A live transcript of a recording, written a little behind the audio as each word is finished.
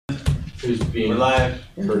who's being We're live.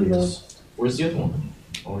 courteous. Where's the other one?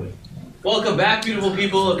 Welcome back, beautiful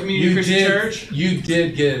people of Community Christian Church. You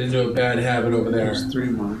did get into a bad habit over there. 3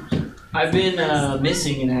 months. I've been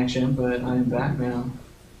missing in action, but I'm back now.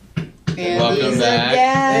 Welcome back.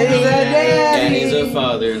 Danny's a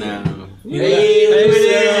father now. Hey, look at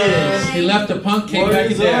this. He left the punk, came back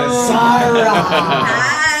to dad.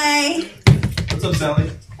 Hi. What's up,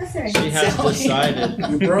 Sally? She has decided.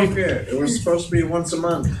 You broke it. It was supposed to be once a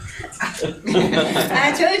month.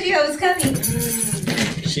 I told you I was coming.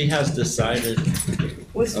 She has decided. I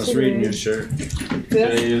was reading your shirt. I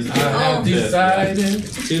have decided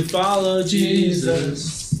To follow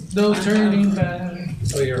Jesus. no turning back.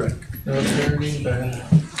 Oh, you're right. No turning back.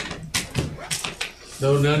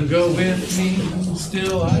 Though none go with me,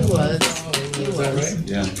 still I was. Is that right?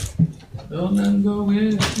 Yeah. Though none go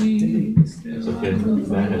with me, still I will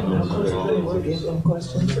You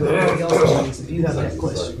have that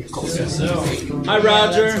question. Hi,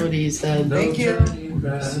 Roger. That's what he said. Thank you.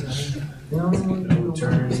 No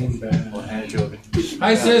turning back.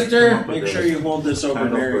 Hi, sister. Make sure you hold this over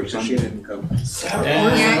Mary because she didn't come. Yeah, she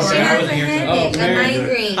has a headache, a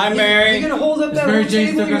migraine. Hi, You're Mary. gonna hold up that Mary little Jane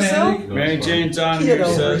table still got a yourself? headache? Mary Jane's on Get here.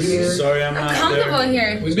 over here. Says, sorry I'm I'm not comfortable there.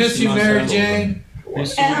 here. We miss you, Mary Jane.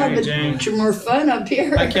 Miss you, Yeah, Mary but Jane. you're more fun up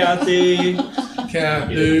here. Hi, Kathy.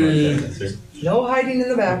 Captain. No hiding in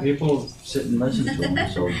the back. People sit and listen to them,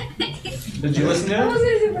 so Did you listen to I it? was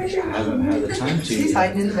gonna do pressure. I haven't had the time to. She's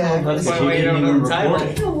hiding in the back. That's why you don't know the title.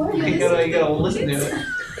 You gotta listen to it.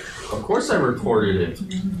 Of course I recorded it.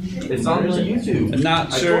 It's on YouTube. I'm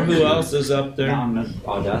not sure who else is up Now there, I'm at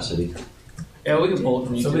Audacity. Yeah, we can pull it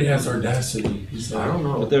from Somebody YouTube. has audacity. He's I like, don't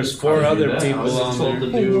know. but there's 4 other I people was just on told there.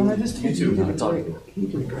 to Hey, do Ron, I just told you YouTube. you I thought, did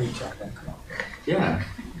a great job. yeah.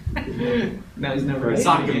 Now he's never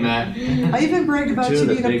Talking that. I even bragged about Two you of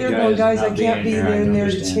the being up big there going, guys guys, I not can't be being here, I there and there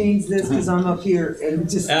to understand. change this because I'm up here and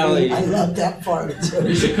just, Allie. I love that part of you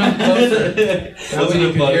it. should come closer. That way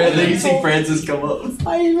you can hear And then you this. see Francis come up.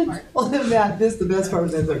 I even told him that, this the best part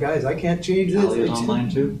was that, guys, I can't change this. Allie is online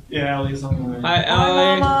too. Yeah, Allie's online. Hi, Hi,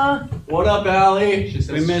 Allie. Mama. What up, Allie? She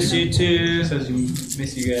says We miss you She too. says we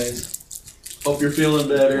miss you guys. Hope you're feeling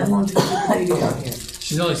better. I want to get the lady out here.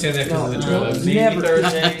 She's only saying that because of the No, drill. Maybe never.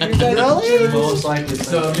 Thursday. You guys really? Most likely.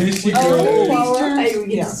 So, miss you, Oh, girl. all right. We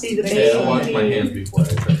get to see the Hey, I wash baby. my hands before I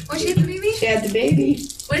touch. Was she the baby? She had the baby.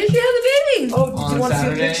 When did she have the baby? Oh, do On you want to see a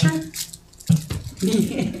Saturday.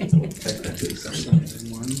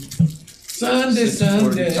 Sunday,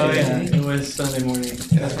 Sunday. Oh yeah, it was Sunday morning.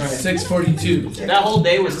 That's right. 6:42. That whole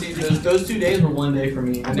day was those 2 days were one day for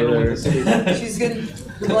me. I never went to city. She's gonna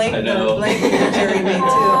blank I the know. blanket that Jerry made too.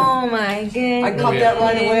 Oh my goodness. I caught that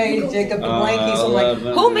right away, Jacob, the blankie, so I'm like,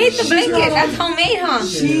 11. Who made the blanket? That's homemade, huh?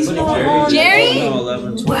 she's not Jerry. on. Jerry? No,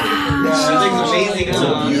 11. Wow.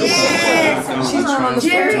 Yes. She's not on the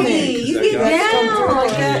Jerry, phone. you get That's come through down.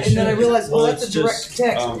 like that, and then I realized, well, Well, that's a it's direct just,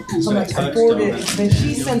 text. so I'm like, I text forwarded on it, it. then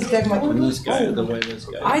she sends back, I'm And like, this guy, oh. the way this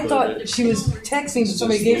guy. I put thought it. she was texting, but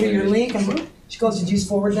somebody gave her your link, and she goes, did you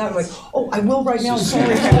forward that? I'm like, oh, I will right now, I'm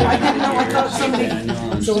sorry. I didn't know, I thought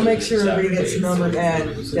somebody, so we'll make sure everybody gets the number and that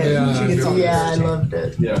she gets on. Yeah, I loved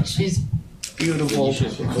it. Yeah. She's beautiful.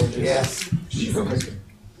 Yes.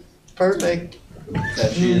 Perfect.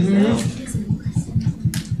 That she is now.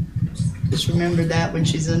 Just remember that when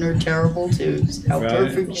she's in her terrible twos, how Right.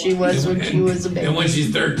 perfect she was when she was a baby. And when she's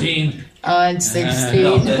 13. And 16.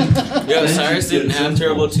 Yo, Cyrus didn't have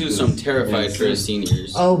terrible too, so I'm terrified for his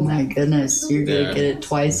seniors. Oh my goodness, you're Yeah. gonna get it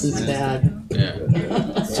twice as bad. Yeah.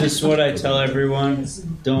 Just what I tell everyone: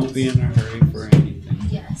 don't be in a hurry for anything.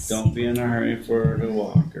 Yes. Don't be in a hurry for her to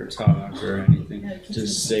walk or talk or anything.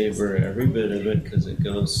 Just savor every bit of it because it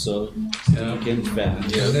goes so stinking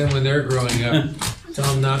fast. And then when they're growing up,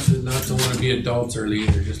 tell them not to want to be adults early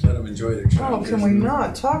either. Just let them enjoy their Oh, childhood. can we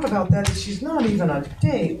not talk about that? She's not even a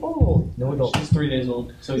day old. No adult. She's 3 days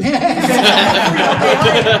old. So Three days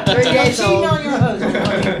Cheating old. on your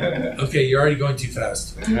husband. Okay, you're already going too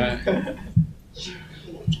fast. Right?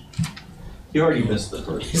 You already missed the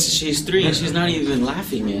first. She's 3 and she's not even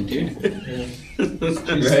laughing yet, dude. she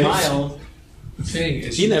smiled. I'm saying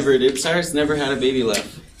it's He never did. Cyrus never had a baby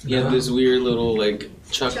laugh. He had this weird little like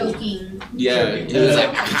chuckle. Choking. Yeah, he was like.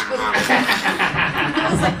 I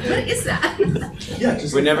was like, what is that? Yeah,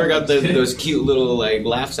 just We never got those cute little like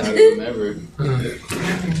laughs out of him ever.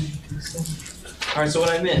 All right, so what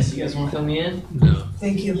I missed? You guys want to fill me in? No.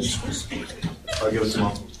 Thank you. I'll give it to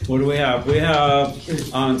Mom. What do we have? We have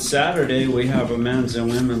on Saturday we have a men's and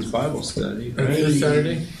women's Bible study. That's this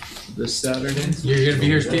Saturday? This Saturday. You're going to be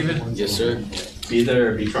here, Steven? Yes, sir. Be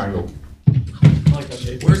there or be triangle. I like that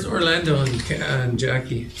shape. Where's Orlando and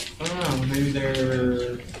Jackie? I don't know. Maybe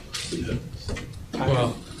they're.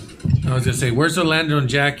 was gonna say, where's Orlando and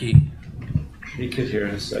Jackie? He could hear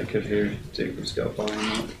us. I could hear Jacob's got volume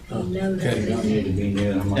up. Okay. You don't need to be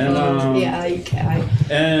near them. And Yeah, you can.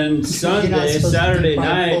 and You're not Sunday, supposed to Saturday keep my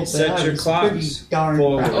night, full set bed. your It's clocks pretty darn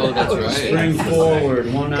forward. proud. Oh, that's right. Spring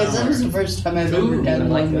forward 1 Because that hour. was the first time I've Ooh, ever done I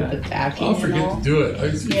like one that. with the tacking I'll and forget all. to do it.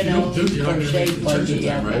 If You you know, don't do it, you're not for gonna make shade the budget, church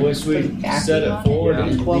yeah. time, I right? wish we set it forward Yeah.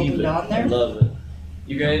 and Welded leave it. on there. I love it.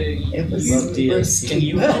 You guys, It was Love DSC. risky, can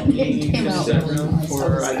you but help me it came finish out that really room nice.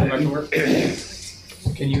 before I go back to So work?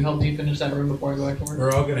 Can you help me finish that room before I go back to work?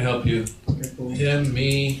 We're all gonna help you. Okay, cool. Him,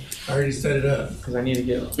 me. I already set it up. Because I need to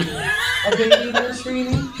get. A baby nursery, you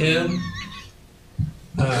mean? Him.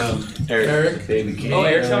 Eric. Eric. Baby King. Oh,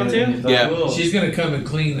 Eric's coming too? Yeah. Cool. She's gonna come and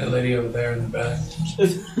clean that lady over there in the back.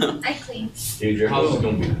 I clean. Dude, your house is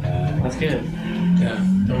gonna be packed. That's good. Yeah,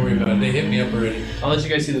 don't worry about it. They hit me up already. I'll let you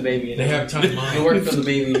guys see the baby. They have time I on. work for the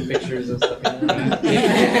baby pictures and stuff.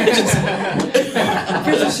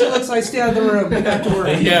 Here's what she looks like, stay out of the room, get back to work.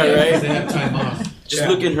 Yeah, right? They have time off. Just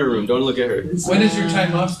look in her room. Don't look at her. When does your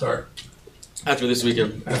time off start? After this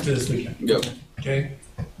weekend. After this weekend. Go. Okay.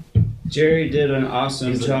 Jerry did an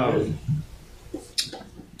awesome job.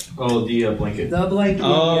 Oh, the blanket. The blanket.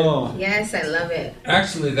 Oh, Yes, I love it.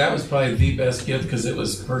 Actually, that was probably the best gift because it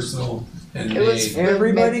was personal and It was made.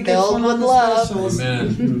 Everybody gets filled one with on the love. specials.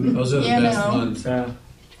 Amen. Those are the You best know. ones. Yeah.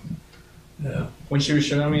 Yeah. When she was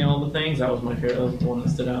showing me all the things, that was my favorite. That was the one that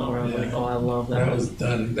stood out where I was like, oh, I love that. That was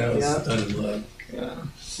done. That was Yeah. done in love. Yeah.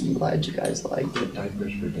 I'm glad you guys liked it.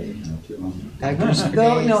 Diapers for days, not too long. Diapers for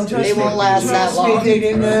No, days. no, trust They me. won't last that Trust me, long. they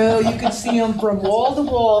didn't know. You could see them from wall to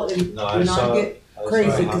wall and No, do not get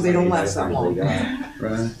crazy because they don't last that long.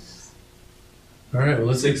 right. All right. Well,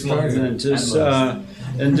 let's get And started.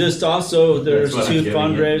 then just also, there's That's what I'm two getting at.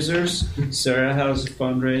 fundraisers. Sarah has a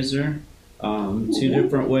fundraiser. Two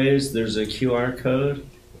different ways. There's a QR code.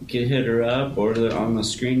 You can hit her up or on the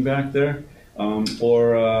screen back there.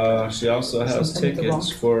 Or she also has Something with the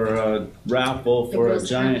tickets rock. for a raffle for a It goes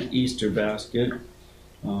giant Easter basket.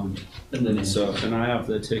 And then And I have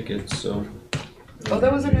the tickets. So Oh,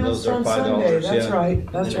 that was announced Those are on $5, Sunday, that's yeah.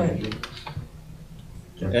 right, that's right.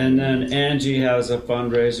 And then Angie has a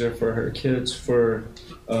fundraiser for her kids for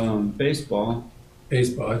baseball.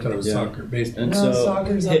 Baseball. I thought it was Yeah. soccer. Baseball. And No, so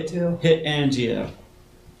soccer's up hit, too. hit Angie up.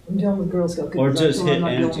 I'm done with Girl Scout Or cookies. I just told her hit I'm not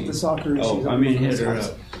dealing Angie. with the soccer issues. Oh, I I'm mean with hit her Girl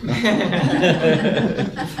up.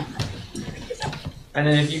 And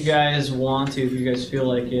then if you guys want to, if you guys feel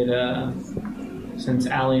like it, since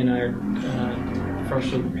Allie and I are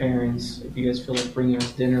frustrated parents, if you guys feel like bringing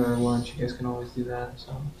us dinner or lunch, you guys can always do that.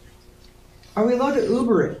 So Are we allowed to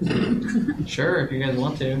Uber it? sure, if you guys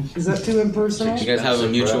want to. Is that too impersonal? You guys have a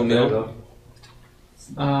mutual meal?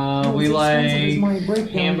 No, We it's like expensive as my breakdown going up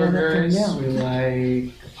and hamburgers, down. we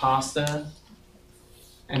like pasta,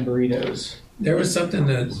 and burritos. There was something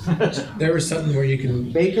where you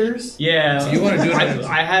can. Bakers? Yeah, So you wanna do it I, on-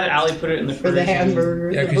 I had Allie put it in the For the fridge.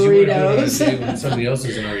 hamburger, Yeah, the because you want to do it on a burritos. day when somebody else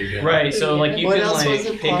isn't already doing it. Right, so like you What can else was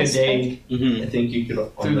like it, pick a pasta? day Mm-hmm. I think you could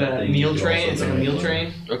on through that thing, meal you could train. also It's like a do meal it.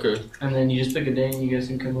 train, Okay. and then you just pick a day, and you guys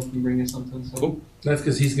can come up and bring us something. So That's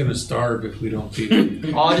because he's gonna starve if we don't feed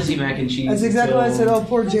him. I'll just eat mac and cheese. That's exactly what I said, until- oh,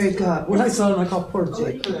 poor Jacob. When I saw him, I called poor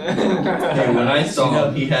Jacob. Hey, when I saw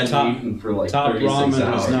him, he hadn't Top- eaten for like Top 36 ramen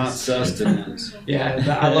hours. is not sustenance.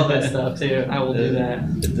 Yeah, I love that stuff too. I will do that.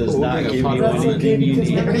 It does We'll not bring a give pot you of That's ramen. okay, anything you because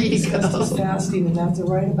need. There you everybody's supposed to go. be fasting, and that's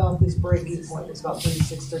right about this breaking point, it's about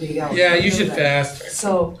 36, 38 hours. Yeah, I you know should that. fast.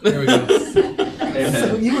 So, There we go.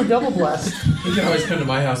 so you were double blessed. You can always come to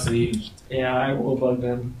my house and eat. Yeah, I will bug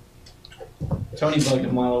them. Tony bugged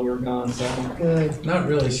him while we were gone, so Good. Not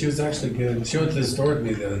really. She was actually good. She went to the store with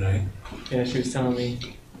me the other night. yeah, she was telling me.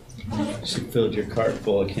 She filled your cart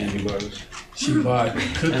full of candy bars. She bought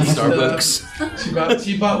cookies. And Starbucks.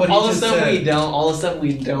 She bought what All he the just stuff said. all the stuff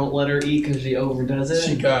we don't let her eat because she overdoes it.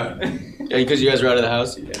 She got. Yeah, because you guys were out of the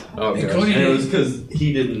house? Oh, And gosh. Cody And it was didn't, because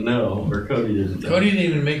he didn't know, or Cody didn't know. Cody didn't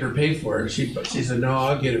even make her pay for it. She said, "No,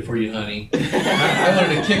 I'll get it for you, honey." I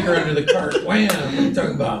wanted to kick her under the cart. Wham! What are you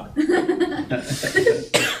talking about?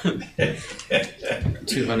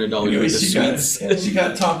 $200 worth of sweets. She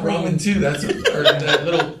got top ramen too. That's what, or that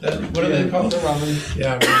little. What are they called? Ramen.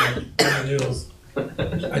 Yeah, ramen noodles.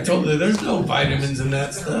 I told her there's no vitamins in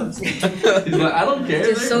that stuff. He's like, I don't care.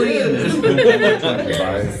 Just so you.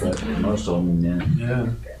 But most of them, yeah. Yeah.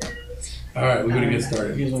 All right, we're gonna get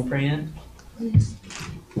started. You guys want to pray in?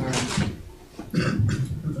 All right.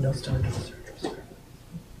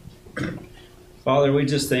 Father, we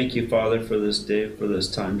just thank you, Father, for this day, for this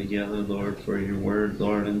time together, Lord, for your word,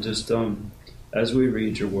 Lord, and just as we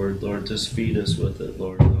read your word, Lord, just feed us with it,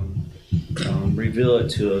 Lord. reveal it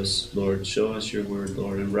to us, Lord. Show us your word,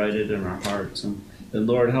 Lord, and write it in our hearts. And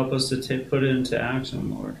Lord, help us to put it into action,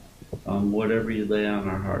 Lord. Whatever you lay on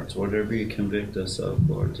our hearts, whatever you convict us of,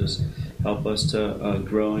 Lord, just help us to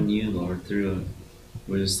grow in you, Lord, through it.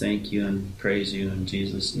 We just thank you and praise you in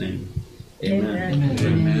Jesus' name. Amen.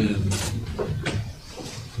 Amen.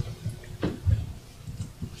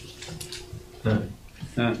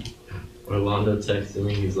 Orlando texted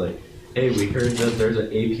me. He's like, "Hey, we heard that there's an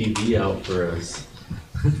APB out for us."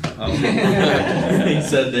 He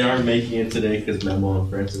said they aren't making it today because Memo and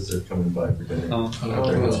Francis are coming by for dinner. Oh,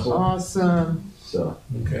 that's cool. Awesome. So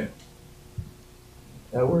Okay.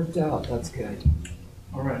 That worked out. That's good.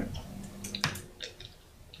 All right.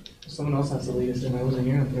 Someone else has to lead us in. I wasn't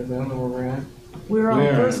here because I don't know where we're at. We're on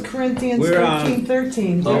We're- 1 Corinthians we're on-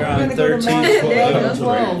 13:13. we're We're on gonna go to 13, Matthew 12.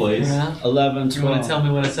 11:12. place. 11, Do you want 12. to tell me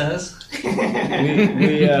what it says?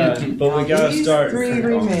 But we gotta These start. three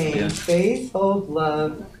remain: Yeah. faith, hope,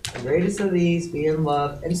 love. The greatest of these being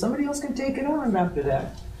love, and somebody else can take it on after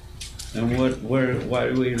that. And why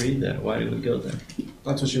do we read that? Why do we go there?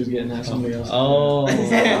 That's what she was getting at. Somebody else. Oh. Do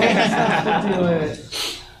it.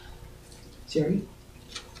 Jerry?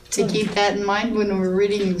 To keep that in mind when we're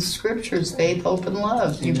reading the scriptures, faith, hope, and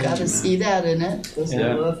love. You've got to see that in it. Does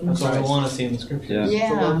Yeah. love from That's what I Christ. want to see in the scripture. Yeah. The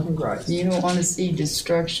Yeah. love from Christ. You don't want to see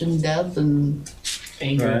destruction, death, and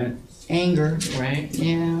Anger. Right. anger. Right?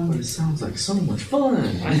 Yeah. But it sounds like so much fun.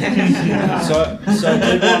 So I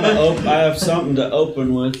did want to I have something to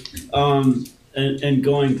open with. And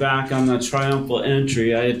going back on the triumphal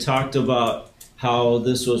entry, I had talked about how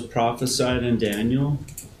this was prophesied in Daniel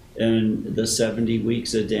and the 70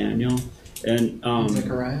 weeks of Daniel, and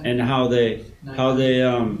Zechariah. and how they've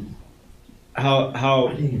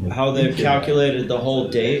calculated the whole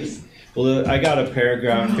date. Well, I got a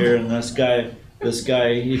paragraph here, and this guy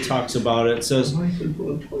he talks about it. It says,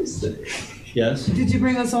 yes, Did you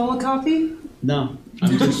bring us all a copy? no,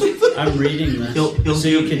 I'm reading this, so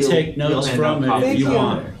you can take notes from it if Thank you you.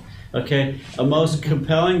 want. Okay, a most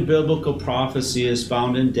compelling biblical prophecy is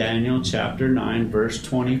found in Daniel chapter 9, verse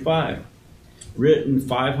 25. Written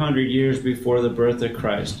 500 years before the birth of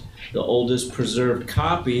Christ. The oldest preserved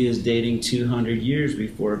copy is dating 200 years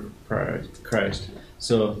before Christ.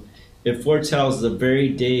 So it foretells the very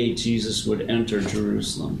day Jesus would enter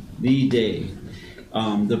Jerusalem. The day.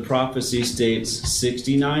 The prophecy states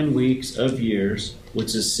 69 weeks of years,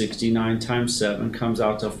 which is 69 times 7, comes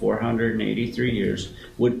out to 483 years,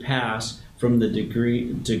 would pass from the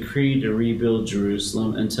decree to rebuild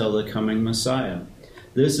Jerusalem until the coming Messiah.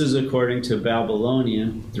 This is according to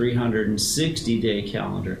Babylonian 360-day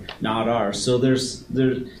calendar, not ours. So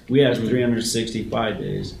we have 365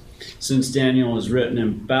 days. Since Daniel was written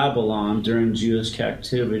in Babylon during Jewish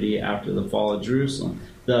captivity after the fall of Jerusalem,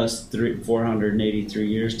 thus 483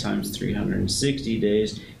 years times 360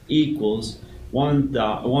 days equals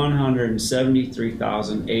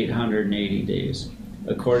 173,880 days.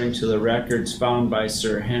 According to the records found by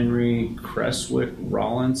Sir Henry Creswick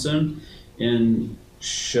Rawlinson in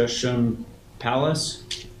Shushan Palace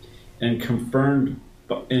and confirmed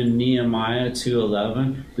in Nehemiah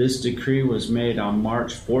 2:11, this decree was made on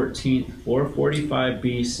March 14th, 445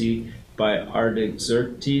 BC by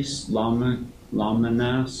Artaxerxes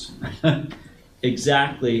Lamenas,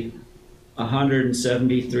 exactly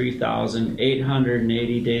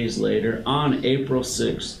 173,880 days later, on April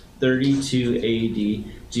 6, 32 AD,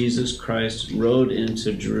 Jesus Christ rode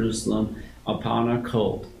into Jerusalem upon a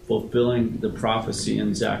colt, fulfilling the prophecy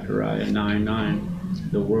in Zechariah 9:9.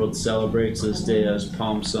 The world celebrates this day as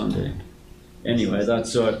Palm Sunday. Anyway,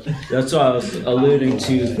 that's what I was alluding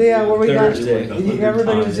to. Yeah, where we got, Thursday.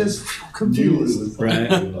 everybody was just confused. Right.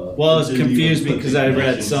 Well, I was confused because I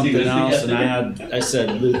read something else, and I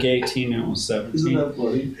said Luke 18 and it was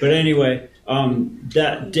 17. But anyway,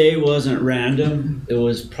 that day wasn't random. It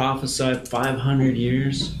was prophesied 500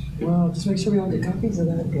 years. Well, just make sure we all get copies of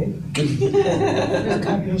that, okay? There's a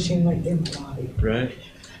copy machine right there in the body. Right.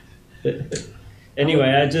 Anyway,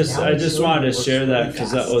 I just wanted to share that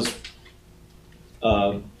because that was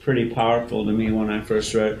pretty powerful to me when I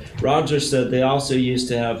first read it. Roger said they also used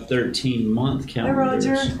to have 13-month Hey, calendars.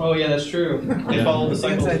 Roger. Oh yeah, that's true. They follow the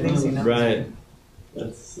cycle. I think so, you know. Right.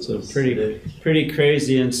 That's So pretty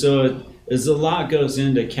crazy, and so there's a lot goes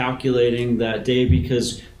into calculating that day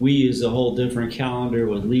because we use a whole different calendar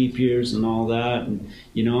with leap years and all that, and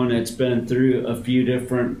and it's been through a few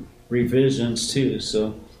different revisions too.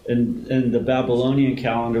 So and the Babylonian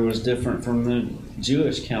calendar was different from the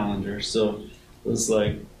Jewish calendar, so it was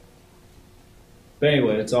like. But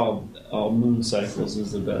anyway, it's all moon cycles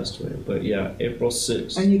is the best way. But yeah, April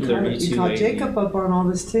 6th, And you 32 caught AD. Jacob up on all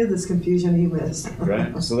this too, this confusion he missed.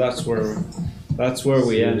 Right, so that's where That's where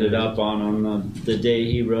we ended up on the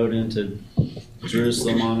day he rode into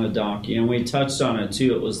Jerusalem on a donkey, and we touched on it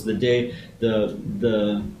too. It was the day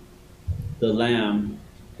the lamb,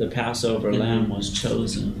 the Passover lamb, was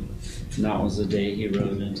chosen, and that was the day he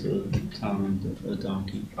rode into the town on a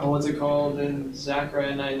donkey. Oh, what's it called? In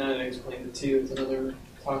Zechariah 9:9, I explained it too. It's another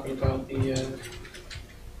talking about the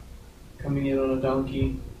coming in on a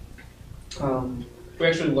donkey. We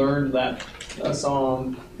actually learned that a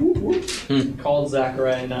song called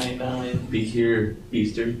Zechariah 9:9. Be here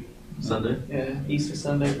Easter Sunday? Yeah, Easter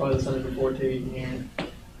Sunday, probably the Sunday before too. You can hear it.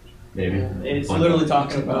 Maybe. It's literally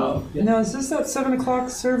talking about. Now, is this that 7 o'clock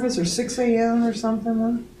service or 6 a.m. or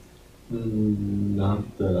something?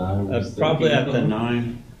 Not that I was Probably thinking at the of.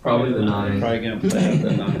 9. Probably the 9. Probably gonna play at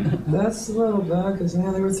the 9. That's a little bad because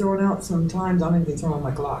now they were throwing out sometimes. I don't think they throw them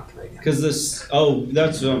like locked right now. Because this,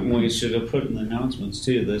 that's something we should have put in the announcements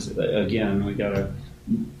too. This again, we gotta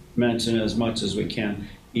mention as much as we can.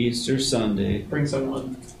 Easter Sunday Bring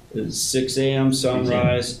someone. is 6 a.m.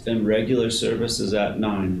 sunrise, and regular service is at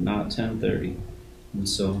 9, not 10:30. And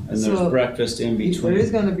there's So, breakfast in There between. is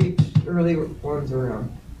going to be early ones around.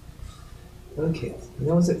 Okay. And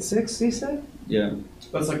that was at 6, he said? Yeah.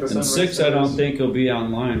 That's like the And sunrise 6, I don't service. think will be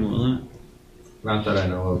online, will it? Not that I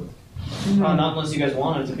know of. Not unless you guys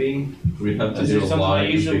want it to be. We'd have to Is do there a something live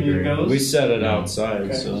that usually figuring. goes? We set it outside,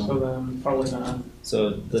 Okay, so then probably not. so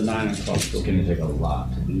the 9 o'clock will It's be gonna take a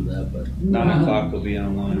lot to do that, but 9 o'clock will be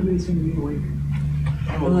online. Everybody's going to be awake.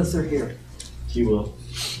 Unless they're here. He will.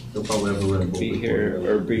 He'll probably have a Red Bull. Be here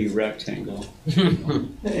or be rectangle. Is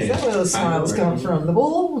that where those smiles come from? The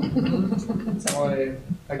bull? That's how I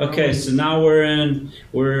Okay, so now we're in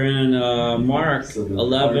Mark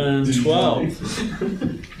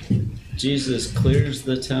 11:12. Jesus clears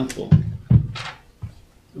the temple.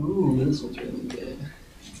 Ooh, this one's really good.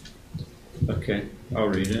 Okay, I'll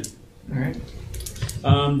read it. All right.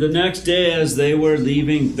 The next day, as they were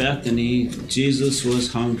leaving Bethany, Jesus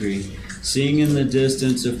was hungry. Seeing in the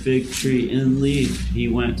distance a fig tree in leaf, he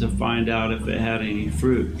went to find out if it had any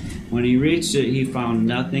fruit. When he reached it, he found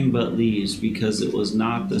nothing but leaves, because it was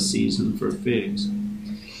not the season for figs.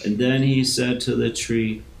 And then he said to the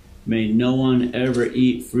tree, "May no one ever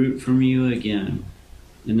eat fruit from you again."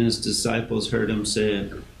 And his disciples heard him say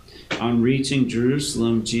it. On reaching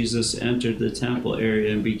Jerusalem, Jesus entered the temple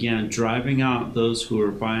area and began driving out those who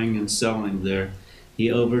were buying and selling there.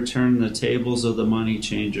 He overturned the tables of the money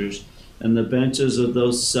changers and the benches of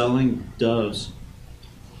those selling doves,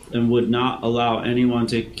 and would not allow anyone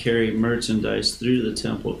to carry merchandise through the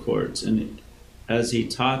temple courts. And as he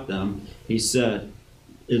taught them, he said,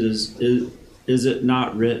 Is it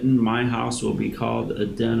not written, 'My house will be called a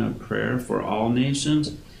den of prayer for all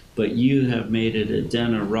nations'? But you have made it a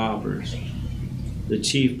den of robbers." The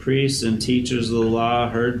chief priests and teachers of the law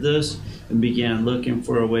heard this and began looking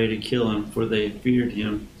for a way to kill him, for they feared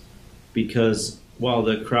him, because while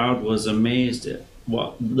the crowd was amazed at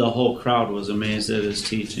the whole crowd was amazed at his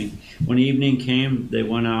teaching. When evening came, they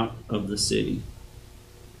went out of the city.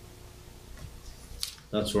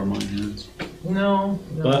 That's where mine ends. No.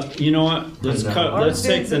 But you know what? Let's Ours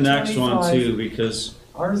take ends the at next one 25. too, because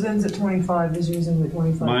Ours ends at 25. His using at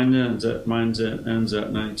 25. mine ends at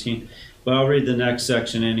 19. But I'll read the next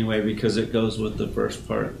section anyway, because it goes with the first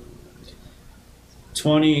part.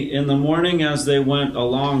 20. In the morning, as they went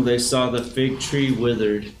along, they saw the fig tree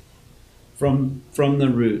withered from the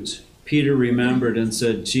roots. Peter remembered and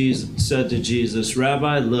said to Jesus,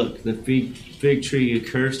 "Rabbi, look, the fig tree you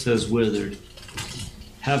cursed has withered."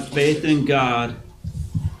 Have faith in God.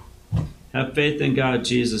 Have faith in God,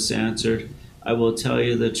 Jesus answered. "I will tell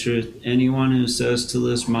you the truth. Anyone who says to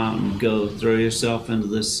this mountain, 'Go, throw yourself into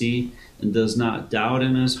the sea,' and does not doubt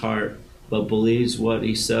in his heart, but believes what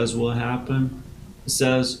he says will happen,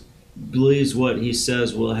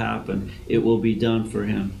 it will be done for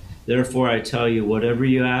him. Therefore I tell you, whatever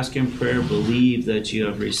you ask in prayer, believe that you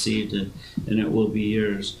have received it, and it will be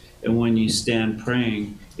yours. And when you stand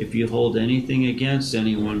praying, if you hold anything against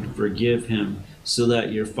anyone, forgive him, so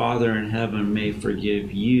that your Father in heaven may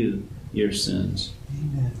forgive you your sins."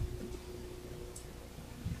 Amen.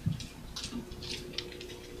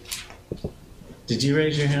 Did you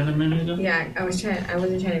raise your hand a minute ago? Yeah, I wasn't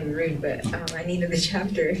trying to be rude, but I needed the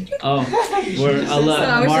chapter. Oh, we're So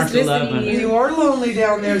I was Mark just listening 11. to You are lonely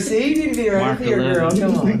down there. See, you need to be right Mark here, girl. 11.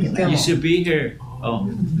 Come on. Come You on. should be here.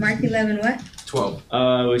 Oh, Mark 11, what? 12.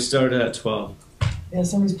 we started at 12. Yeah,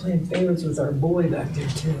 somebody's playing favorites with our boy back there,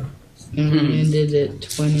 too. And we ended at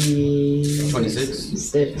 26.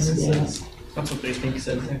 26? Yeah. That's what they think it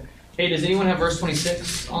says there. Hey, does anyone have verse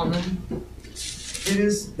 26 on them? It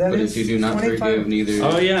is, that But is if you do not 25. forgive, neither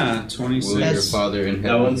Oh yeah, will 26. your Father in That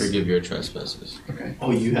heaven one's- forgive your trespasses.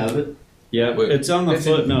 Oh, you have it? Yeah, Wait. it's on the It's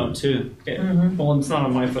in- footnote too. Mhm. Well, it's not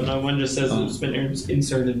on my footnote. One just says it's been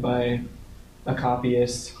inserted by a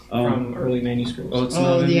copyist from early manuscripts. Oh, it's not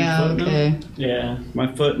Oh, in your yeah, footnote? okay. Yeah. My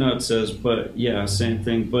footnote says, but yeah, same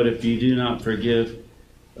thing. But if you do not forgive,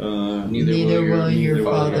 Neither will your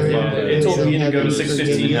Father Yeah, it told me to go to who's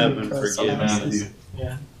 6:15. in heaven forgive Matthew.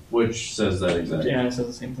 Yeah. Which says that exactly. Yeah, it says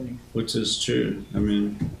the same thing. Which is true. I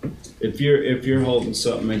mean, if you're holding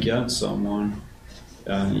something against someone,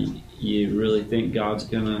 you really think God's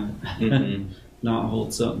gonna Mhm. not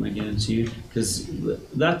hold something against you? Because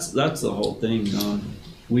that's the whole thing.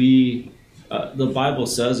 We the Bible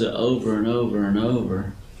says it over and over and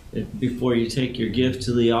over. Before you take your gift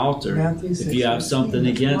to the altar, Matthew if you have 6:16, something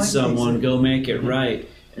that's against my someone, case. go make it right,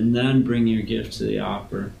 and then bring your gift to the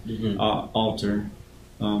altar.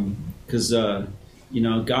 Because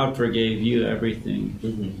God forgave you everything,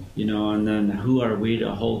 and then who are we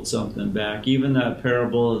to hold something back? Even that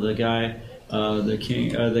parable of the guy,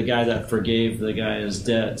 the guy that forgave the guy his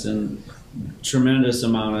debts and tremendous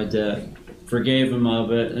amount of debt, forgave him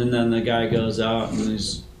of it, and then the guy goes out and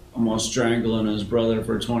he's almost strangling his brother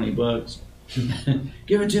for $20.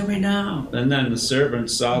 Give it to me now. And then the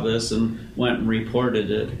servant saw this and went and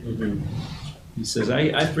reported it. He says,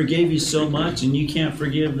 I forgave you so much, and you can't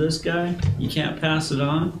forgive this guy? You can't pass it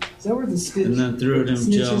on? Is that where the stitch, And then threw it in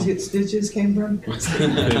jail. snitches get stitches came from?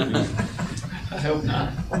 I hope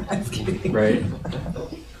not. I'm kidding. Right?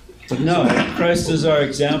 But no, Christ is our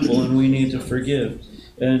example, and we need to forgive.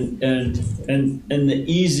 And the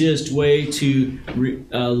easiest way to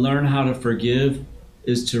learn how to forgive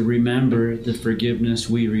is to remember the forgiveness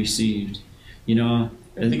we received.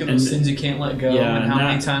 And think of those sins you can't let go, Yeah, and how and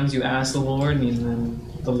many that- times you ask the Lord, and then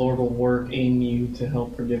the Lord will work in you to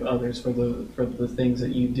help forgive others for the things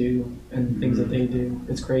that you do and things that they do.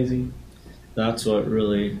 It's crazy. That's what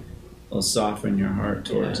really will soften your heart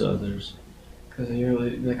towards others. Because you're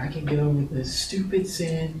like, I can get over this stupid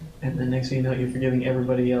sin, and then next thing you know, you're forgiving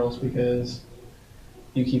everybody else because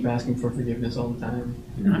you keep asking for forgiveness all the time.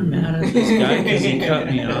 I'm mad at this guy because he cut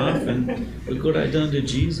me off, and look what I done to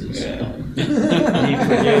Jesus. And he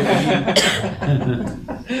forgave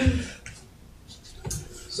me.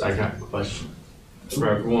 So I got a question for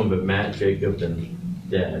everyone but Matt, Jacob, and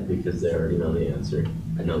Dad because they already know the answer.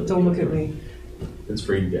 I know. Don't look at me. It's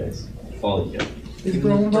for you guys. All of you. Is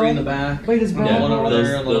Brown Three in the ball? back. Wait, is Brown Yeah, one over ball?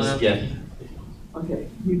 there on the left. yeah. Okay.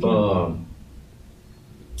 You can.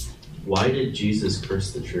 Why did Jesus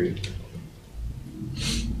curse the tree?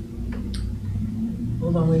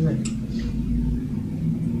 Hold on, wait a minute.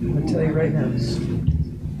 I'm going to tell you right now.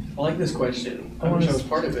 I like this question. I I wish wanna I was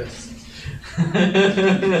part of it.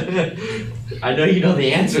 I know you know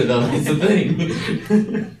the answer though. That's the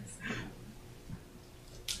thing.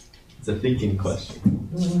 It's a thinking question.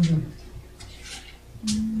 Mhm.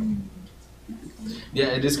 Yeah,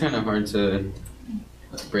 it is kind of hard to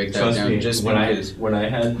break that Trust down me. just when because. I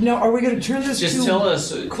had Now, are we going to turn this Just to... tell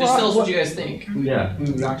us what you guys think. yeah.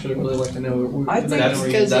 We would actually really like to know. I think That's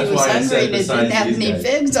Because that's he was why I hungry said and it didn't besides have these any guys.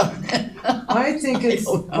 figs on it. I think it's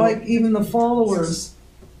don't know. like even the followers.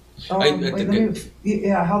 I Wait, think let me,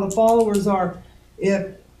 yeah, how the followers are.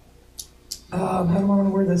 If how do I want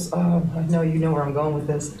to word this? I know you know where I'm going with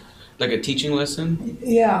this. Like a teaching lesson?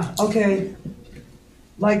 Yeah. Okay.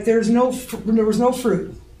 Like there was no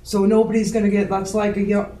fruit, so nobody's going to get. That's like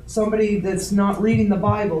somebody that's not reading the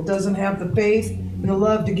Bible, doesn't have the faith and the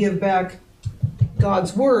love to give back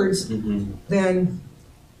God's words. Mm-hmm. Then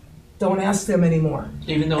don't ask them anymore.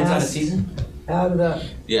 Even though it's out of Ask- season. Out of the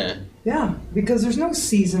Yeah. because there's no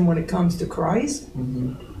season when it comes to Christ.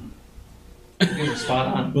 You're spot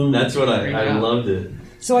on. Boom. That's what Great I job. loved it.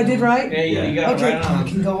 So I did right. Yeah, you got Okay, it right on. I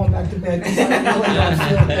can go home back to bed because I really don't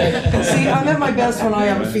feel good. See, I'm at my best when I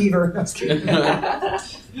have a fever. That's kidding.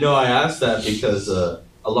 No, I asked that because a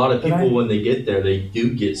lot of But people I- when they get there, they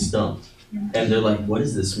do get stumped, and they're like, "What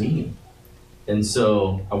does this mean?" And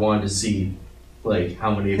so I wanted to see like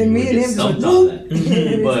how many of you And would me and get him stumped just on went,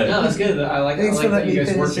 that. But No, that's good. I like Thanks for that letting you me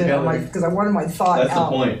guys work finish it together. because I wanted my thought that's the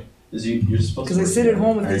out. point. Is you're supposed Because to I work sit at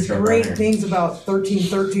home with together. these Iron great sharpens things about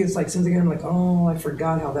 1313. It's like since again, I'm like, oh, I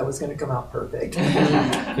forgot how that was going to come out perfect.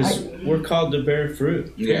 Because we're called to bear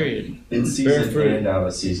fruit, period. iron. In Bear season fruit. and out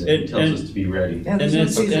of season. And- It tells and- us to be ready. And And there's no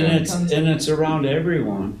it's season when it comes to- it's around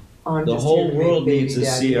everyone. I'm The just whole here to make world baby needs to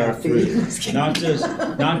daddy see our happy. fruit,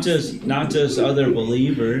 not just other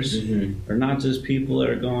believers, or not just people that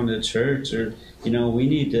are going to church, or we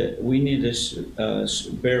need to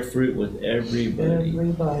bear fruit with everybody.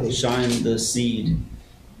 Everybody. Shine the seed,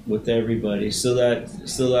 with everybody, so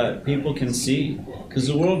that people can see, because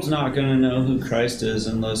the world's not going to know who Christ is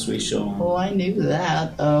unless we show them. Well, I knew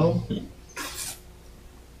that though.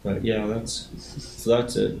 But yeah, that's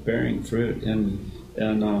it, bearing fruit, and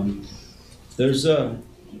there's a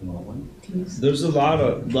lot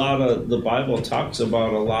of the Bible talks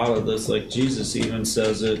about a lot of this. Like Jesus even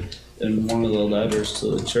says it in one of the letters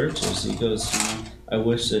to the churches. He goes, I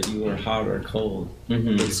wish that you were hot or cold.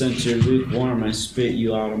 But since you're lukewarm, I spit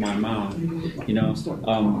you out of my mouth.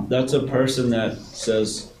 That's a person that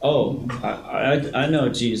says, oh, I know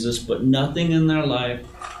Jesus, but nothing in their life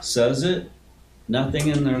says it. Nothing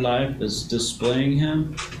in their life is displaying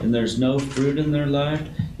him, and there's no fruit in their life.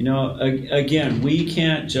 Again, we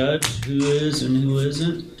can't judge who is and who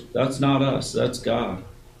isn't. That's not us. That's God.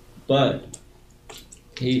 But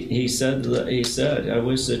he said, I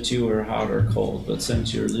wish that you were hot or cold, but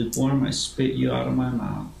since you're lukewarm, I spit you out of my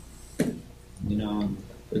mouth.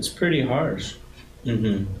 It's pretty harsh.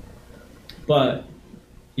 But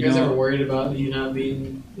you guys ever worried about you guys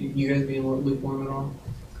being lukewarm at all?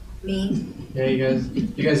 Me? Yeah,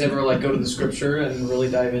 you guys ever go to the scripture and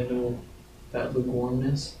really dive into that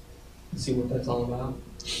lukewarmness and see what that's all about?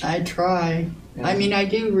 I try. Yeah. I mean, I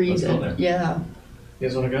do read Let's go there. it. Yeah. You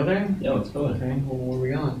guys want to go there? Yeah, let's go. Okay. Well, where are we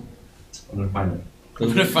going? I'm gonna find it. I'm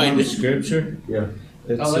gonna find it. Scripture. Yeah.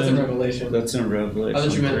 That's in Revelation. That's in Revelation. I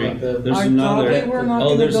thought you meant 3. like the. There's I another. thought we were not Oh,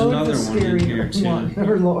 gonna there's go to another the one in scary here too. one.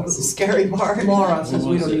 Or Laura. Scary part. Laura says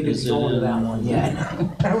we don't need Is to it go into in- that one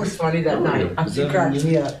yet. That was funny that night. Is She that cracked in-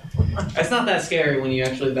 me up. It's not that scary when you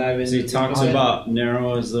actually dive into. He talks Oh, yeah. about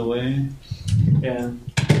narrow is the way. Yeah.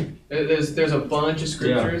 There's a bunch of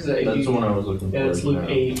scriptures that That's you. the one I was looking for. Yeah, it's Luke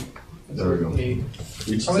 8. There we go. Luke 8.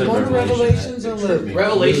 You just Are we said going to Revelations or It Luke? tripped me.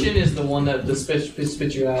 Revelation is the one that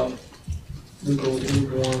spits you out.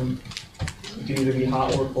 Lukewarm. You can either be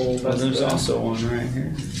hot or cold. But That's there's the- also one right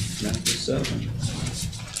here. Matthew 7.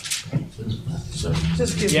 So,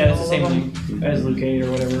 Just give Yeah, me it's the all same of them. thing as Luke 8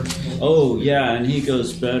 or whatever. Oh yeah, and he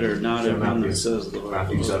goes better. Not Yeah, everyone Matthew. that says the Lord.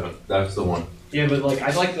 Matthew 7. That's the one. Yeah, but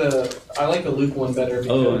I like the Luke one better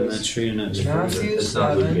because Oh, and the tree and that tree. Matthew It's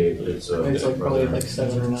not Luke 7. 8, but it's it's probably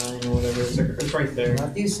 7 or 9 or whatever. It's right there.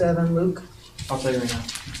 Matthew 7, Luke. I'll tell you right now.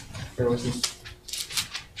 Bear with me.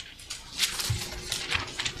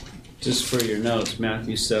 Just for your notes,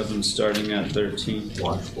 Matthew 7, starting at 13.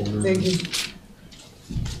 Watchful. Thank you.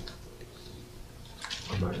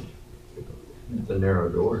 The narrow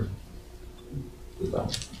door. Is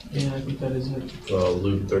that? Yeah, I think that is it.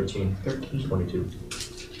 Luke 13, 13. 22.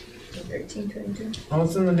 1322. Oh,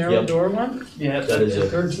 it's in the narrow Yep. door one? Yeah, That is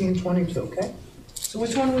it. 1322, okay. So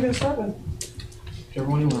which one are we going to start with? whichever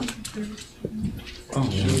one you want. Oh,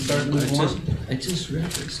 Should we start with one? I just read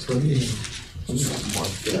this.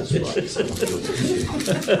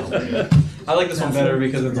 I like this one better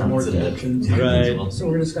because it's more depth into Right. So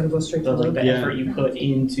we're just going to go straight to the, like Luke? the Yeah. effort you put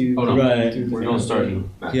into. Oh, no. Right. into the We're gonna start in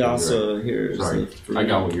Matthew. He also hears Sorry, the fruit. I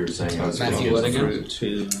got what you were saying. I was Matthew gonna what get the again? fruit.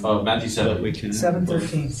 Too, Matthew but 7. we can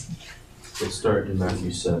 7:13. Let's start in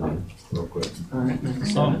Matthew 7 real quick. Alright,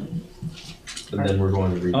 Oh, And then we're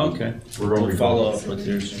going to read. okay. We're going to We'll read follow both. up with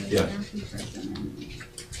yours. Yeah.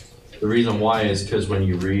 The reason why is because when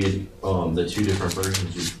you read the two different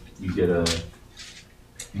versions, you get a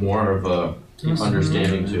more of a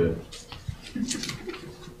understanding to it.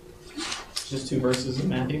 just 2 verses in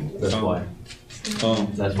Matthew. That's Oh. why. Oh,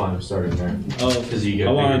 That's why I'm starting there. oh, Because you get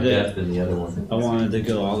I wanted bigger to- depth than the other one. I wanted to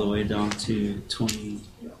go all the way down to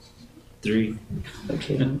 23.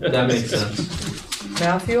 Okay. That makes sense.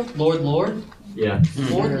 Matthew? Lord, Yeah.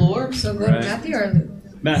 Lord. So go Right. Matthew or Luke?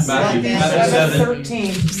 Matthew. Matthew. Matthew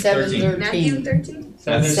 7:13. 7:13. Matthew 13?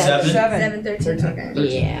 7. 7:13.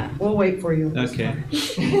 Okay. Yeah. We'll wait for you. Okay.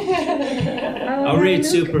 Oh, I'll read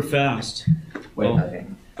Luke. super fast. Wait. Oh, Okay.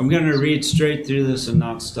 I'm going to read straight through this and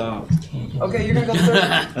not stop. Okay, you're going to go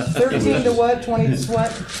 13 to what? 20 to what?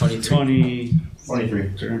 20, 23. 23.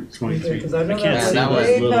 Because I know can't that's see those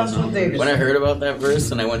way little past what numbers. David When I said. heard about that verse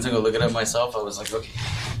and I went to go look it up myself, I was like, okay,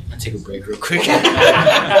 I'm gonna take a break real quick.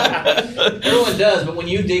 Everyone does, but when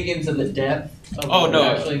you dig into the depth of Oh what no! it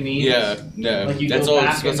actually means, Yeah, yeah. Like you That's go all.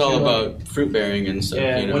 back That's all into, about fruit bearing and stuff.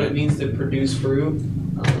 yeah, you know, what it means to produce fruit.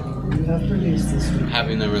 You have produced this week.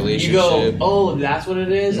 having the You relationship. go, oh, that's what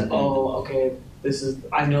it is. Oh, okay. This is.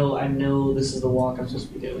 I know. This is the walk I'm supposed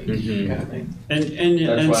to be doing. Mhm. Kind of thing. And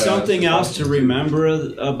That's why I something asked the else to remember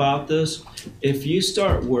about this, if you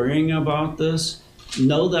start worrying about this,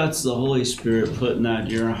 know that's the Holy Spirit putting that in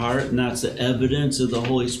your heart, and that's the evidence of the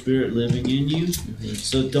Holy Spirit living in you.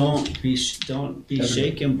 So don't be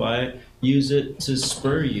shaken by it. Use it to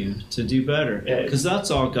spur you to do better, because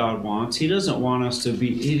that's all God wants. He doesn't want us to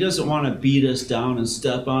be. He doesn't want to beat us down and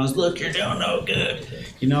step on us. Look, you're doing no good.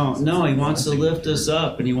 No, He wants to lift us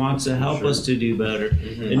up, and He wants to help us to do better.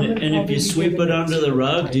 And if you sweep it under the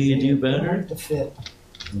rug, do you do better?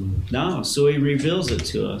 No. So He reveals it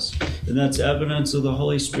to us, and that's evidence of the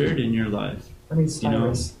Holy Spirit in your life. I mean,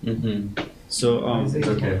 Cyrus. So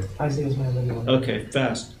Isaiah's my other one. okay,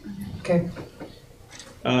 fast. Okay.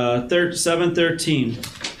 7:13.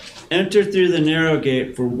 Enter through the narrow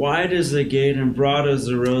gate, for wide is the gate and broad is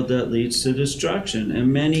the road that leads to destruction,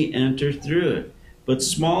 and many enter through it. But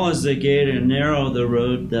small is the gate and narrow the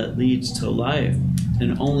road that leads to life,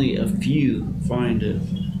 and only a few find it.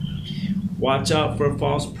 Watch out for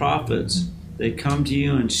false prophets. They come to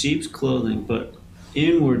you in sheep's clothing, but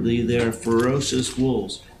inwardly they are ferocious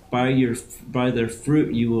wolves. By their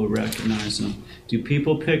fruit you will recognize them. Do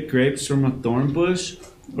people pick grapes from a thorn bush,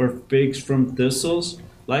 or figs from thistles?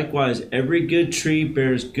 Likewise, every good tree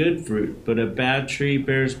bears good fruit, but a bad tree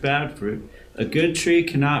bears bad fruit. A good tree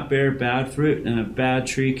cannot bear bad fruit, and a bad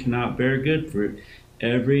tree cannot bear good fruit.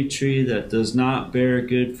 Every tree that does not bear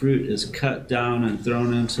good fruit is cut down and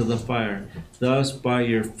thrown into the fire. Thus, by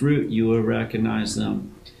your fruit you will recognize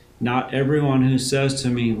them. Not everyone who says to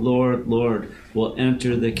me, Lord, Lord, will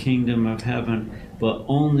enter the kingdom of heaven, but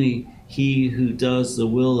only he who does the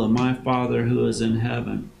will of my Father who is in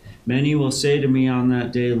heaven. Many will say to me on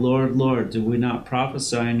that day, Lord, Lord, did we not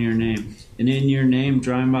prophesy in your name? And in your name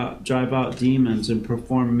drive out demons and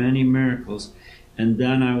perform many miracles? And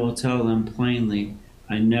then I will tell them plainly,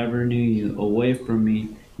 I never knew you. Away from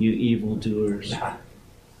me, you evildoers. What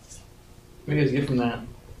do you guys get from that?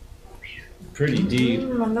 Pretty deep.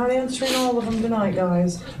 I'm not answering all of them tonight,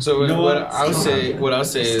 guys. So what I'll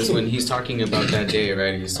say is when he's talking about that day,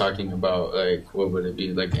 right? He's talking about like what would it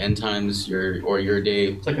be like end times, your day?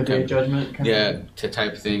 It's like a day of judgment. To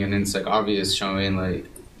type thing, and then it's like obvious showing like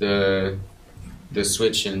the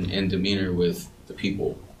switch in demeanor with the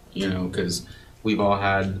people, because we've all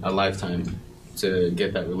had a lifetime to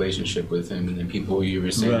get that relationship with him, and then people you were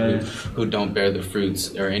saying who don't bear the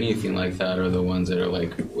fruits or anything like that are the ones that are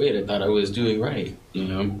like, wait, I thought I was doing right,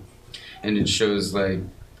 and it shows like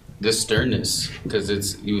the sternness,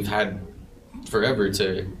 because you've had forever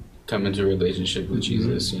to come into a relationship with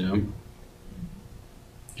Jesus, I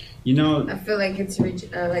feel like it's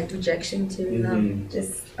like rejection too.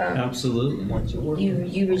 Just absolutely.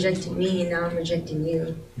 You rejected me, and now I'm rejecting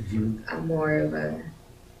you. I'm more of a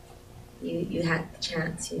you had the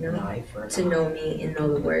chance, to know me and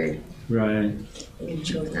know the word. Right. And you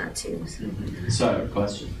chose not to. So I have a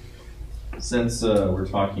question. Since we're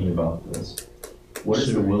talking about this, what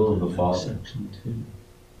is the will of the Father?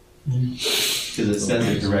 Because it says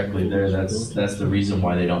it directly there. That's the reason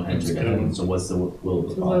why they don't enter heaven. So what's the will of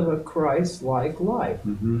the Father? To live a Christ-like life.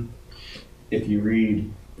 If you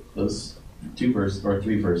read those 3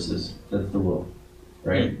 verses, that's the will,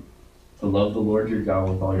 right? To love the Lord your God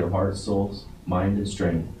with all your heart, soul, mind, and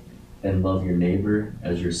strength, and love your neighbor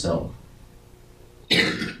as yourself.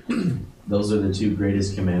 Those are the 2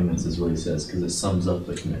 greatest commandments, is what he says, because it sums up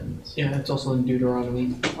the commandments. Yeah, it's also in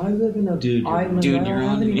Deuteronomy. I live in a island. I don't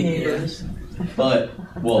have any neighbors. But,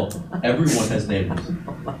 everyone has neighbors.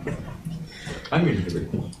 I'm going to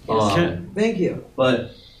agree. Thank you.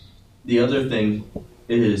 But the other thing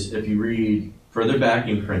is, if you read further back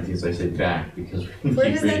in Corinthians, I say back because we where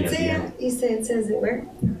keep does reading that at the say? end. You said it says it where?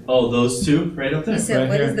 Oh, those 2 right up there. You said right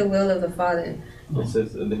what here. is the will of the Father? It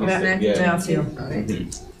says, Matthew. Okay.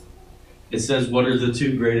 It says, what are the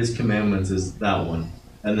 2 greatest commandments is that one.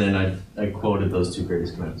 And then I quoted those 2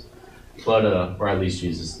 greatest commandments. But, or at least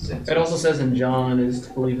Jesus' answer. It also says in John is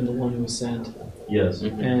to believe in the one who was sent. Yes.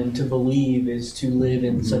 And to believe is to live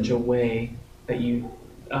in such a way that you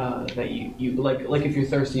like if you're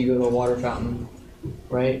thirsty, you go to a water fountain,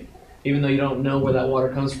 right? Even though you don't know where that water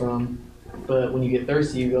comes from, but when you get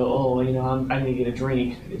thirsty, you go, I need to get a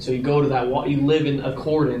drink. And so you go to that you live in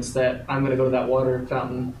accordance that I'm going to go to that water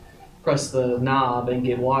fountain, press the knob, and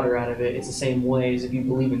get water out of it. It's the same way as if you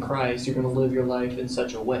believe in Christ, you're going to live your life in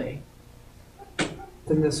such a way.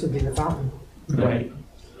 Then this would be the fountain. Right.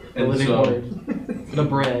 The And living so, word. The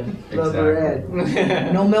bread. The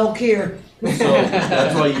bread. No milk here. So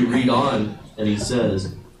that's why you read on, and he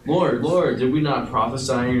says, Lord, Lord, did we not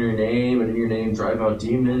prophesy in your name, and in your name drive out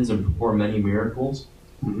demons and perform many miracles?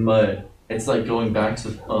 But it's like going back to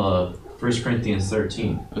 1 Corinthians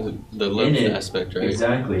 13. The love aspect, right?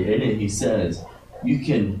 Exactly. In it, he says, you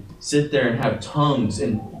can sit there and have tongues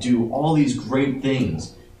and do all these great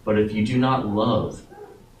things, but if you do not love,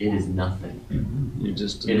 it is nothing. You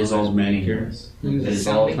just It is all meaningless. It is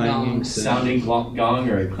all sounding gong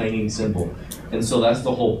or a clanging cymbal. And so that's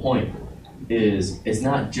the whole point. Is it's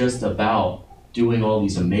not just about doing all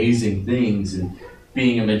these amazing things and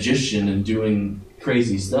being a magician and doing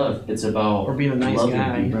crazy stuff. It's about Or being a nice loving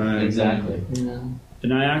guy. people. Right. Exactly. Yeah.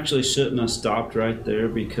 And I actually shouldn't have stopped right there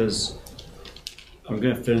because I'm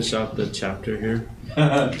going to finish out the chapter here.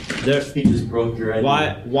 He just broke your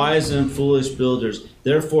idea. Wise and foolish builders.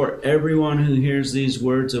 Therefore, everyone who hears these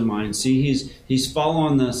words of mine, see, he's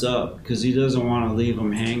following this up because he doesn't want to leave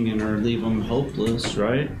them hanging or leave them hopeless,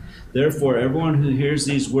 right? Therefore, everyone who hears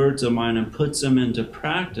these words of mine and puts them into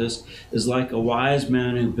practice is like a wise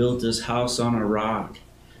man who built his house on a rock.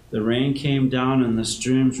 The rain came down and the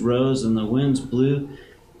streams rose and the winds blew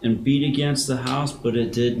and beat against the house, but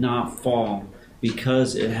it did not fall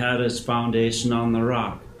because it had its foundation on the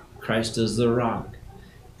rock. Christ is the rock.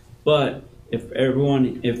 But if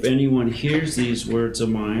anyone hears these words of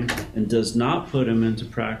mine and does not put them into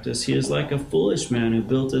practice, he is like a foolish man who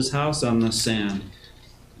built his house on the sand.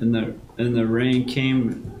 And the rain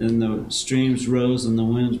came, and the streams rose, and the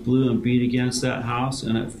winds blew and beat against that house,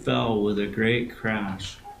 and it fell with a great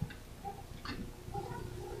crash.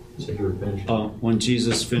 When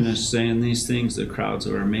Jesus finished saying these things, the crowds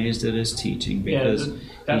were amazed at his teaching because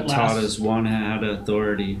he taught as one who had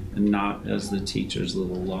authority and not as the teacher's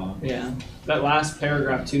little law. Yeah, that last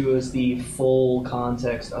paragraph too is the full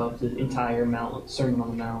context of the entire Sermon on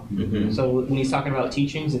the Mount. Mm-hmm. So when he's talking about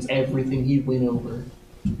teachings, it's everything he went over,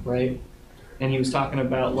 right? And he was talking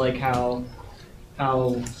about like how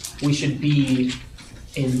we should be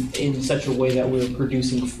in such a way that we're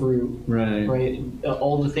producing fruit, right?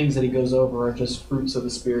 All the things that he goes over are just fruits of the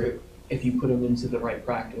Spirit if you put them into the right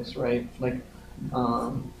practice, right? Like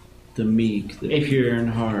the meek, the pure in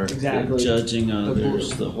heart, exactly. the judging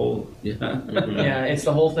others, the whole, yeah, it's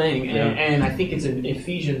the whole thing. Yeah. And I think it's in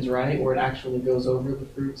Ephesians, right, where it actually goes over the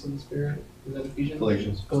fruits of the Spirit. Is that Ephesians?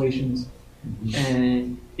 Galatians. Mm-hmm.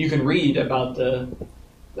 And you can read about the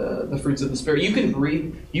fruits of the Spirit. You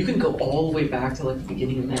can go all the way back to like the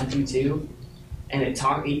beginning of Matthew 2, and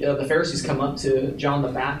the Pharisees come up to John the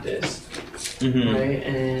Baptist, right,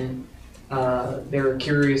 and they're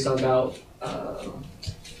curious about. I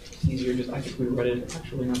think we read it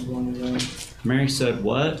actually not too long ago. Mary said,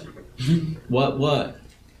 "What? What?"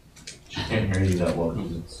 She can't hear you that well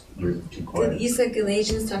because you're too quiet. You said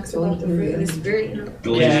Galatians talks about the fruit of the Spirit, you know?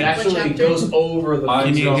 Yeah, it actually goes over the. I'm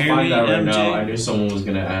Can you gonna hear find me, that right MJ? now. I knew someone was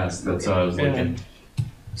gonna ask. That's why I was looking.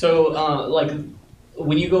 So, like,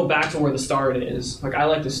 when you go back to where the start is, like I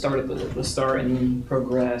like to start at the start and then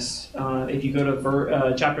progress. If you go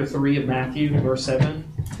to chapter 3 of Matthew, verse 7.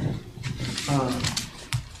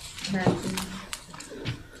 Matthew.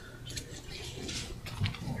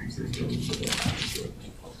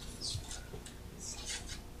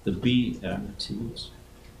 The Beatitudes.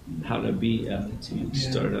 How to be attitudes.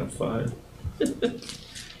 Yeah. Start at 5. I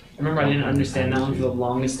remember I didn't understand that one for the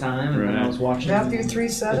longest time, and then I was watching Matthew The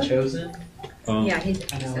 3:7. Chosen, Yeah,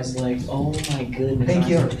 and I was like, "Oh my goodness!" Thank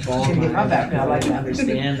you. I started bawling Give me my eyes back now, I like because I that.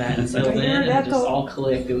 didn't understand that until Did I hear then, that and it just though? all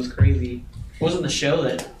clicked. It was crazy. It wasn't the show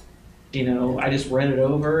that, I just read it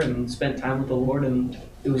over and spent time with the Lord, and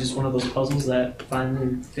it was just one of those puzzles that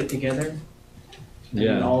finally fit together. And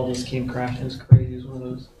it all just came crashing. It was crazy. It was one of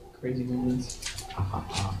those crazy moments.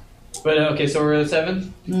 But okay, so we're at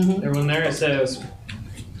 7. Everyone there? It says,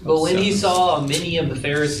 "But when he saw many of the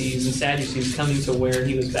Pharisees and Sadducees coming to where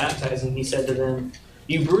he was baptizing, he said to them,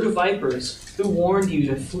 'You brood of vipers, who warned you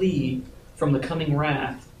to flee from the coming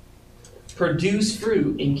wrath? Produce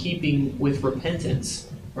fruit in keeping with repentance.'"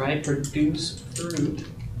 Right? Produce fruit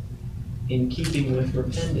in keeping with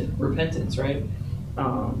repentance, right?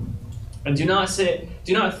 And do not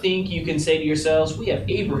think you can say to yourselves, "We have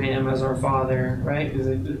Abraham as our father," right? Because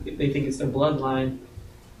they think it's their bloodline.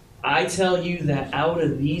 I tell you that out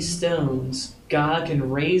of these stones, God can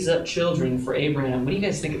raise up children for Abraham. What do you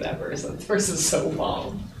guys think of that verse? That verse is so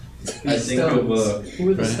long. I think of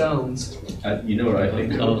Who are the stones? you know what I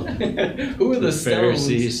think of. Who are the stones?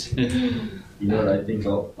 Pharisees. You know what I think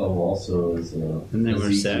of also is And they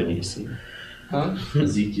were Sadducees. Huh?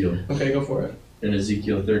 Ezekiel. Okay, go for it. In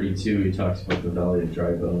Ezekiel 32, he talks about the valley of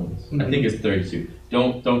dry bones. I think it's 32.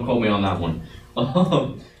 Don't quote me on that one.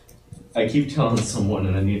 I keep telling someone,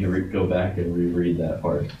 and I need to go back and reread that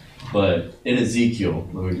part. But in Ezekiel,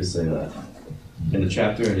 let me just say that. In the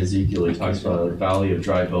chapter in Ezekiel, he talks about a valley of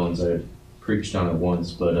dry bones. I preached on it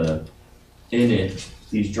once, but in it,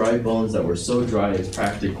 these dry bones that were so dry, it's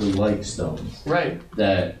practically like stones. Right.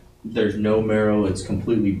 That there's no marrow. It's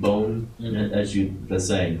completely bone, as the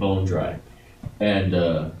saying, bone dry.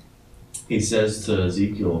 And he says to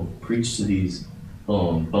Ezekiel, preach to these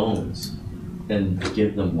bones and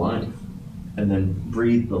give them life, and then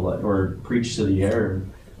breathe the life, or preach to the air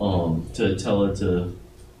to tell it to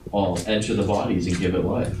enter the bodies and give it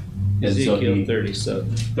life. And Ezekiel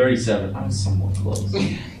 37. 37. I was somewhat close.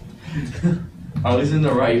 I was in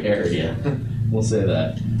the right area. We'll say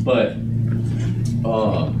that. But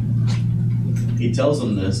he tells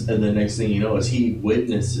them this, and the next thing you know is he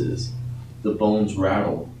witnesses the bones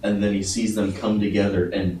rattle, and then he sees them come together,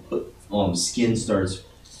 and skin starts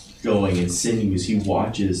going and sinews. He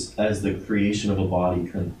watches as the creation of a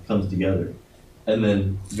body comes together. And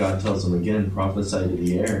then God tells him again, prophesy to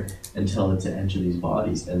the air and tell it to enter these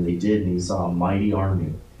bodies. And they did, and he saw a mighty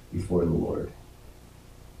army before the Lord.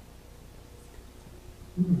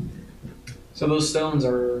 So those stones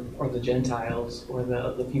are the Gentiles, or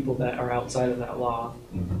the people that are outside of that law,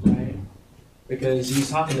 right? Because he's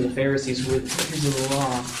talking to the Pharisees with teachers of the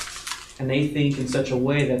law, and they think in such a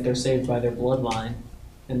way that they're saved by their bloodline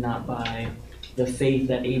and not by the faith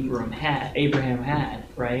that Abraham had,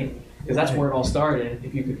 right? Because that's where it all started.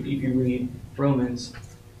 If you read Romans,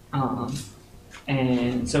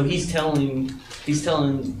 and so he's telling the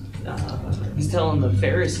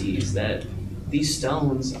Pharisees that these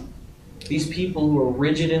stones, these people who are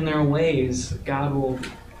rigid in their ways, God will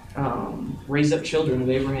raise up children of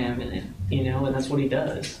Abraham, and that's what he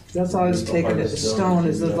does. That's how I was taking it. The stone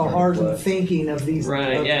is the hardened thinking of these.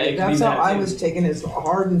 Right. Yeah. That's how I was taking it, is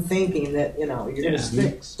hardened thinking that you're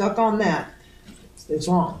stuck on that. It's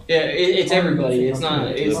wrong. Yeah, it's everybody. It's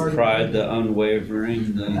not. The pride, the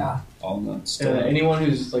unwavering, all that stuff. Anyone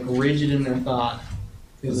who's like rigid in their thought.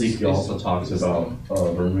 Ezekiel also talks about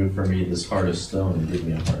remove from me this heart of stone and give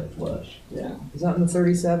me a heart of flesh. Yeah. Is that in the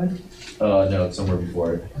 37? No, it's somewhere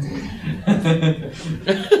before it.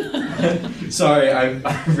 Sorry, I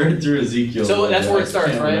read through Ezekiel. So that's where it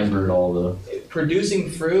starts, right? I remembered all the.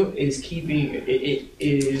 Producing fruit is keeping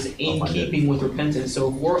with repentance. So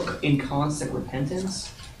if we're in constant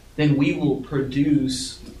repentance, then we will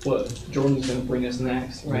produce what Jordan's going to bring us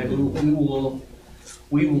next, right? We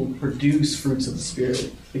will produce fruits of the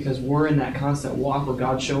Spirit because we're in that constant walk where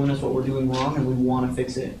God's showing us what we're doing wrong and we want to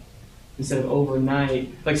fix it. Instead of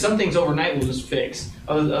overnight, like some things overnight we'll just fix.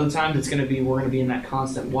 Other times it's going to be, we're going to be in that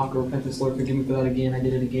constant walk of repentance. Lord, forgive me for that again. I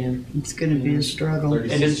did it again. It's going to be a struggle. It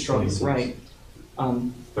is a struggle, 26. Right.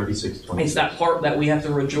 36, 26. It's that part that we have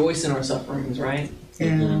to rejoice in our sufferings, right?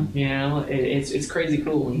 Yeah. It's crazy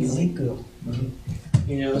cool. Ezekiel.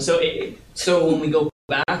 So when we go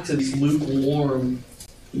back to these lukewarm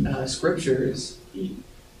scriptures,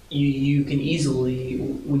 you can easily,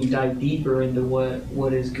 when you dive deeper into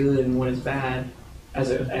what is good and what is bad,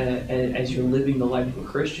 as you're living the life of a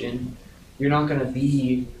Christian, you're not going to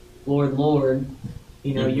be, Lord, Lord.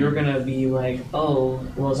 You're going to be like, oh,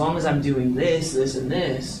 well, as long as I'm doing this, this, and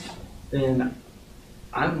this, then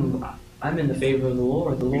I'm in the favor of the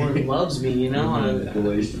Lord. The Lord loves me,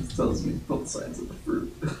 Galatians tells me both sides of the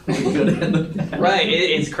fruit. Good and the bad. Right,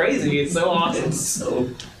 it's crazy. It's so awesome. It's so,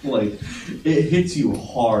 it hits you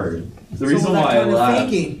hard. The reason why I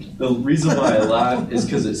laugh is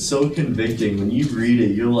because it's so convicting. When you read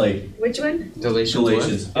it, you're like... Which one?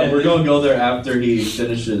 Galatians. We're going to go there after he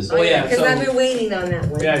finishes. Oh, yeah, because I've been waiting on that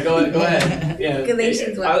one. Yeah, go ahead. Yeah.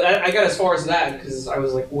 Galatians 1. I got as far as that because I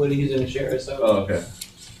was like, what are you going to share? So. Oh, okay.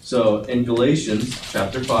 So in Galatians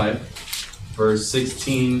chapter 5, verse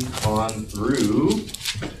 16 on through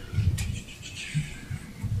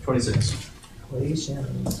 26.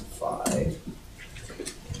 Galatians 5.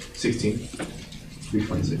 16 through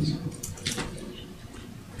 26.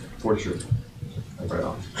 For sure. I'm right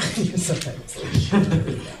on.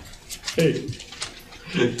 Hey.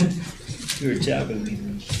 You were jabbing me.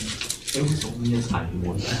 It was only a tiny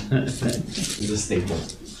one. It was a staple.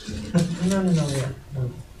 No, yeah.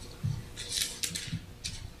 No.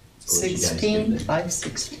 16?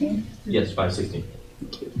 5:16? Yes, 5:16.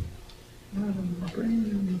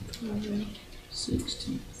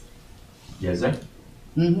 16. You guys there?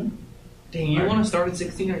 Mm-hmm. Dang, you want to start at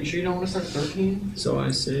 16? Are you sure you don't want to start at 13? So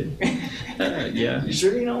I say. Yeah. You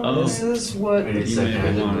sure you don't want to? This is what Wait a You second, may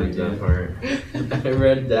I didn't want read to that part. I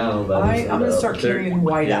read down, but I'm going to start carrying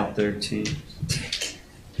white out. 13.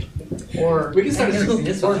 Or We can start at 16.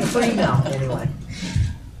 It's or fine. 3 now, anyway.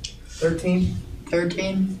 13?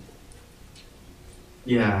 13?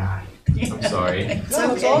 Yeah. I'm sorry. It's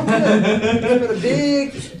No, it's all okay. good. Give it a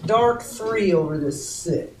big dark 3 over this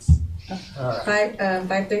 6. All right.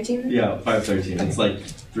 5:13. Yeah, 5:13. It's like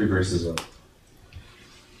 3 verses up.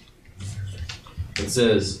 It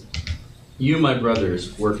says, You, my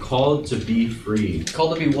brothers, were called to be free.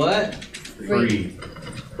 Called to be what? Free.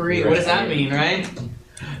 Free. What does that mean, right?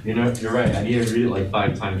 You know, you're right. I need to read it like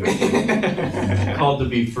 5 times. Called to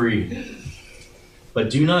be free. But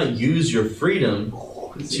do not use your freedom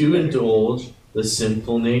to indulge the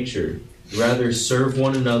sinful nature. Rather, serve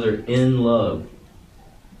one another in love.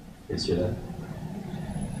 You see that?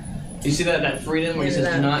 You see that freedom where he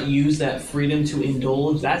says, do not use that freedom to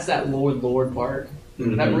indulge? That's that Lord part.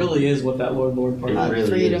 Mm-hmm. That really is what that Lord part not really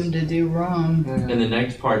freedom is. To do wrong. And the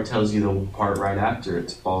next part tells you the part right after it,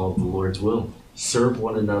 to follow the Lord's will. Serve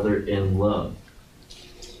one another in love.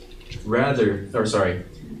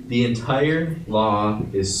 The entire law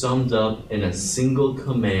is summed up in a single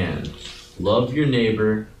command. Love your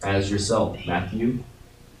neighbor as yourself. Matthew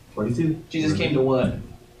 22. Jesus came to what?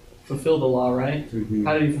 Fulfill the law, right? Mm-hmm.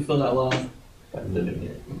 How did he fulfill that law? By living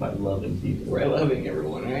it. By loving people. By loving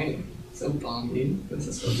everyone, right? So bomb, dude. This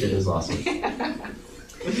is so good. It is awesome.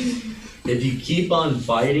 If you keep on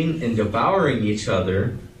fighting and devouring each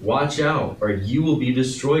other, watch out, or you will be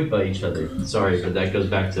destroyed by each other. Sorry, but that goes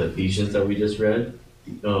back to Ephesians that we just read.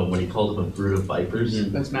 When he called them a brood of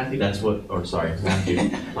vipers. That's Matthew. That's what,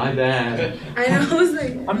 Matthew. My bad. I know, I was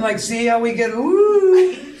like... I'm like, see how we get,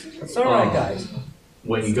 ooh. It's all right, guys.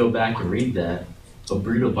 When you go back and read that, a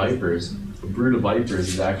brood of vipers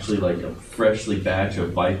is actually like a freshly batch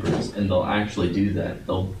of vipers, and they'll actually do that.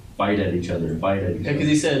 They'll fight at each other. Yeah, because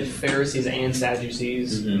he said Pharisees and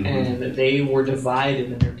Sadducees, and they were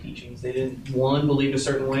divided in their teachings. They didn't, one believed a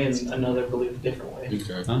certain way and another believed a different way.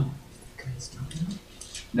 Okay. Huh?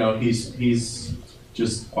 No, he's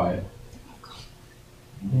just quiet.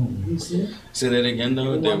 Say that again,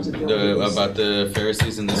 though. About the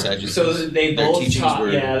Pharisees and the Sadducees. So they Their both teachings taught.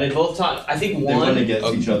 were- Yeah, they both taught. I think They went one.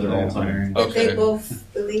 against each other all the time. Okay. They both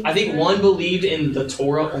believe. I think one believed in the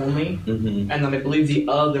Torah only, Mm-hmm. and then I believe the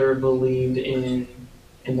other believed in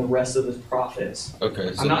the rest of the prophets.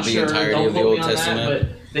 Okay. So I'm not the sure. entirety Don't of the quote Old me on Testament. that,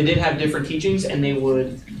 but they did have different teachings, and they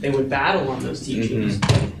would battle on those teachings.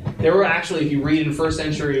 Mm-hmm. There were actually, if you read in first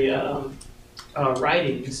century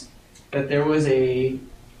writings, that there was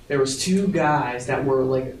 2 guys that were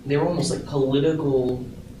like, they were almost like political.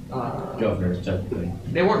 Governors, technically.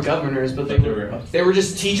 They weren't governors, but they were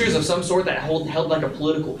just teachers of some sort that held like a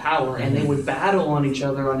political power, and they would battle on each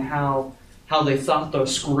other on how they thought the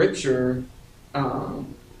scripture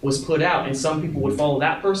was put out, and some people would follow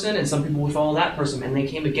that person, and some people would follow that person, and they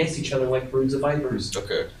came against each other like broods of vipers.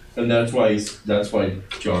 Okay. And that's why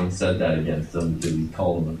John said that against them, because he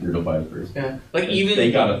called them a brood of vipers. Yeah, like And even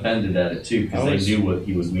they got offended at it too, because they knew what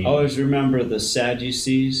he was meaning. Always remember the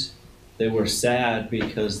Sadducees. They were sad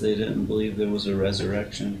because they didn't believe there was a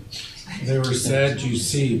resurrection. They were sad, you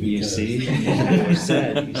see. You see? They were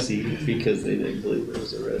sad, you see, because they didn't believe there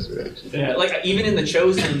was a resurrection. Yeah, like even in The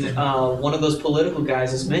Chosen, one of those political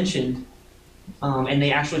guys is mentioned, and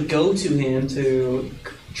they actually go to him to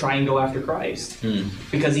try and go after Christ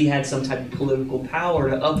because he had some type of political power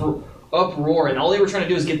to uproar, and all they were trying to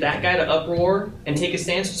do is get that guy to uproar and take a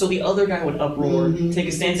stance, so the other guy would uproar, take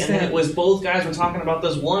a stance, and then it was both guys were talking about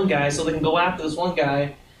this one guy, so they can go after this one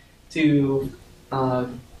guy to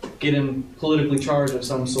get him politically charged of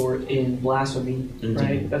some sort in blasphemy,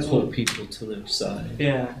 right? That's Pull what people to their side.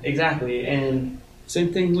 Yeah, exactly, and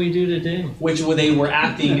same thing we do today. which they were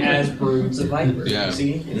acting as broods of vipers. Yeah. You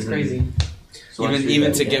see, it's crazy. So let's read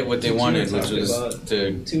Even that to again. get what they wanted, which was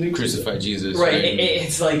to crucify Jesus. Right?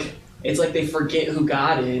 It's like they forget who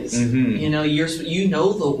God is. You know, you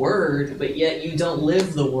know the word, but yet you don't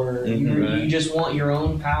live the word. You just want your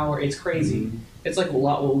own power. It's crazy. It's like a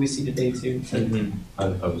lot what we see today too. I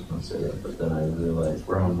was going to say that, but then I realized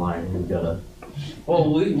we're online. We've got to.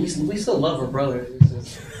 Well, we still love our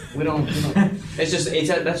brothers. We don't. It's just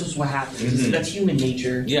that's just what happens. That's human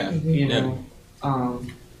nature. Yeah. You know.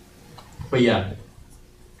 But yeah,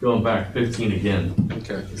 going back 15 again.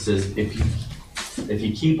 Okay. It says if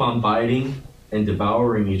you keep on fighting and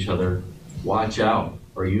devouring each other, watch out,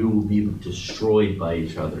 or you will be destroyed by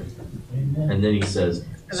each other. And then he says,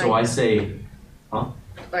 so I say, I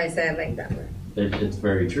said like that one. It's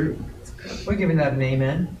very true. We're giving that an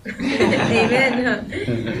amen.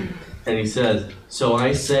 Amen. And he says, so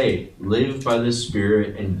I say, live by the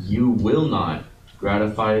Spirit, and you will not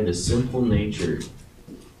gratify the desires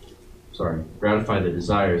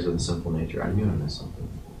of the sinful nature. I knew I missed something.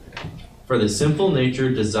 For the sinful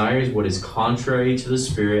nature desires what is contrary to the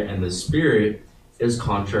Spirit, and the Spirit is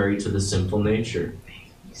contrary to the sinful nature.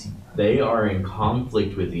 They are in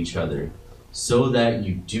conflict with each other, so that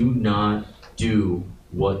you do not do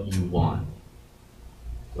what you want.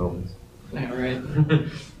 Romans. Yeah, right.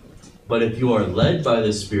 But if you are led by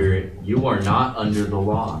the Spirit, you are not under the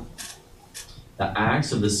law. The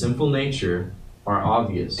acts of the sinful nature are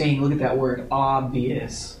obvious. Dang, look at that word,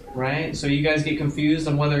 obvious, right? So you guys get confused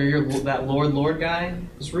on whether you're that Lord guy?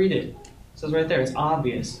 Just read it. It says right there, it's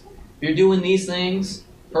obvious. If you're doing these things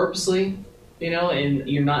purposely, and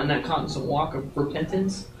you're not in that constant walk of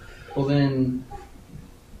repentance, well then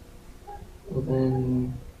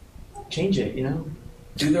change it,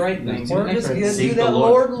 Do the right thing. Or just do that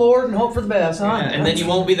Lord, and hope for the best, huh? Yeah, and then you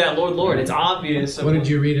won't be that Lord. It's obvious. What did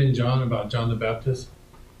you read in John about John the Baptist?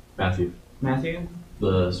 Matthew.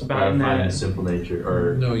 The gratifying the simple nature,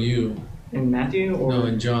 or no, you. In Matthew, or no,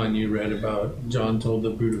 in John, you read about John told the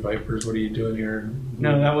brood of vipers, "What are you doing here?"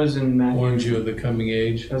 No, that was in Matthew. Warned you of the coming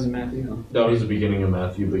age. That was in Matthew. That was the beginning of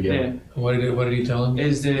Matthew, but yeah. What did he tell him?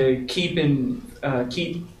 Is to keep.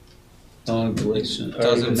 Galatians.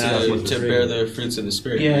 Tells them to bear the fruits of the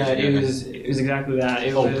Spirit. Yeah, it was exactly that.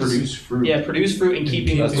 It was, produce fruit. Yeah, produce fruit and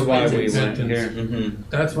keeping. That's why we went here. Mm-hmm.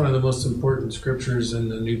 That's one of the most important scriptures in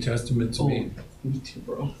the New Testament to me. Me too,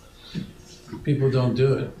 bro. People don't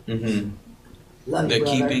do it. Mm-hmm. Love you,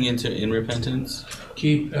 keeping in repentance.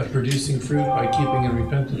 Keep producing fruit by keeping in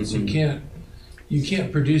repentance. Mm-hmm. You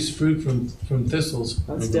can't produce fruit from thistles.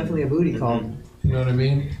 That's definitely a booty call. You know what I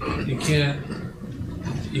mean? You can't.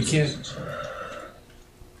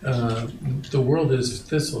 The world is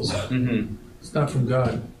thistles. Mm-hmm. It's not from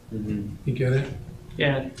God. Mm-hmm. You get it?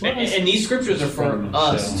 Yeah, and these scriptures are for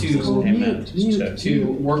us to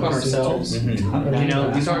work on ourselves.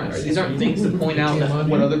 Mm-hmm. These aren't things to point out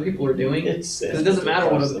what other people are doing. It doesn't matter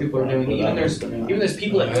what other people are doing. Even there's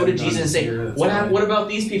people that go to Jesus and say, "What about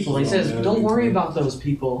these people?" And he says, "Don't worry about those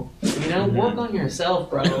people. Work on yourself,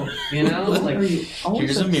 bro. Like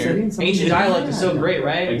here's a mirror." Ancient dialect is so great,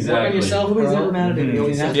 right? Exactly. Work on yourself, bro. Nobody's ever mad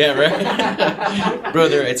at me. Yeah, right.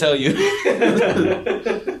 Brother, I tell you.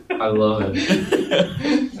 I love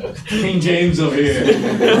it. King James over here.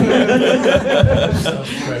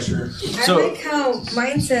 Pressure. I like how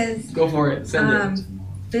mine says. Go for it. Send it.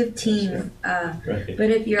 15. Right.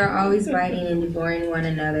 But if you're always biting and devouring one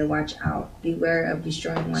another, watch out. Beware of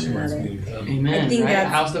destroying one another. Amen. I think right?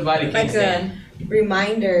 that's House divided like can't a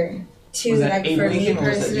reminder too. Was that Like for me Abraham or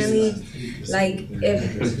was that personally, like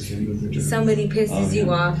if somebody pisses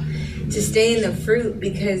you off, to stay in the fruit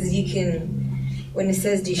because you can. When it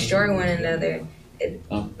says destroy one another,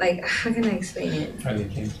 like how can I explain it?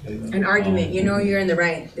 An argument, you're in the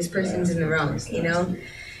right. This person's in the wrong.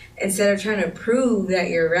 Instead of trying to prove that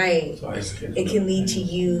you're right, it can lead to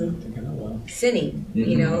you sinning.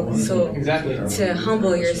 So exactly to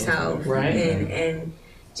humble yourself, right, and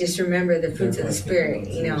just remember the fruits of the Spirit.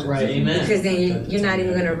 Right, amen. Because then you're not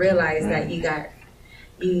even going to realize that you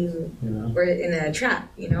were in a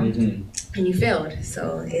trap, and you failed.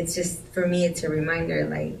 So it's just, for me, it's a reminder,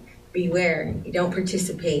 like, beware. You don't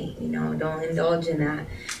participate, don't indulge in that.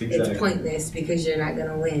 Exactly. It's pointless because you're not going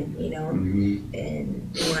to win,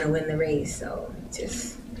 and you want to win the race. So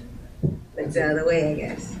just let's out of the way, I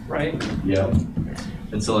guess. Right? Yep.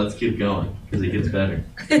 And so let's keep going because it gets better.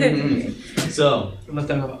 So. Let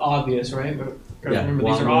them have obvious, right? But yeah, remember,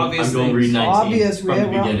 these are obvious I'm going to read 19 obvious, from the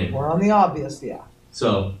beginning. We're on the obvious, yeah.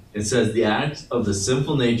 So, it says, the acts of the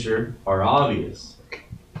sinful nature are obvious.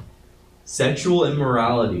 Sexual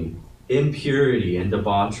immorality, impurity and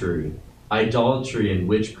debauchery, idolatry and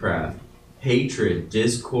witchcraft, hatred,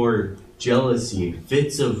 discord, jealousy,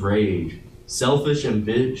 fits of rage, selfish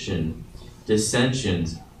ambition,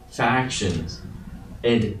 dissensions, factions,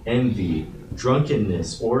 and envy,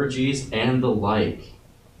 drunkenness, orgies, and the like.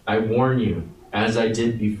 I warn you, as I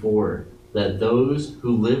did before, that those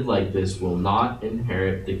who live like this will not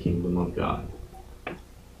inherit the kingdom of God.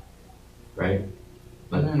 Right?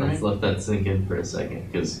 Let's let that sink in for a second,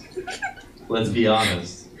 because let's be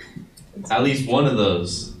honest. At least one of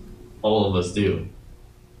those, all of us do.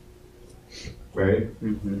 Right?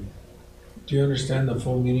 Mm-hmm. Do you understand the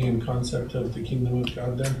full meaning and concept of the kingdom of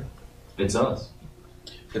God then? It's us.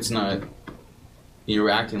 It's not. You're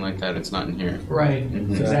acting like that. It's not in here. Right.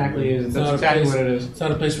 Mm-hmm. Exactly. That's exactly what it is. It's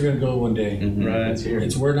not a place we're going to go one day. Mm-hmm. Right. It's here.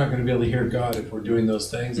 We're not going to be able to hear God if we're doing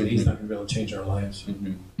those things, and He's not going to be able to change our lives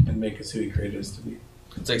Mm-hmm. and make us who He created us to be.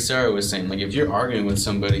 It's like Sarah was saying. Like if you're arguing with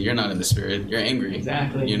somebody, you're not in the Spirit. You're angry.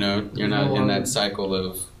 Exactly. You're not in that cycle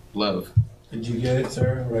of love. Did you get it,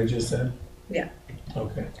 Sarah? What I just said? Yeah.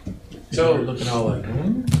 Okay. So we're looking all like.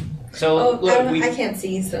 So look, I can't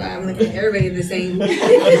see, so I'm looking at everybody the same.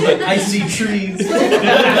 I see trees. Sorry,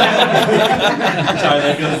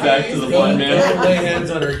 that goes back to the blind man. Don't lay hands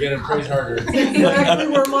on her again and praise harder. Exactly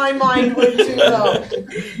where my mind went to, though.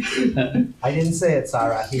 I didn't say it,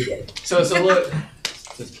 Sarah. He did. So look.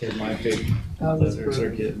 Just kidding. My big letters are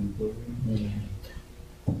getting blurry.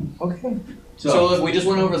 Okay. So look, we just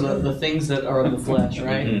went over the things that are of the flesh,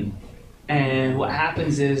 right? Mm-hmm. And what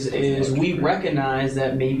happens is we recognize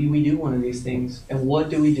that maybe we do one of these things. And what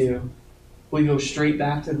do? We go straight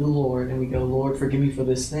back to the Lord and we go, Lord, forgive me for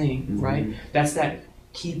this thing, right? That's that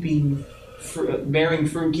keeping, bearing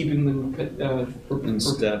fruit, keeping them In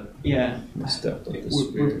step. Yeah. In step with the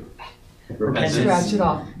Spirit. Repentance. Scratch it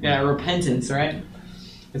off. Yeah, repentance, right?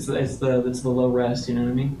 It's the low rest, you know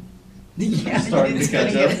what I mean? Yeah, Starting to it's gonna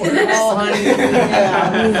catch get up. worse. Oh, honey,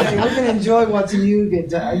 yeah, we're gonna enjoy watching you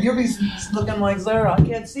get. You'll be looking like Zara. I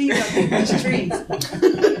can't see nothing. These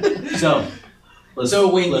trees. So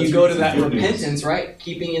When let's you go read to some that good news. repentance, right?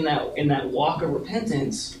 Keeping in that walk of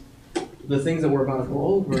repentance, the things that we're about to go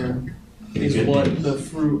over is Good what news. the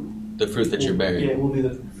fruit. The fruit that you're bearing. Yeah, will be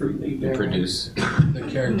the fruit that you bear. Produce. The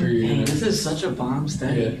character you're Dang, gonna. this is such a bomb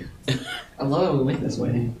study. I love it we went this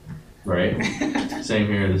way. Right? Same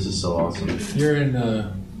here. This is so awesome. You're in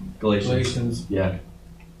Galatians. Galatians. Yeah.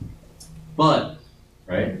 But,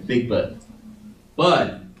 right? Big but.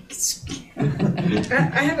 But,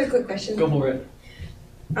 I have a quick question. Go for it.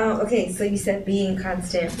 Okay, so you said being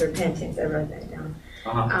constant repentance. I wrote that down.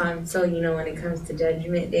 So when it comes to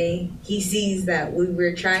Judgment Day, he sees that we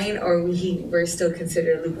were trying, or we're still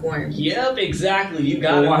considered lukewarm. Yep, exactly. You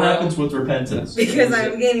got well, it. what bro. happens with repentance? Because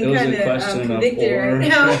I'm getting It was kind a of question of convicted or. right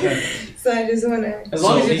now, so I just want to. As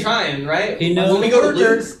long So as you're he- trying, right? He knows when we go to Luke,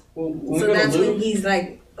 workers. when we So go to that's Luke, when he's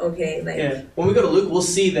like, okay, like. yeah. When we go to Luke, we'll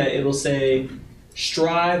see that it'll say,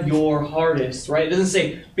 "Strive your hardest." Right? It doesn't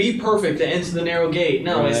say, "Be perfect to enter the narrow gate."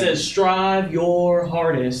 No, Right. it says, "Strive your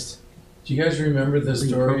hardest." Do you guys remember the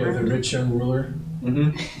story of the rich young ruler?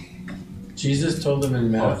 Mm-hmm. Jesus told them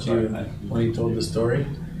in Matthew when he told the story.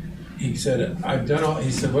 He said, "I've done all."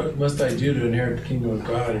 He said, "What must I do to inherit the kingdom of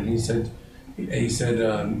God?" And he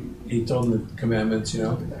told him the commandments,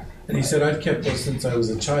 And he said, "I've kept those since I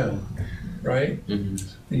was a child." Right? Mm-hmm.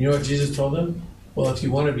 And you know what Jesus told him? Well, if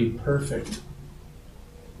you want to be perfect,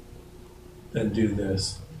 then do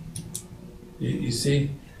this. You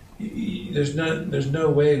see, there's no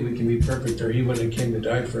way we can be perfect, or he wouldn't have came to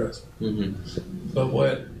die for us. Mm-hmm. But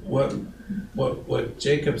what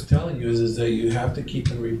Jacob's telling you is that you have to keep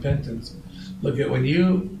in repentance. Look at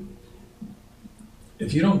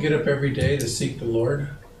if you don't get up every day to seek the Lord,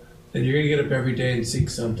 then you're going to get up every day and seek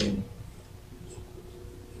something.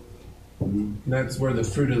 And that's where the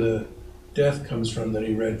fruit of the death comes from that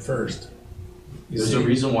he read first. There's a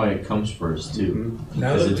reason why it comes first, too.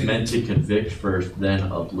 Now Because that it's meant to convict first, then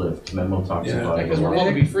uplift. Memo talks Yeah. about it. Because we're called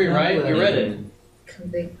to be free, right? You read it.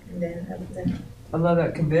 Convict and then uplift. I love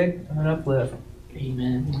that convict and uplift.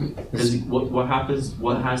 Amen. Because what happens,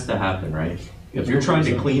 what has to happen, right? If you're trying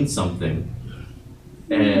to clean something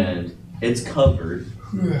and it's covered,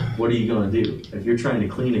 what are you going to do? If you're trying to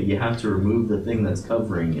clean it, you have to remove the thing that's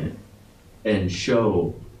covering it and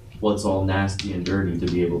show what's all nasty and dirty to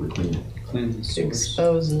be able to clean it. Clean the source.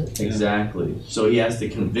 Expose it. Exactly. So he has to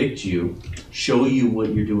convict you, show you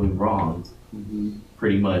what you're doing wrong,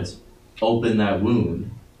 pretty much open that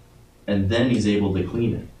wound, and then he's able to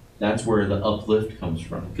clean it. That's where the uplift comes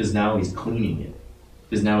from, because now he's cleaning it.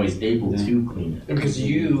 Because now he's able to clean it. Because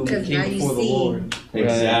you Because now came you before the see. Lord.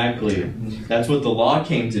 Exactly. That's what the law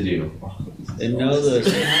came to do. And know this.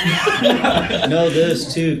 Know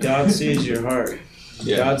this too. God sees your heart.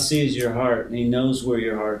 Yeah. God sees your heart, and He knows where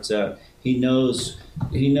your heart's at. He knows.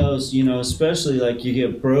 Especially like you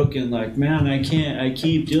get broken. Like, man, I can't. I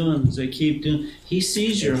keep doing this. He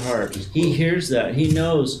sees your heart. He hears that. He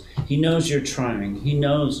knows. He knows you're trying. He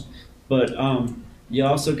knows. But you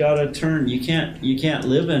also gotta turn. You can't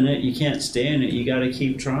live in it. You can't stay in it. You gotta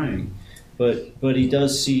keep trying. But He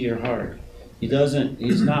does see your heart. He doesn't.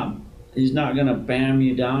 He's not gonna bam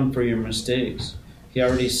you down for your mistakes. He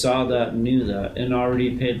already saw that and knew that and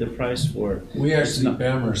already paid the price for it. We actually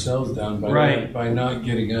bam ourselves down by not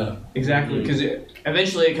getting up. Exactly. Because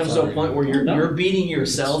eventually it comes to a point where you're beating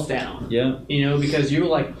yourself down. Yeah. Because you're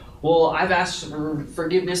like, well, I've asked for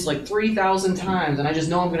forgiveness like 3,000 times, and I just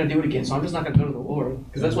know I'm going to do it again, so I'm just not going to go to the Lord.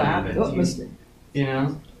 Because that's what happens.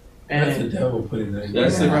 And That's the devil putting that.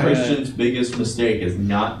 That's the Right. Christian's biggest mistake, is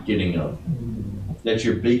not getting up. That's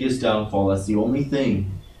your biggest downfall. That's the only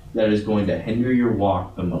thing that is going to hinder your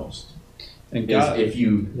walk the most. And Is God, if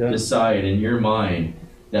you decide in your mind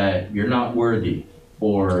that you're not worthy,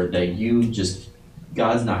 or that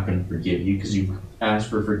God's not going to forgive you because you asked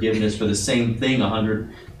for forgiveness for the same thing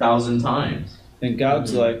 100,000 times. and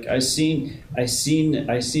God's like, I seen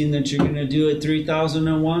that you're gonna do it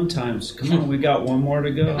 3,001 times. Come on, we got one more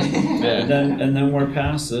to go. Yeah. And then we're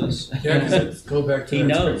past this. Yeah, because go back to He that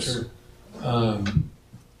knows. scripture.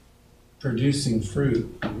 Producing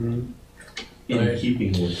fruit. In right?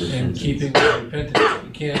 keeping with And repentance. keeping with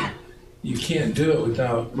repentance. You can't do it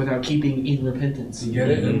without keeping in repentance. You get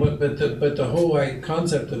it? And but the whole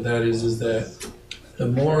concept of that is that the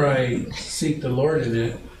more I seek the Lord in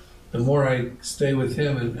it, the more I stay with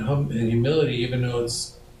Him in humility, even though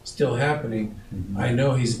it's still happening. I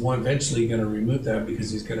know He's eventually going to remove that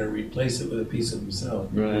because He's going to replace it with a piece of Himself.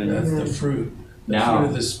 Right. That's the fruit. The fruit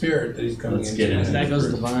of the Spirit that He's coming let's into. get into That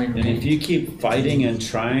goes divine. And if you keep fighting and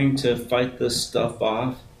trying to fight this stuff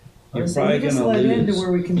off, you're So probably we just going to let into lose.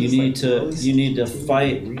 where we can You just, need like, to you need to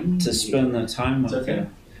fight to spend the time with okay.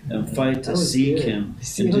 Him and fight to That was seek good. Him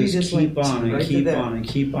See and how you just just keep went on and right to keep that. on and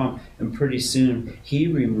keep on, and pretty soon He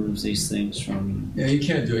removes these things from Yeah, you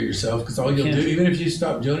can't do it yourself because all you'll Can't. do, even if you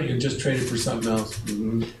stop doing it, you'll just trade it for something else.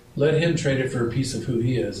 you. Let Him trade it for a piece of who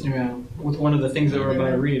He is. Yeah, with one of the things that we're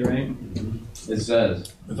about to read, right? It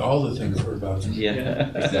says, With all the things we're about to do. Yeah,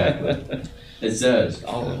 exactly. It says,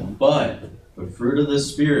 All of them. but the fruit of the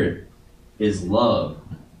Spirit is love,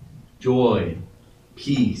 joy,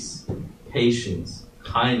 peace, patience,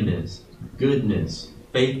 kindness, goodness,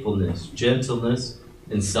 faithfulness, gentleness,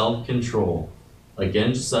 and self-control.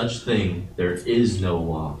 Against such thing there is no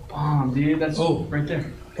law. Bomb, dude. That's right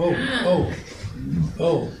there.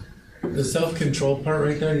 The self-control part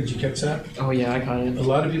right there, did you catch that? Oh yeah, I caught it. A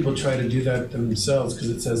lot of people try to do that themselves because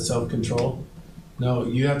it says self-control. No,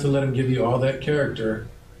 you have to let Him give you all that character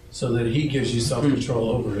so that He gives you self-control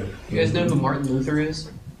over it. You guys know who Martin Luther is?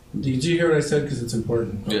 Did you hear what I said? Because it's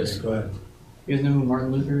important. Yes. Okay, go ahead. You guys know who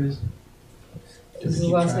Martin Luther is? Is his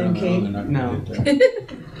last name King? No.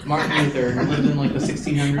 Martin Luther lived in like the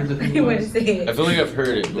 1600s, I think I it want to was. say it. I feel like I've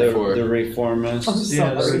heard it The before. reformists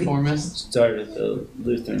Yeah, the reformist. started the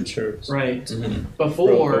Lutheran Church. Right. Mhm. Broke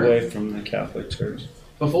Before away from the Catholic Church.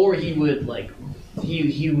 before he would like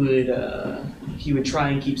he would try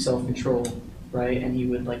and keep self-control, right? And he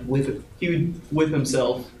would whip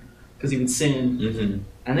himself because he would sin. Mm-hmm.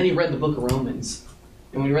 And then he read the book of Romans.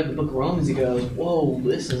 And when he read the book of Romans, he goes, whoa,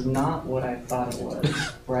 this is not what I thought it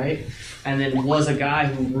was, right? And then was a guy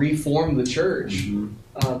who reformed the church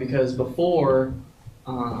because before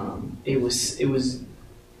it was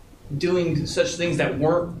doing such things that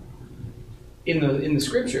weren't in the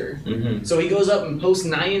scripture. Mm-hmm. So he goes up and posts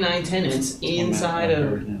 99 tenets inside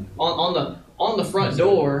of on the front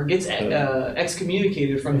door, gets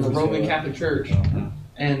excommunicated from the Roman Catholic Church,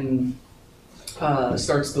 and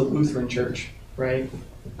starts the Lutheran Church, right?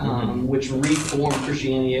 Which reformed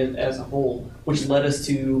Christianity as a whole, which led us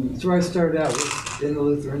to That's where I started out with in the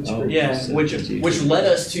Lutheran Church. which led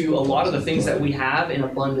us to a lot of the things that we have in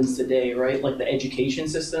abundance today, right? Like the education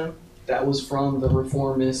system that was from the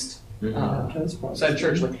reformist side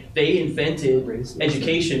church. Like they invented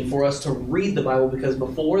education for us to read the Bible because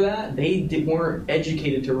before that they weren't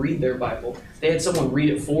educated to read their Bible. They had someone read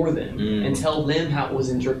it for them and tell them how it was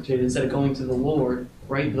interpreted instead of going to the Lord,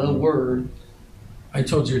 right? The Word. I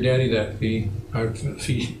told your daddy that,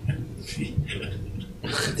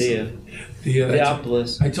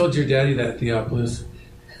 Theophilus. I told your daddy that, Theophilus,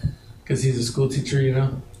 because he's a school teacher, you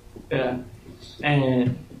know? Yeah.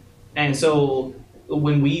 And so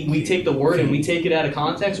when we take the Word and we take it out of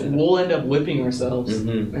context, we'll end up whipping ourselves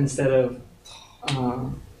instead of...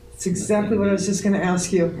 It's exactly what I was just going to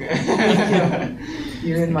ask you. Thank you.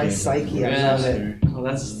 You're in my psyche. I love it. Oh,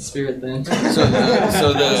 that's the Spirit then. So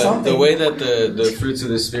the way that the fruits of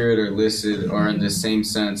the Spirit are listed are in the same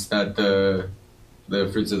sense that the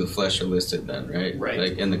fruits of the flesh are listed then, right? Right.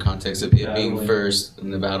 Like in the context of it being first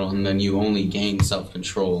in the battle, and then you only gain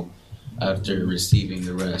self-control after receiving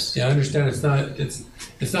the rest. Yeah, I understand.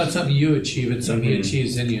 It's not something you achieve. It's something He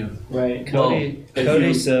achieves in you. Right.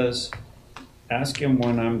 Cody says, ask Him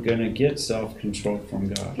when I'm going to get self-control from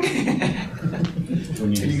God.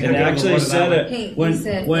 And actually said it Hey, when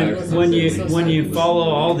you said when you follow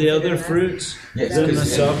all the other fruits, then the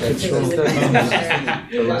self-control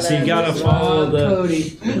comes. So you got to follow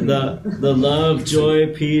the love,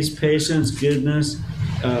 joy, peace, patience, goodness,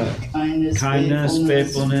 kindness,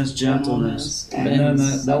 faithfulness, gentleness, and then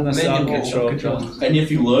the self-control comes. And if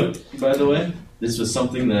you look, by the way, this was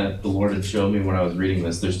something that the Lord had shown me when I was reading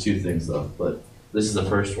this. There's two things though, but this is the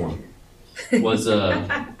first one. Was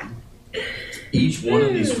each one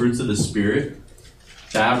of these fruits of the Spirit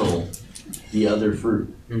battle the other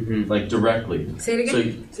fruit, like directly. Say it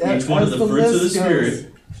again. So each one of the fruits of the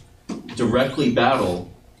Spirit directly battle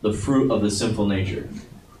the fruit of the sinful nature.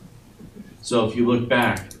 So if you look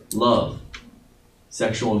back, love,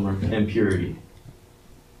 sexual impurity.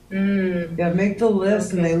 Yeah, make the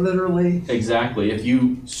list, and they literally. Exactly. If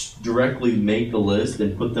you directly make the list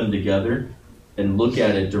and put them together, and look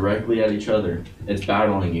at it directly at each other, it's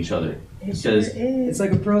battling each other. Because It's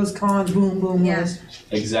like a pros, cons, boom, boom, Yeah. list.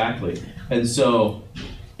 exactly.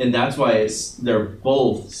 And that's why they're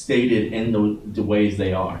both stated in the ways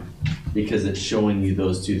they are, because it's showing you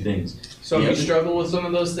those two things. So if Yeah. you struggle with some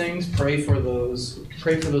of those things, pray for those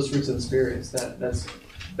fruits of the spirits. That's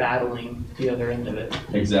battling the other end of it.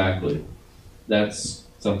 Exactly. That's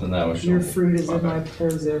something that was Your shown. fruit is in my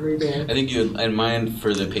prayers every day. I think you in mine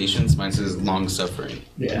for the patience. Mine says long suffering.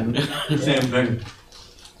 Yeah. Same thing.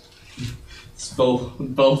 It's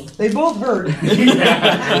both. They both hurt.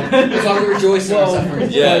 As long as we rejoice in our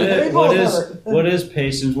suffering. Yeah. They both What hurt. is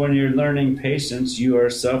patience? When you're learning patience, you are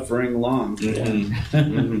suffering long. Yeah,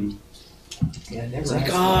 never It's like,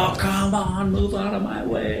 has. oh, come on, move out of my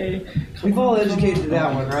way. We've all educated to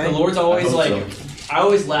that one, The right? Lord's always I like, hope I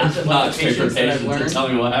always laugh at Not the pray for patience that I've patience and learned tell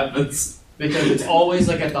me what happens. because it's always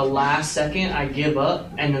like at the last second I give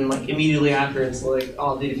up, and then like immediately after it's like,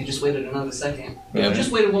 oh dude, if you just waited another second, Yeah. if you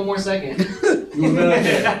just waited one more second.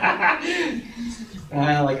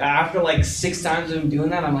 Like after like 6 times of doing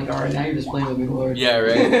that, I'm like, all right, now you're just playing with me, Lord. Yeah,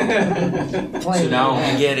 right. So now,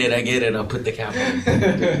 I get it. I'll put the cap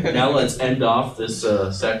on. now let's end off this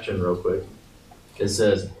section real quick. It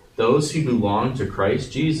says, "Those who belong to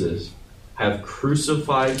Christ Jesus have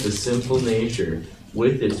crucified the sinful nature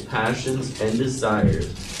with its passions and desires.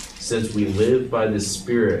 Since we live by the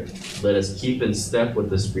Spirit, let us keep in step with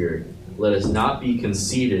the Spirit. Let us not be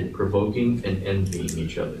conceited, provoking and envying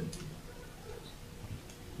each other."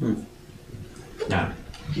 Now,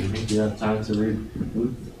 do you think you have time to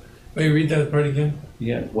read Wait, read that part again?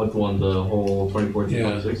 Yeah. what one, the whole 24 to Yeah.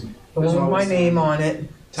 26? The one with my name on it.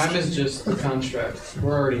 Time is just a construct.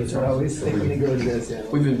 We're already That's what I always think when you go to this. Yeah.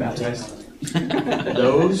 We've been baptized.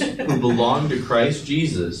 Those who belong to Christ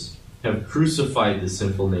Jesus have crucified the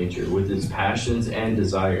sinful nature with its passions and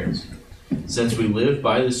desires. Since we live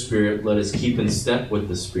by the Spirit, let us keep in step with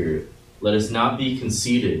the Spirit. Let us not be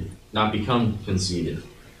conceited, not become conceited,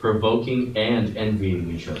 provoking and envying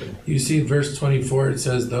each other. You see, verse 24, it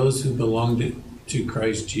says, those who belong to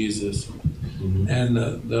Christ Jesus. And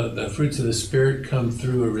the fruits of the Spirit come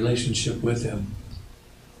through a relationship with Him.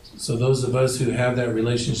 So those of us who have that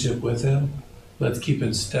relationship with Him, let's keep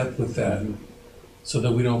in step with that so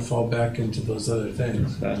that we don't fall back into those other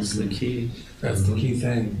things. That's the key. That's the key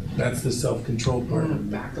thing. That's the self-control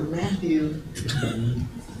part. Back to Matthew.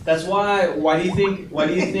 That's why. Why do you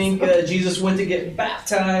think Jesus went to get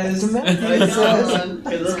baptized?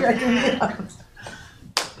 It's cracking me up.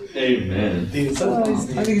 Amen. Dude, I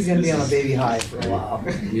think he's gonna be on a baby high for a while.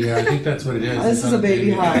 Yeah, I think that's what it is. This It's is on a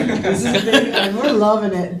baby high. This is a baby high. We're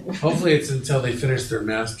loving it. Hopefully it's until they finish their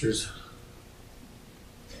masters.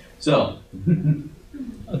 So,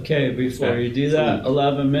 Okay, before you do that,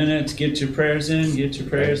 11 minutes. Get your prayers in.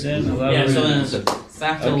 11 Yeah. So minutes. then,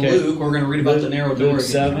 back to Okay. Luke. We're going to read about the narrow door. Luke again.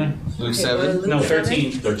 7. Luke 7. No,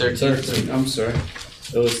 13. 13. I'm sorry.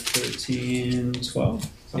 It was 13, 12.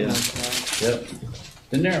 Something Yeah. like that. Yep.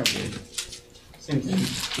 The narrow gate. Same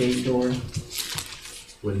thing. Gate door.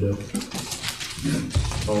 window.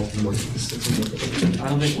 Oh, more I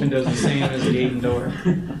don't think Windows is the same as gate and door.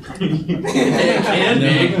 can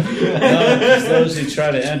No, it's those who try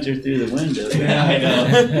to enter through the window. Yeah, I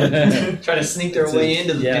know. Try to sneak their way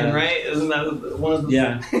into the Yeah. pen, right? Isn't that one of the...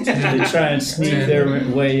 Yeah, they try and sneak their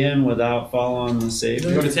way in without following the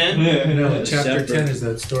Savior. Go to 10? No, chapter shepherd. 10 is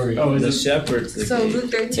that story. Oh, is The it? shepherd's the So gate.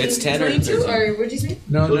 Luke 13, It's 10 or 22, 13? or what'd you say?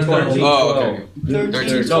 No. Luke 13, Oh, 12. okay. Luke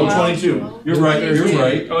 13, 12. No, 22. You're right. You're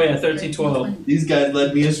right. Oh, yeah, 13, 12. These guys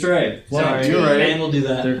led me astray. Sorry. You're right. And we'll do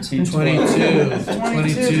that. 13, 22.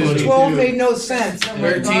 22. 12 made no sense. I'm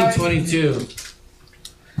like, 13, 22.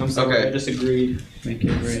 I'm sorry, Okay. I disagreed. Make it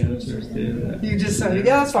right answer do that. You just said,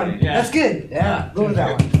 yeah, that's fine. Yeah. That's good. Yeah, go with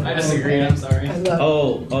that one. I disagreed, I'm sorry. I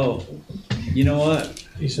love Oh, you know what?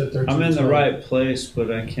 He said 13. I'm in the 12. right place,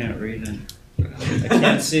 but I can't read it. I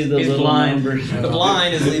can't see the He's little blind. numbers. The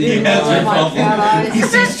blind is leading you That's Oh your my blind. God, problem. He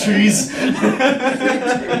sees trees.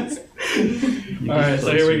 Alright,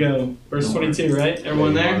 so here we go. Verse 22, right?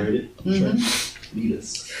 Everyone there? Lead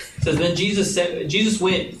us. It says, then Jesus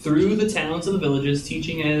went through the towns and the villages,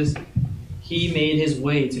 teaching as he made his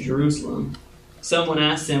way to Jerusalem. Someone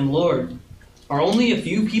asked him, Lord, are only a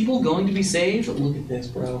few people going to be saved? Look at this,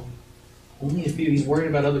 bro. Only a few. He's worried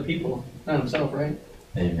about other people, not himself, right?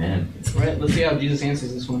 Amen. Right, let's see how Jesus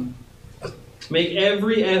answers this one. Make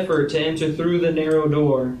every effort to enter through the narrow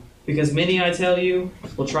door, because many, I tell you,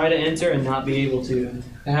 will try to enter and not be able to.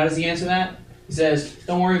 And how does he answer that? He says,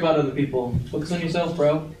 don't worry about other people. Focus on yourself,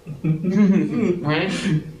 bro. Right?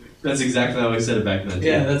 That's exactly how we said it back then. too.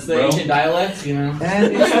 Yeah, that's the Bro. ancient dialect, you know.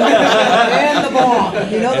 And, it's and the bomb.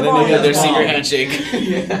 You know And the then they got their bomb. secret handshake.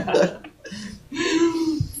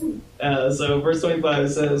 So verse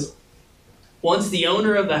 25 says, "Once the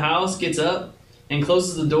owner of the house gets up and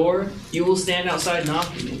closes the door, you will stand outside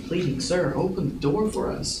knocking and pleading, 'Sir, open the door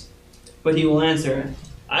for us.' But he will answer,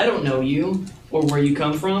 'I don't know you or where you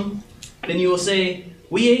come from.' Then you will say,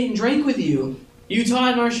 'We ate and drank with you. You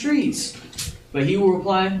taught in our streets.' But he will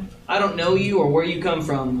reply, 'I don't know you or where you come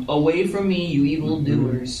from. Away from me, you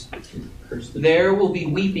evildoers.' There will be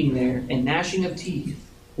weeping there and gnashing of teeth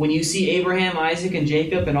when you see Abraham, Isaac, and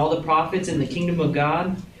Jacob and all the prophets in the kingdom of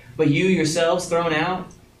God, but you yourselves thrown out.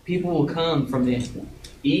 People will come from the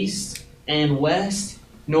east and west,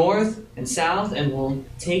 north and south, and will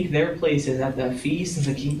take their places at the feast of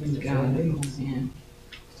the kingdom of God." Man,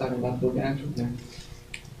 it's talking about the book of Acts there.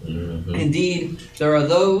 Indeed, there are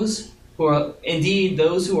those who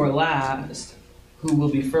are last who will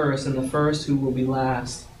be first, and the first who will be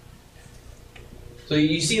last. So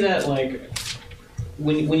you see that, like,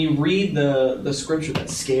 when you read the scripture,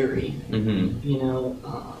 that's scary. Mm-hmm. You know,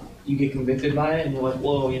 you get convicted by it, and you're like,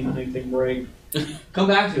 whoa, you know, you think, break. Come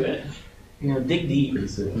back to it. You know, dig deep.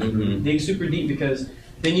 Mm-hmm. Dig super deep, because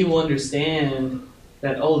then you will understand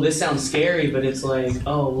that, oh, this sounds scary, but it's like,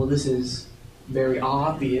 oh, well, this is very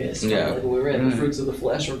obvious. Right? Yeah. Like we read, the fruits of the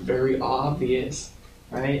flesh are very obvious,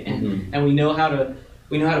 right? And and we know how to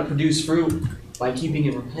produce fruit by keeping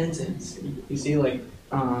in repentance. You see, like,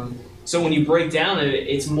 so when you break down it,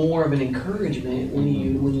 it's more of an encouragement when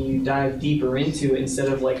you dive deeper into it, instead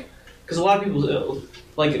of like, because a lot of people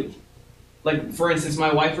like for instance,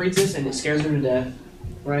 my wife reads this and it scares her to death,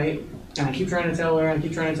 right? And I keep trying to tell her,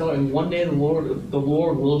 and one day the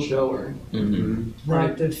Lord will show her. Mm-hmm.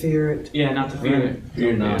 Not to fear it. Yeah, not to fear it.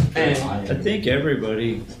 Fear not. And, I think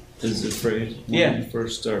everybody is afraid when you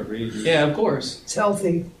first start reading. yeah, of course. It's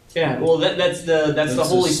healthy. Yeah, well, that's the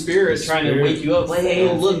Holy Spirit trying to wake you up. Like,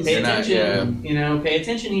 hey, look, pay attention. You know, pay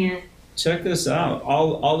attention here. Check this out.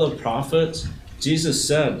 All the prophets, Jesus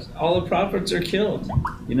said, all the prophets are killed.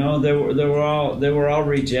 You know, they were all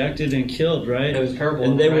rejected and killed, right? It was parable,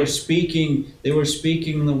 and they right? were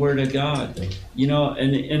speaking the word of God. You know,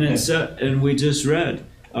 and it said, and we just read,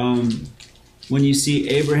 when you see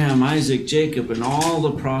Abraham, Isaac, Jacob, and all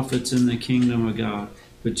the prophets in the kingdom of God,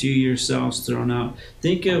 but you yourselves thrown out.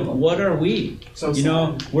 Think of, what are we? So you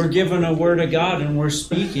know, we're given a word of God and we're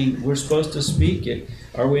speaking. We're supposed to speak it.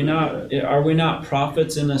 Are we not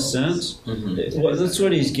prophets in a sense? Mm-hmm. Well, that's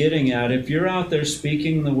what he's getting at. If you're out there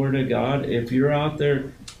speaking the word of God, if you're out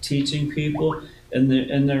there teaching people and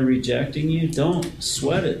they're rejecting you, don't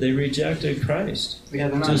sweat it. They rejected Christ. Yeah,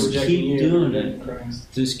 they're not Just rejecting keep you, doing they're it. rejecting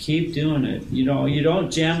Christ. Just keep doing it. You know, you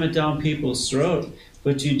don't jam it down people's throat,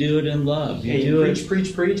 but you do it in love. You Hey, do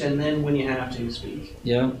preach, and then when you have to, speak.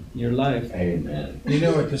 Yeah, your life. Amen. You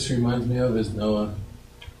know what this reminds me of is Noah.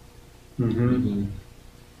 Mm-hmm.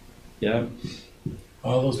 Yeah.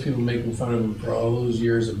 All those people making fun of him for all those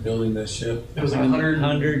years of building that ship. It was like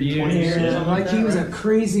 100 years. years. Yeah. Like he was a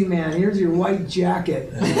crazy man. Here's your white jacket.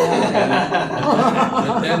 But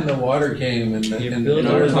then the water came and the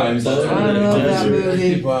built times a boat. I love that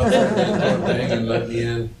movie. people out there did their thing and let me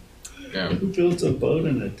in. Yeah. Who built a boat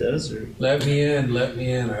in a desert? Let me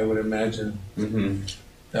in, I would imagine.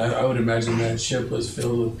 Mm-hmm. I would imagine that ship was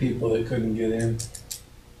filled with people that couldn't get in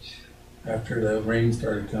after the rain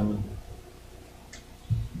started coming.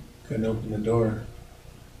 Couldn't open the door.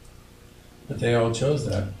 But they all chose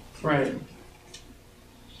that. Right.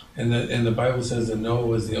 And the Bible says that Noah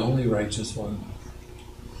was the only righteous one.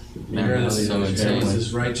 Man, Here that's this, so there was insane.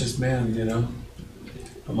 this righteous man, you know,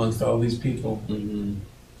 amongst all these people. Mm-hmm.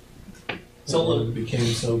 So look, it became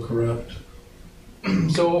so corrupt.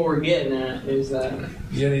 So what we're getting at is that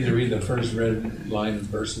You need to read the first red line of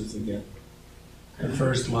verses again. The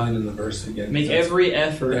first line in the verse again. make every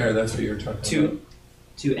effort There, that's what you were talking about.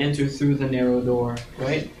 to enter through the narrow door,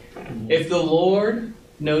 right? If the Lord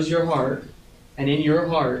knows your heart, and in your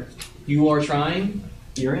heart you are trying,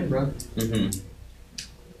 you're in, bro. Mm-hmm.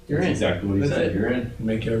 You're in. That's exactly what he That's said. it. You're in.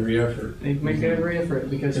 Make every effort. Make every effort,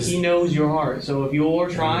 because He knows your heart. So if you're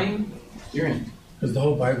trying, you're in. Because the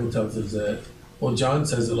whole Bible tells us that, well, John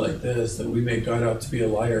says it like this, that we make God out to be a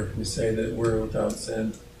liar if we say that we're without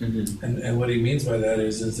sin. Mm-hmm. And what he means by that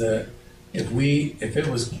is that if we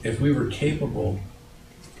were capable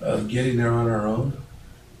of getting there on our own,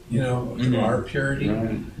 you know, through our purity,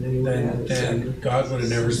 then God would have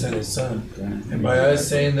never sent his son. And by us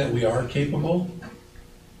saying that we are capable,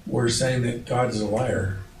 we're saying that God is a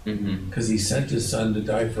liar. Because he sent his son to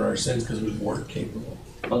die for our sins because we weren't capable.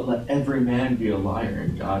 But let every man be a liar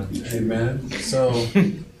and God be true. Amen. So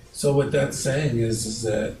So what that's saying is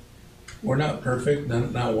that we're not perfect.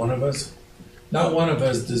 Not one of us. Not one of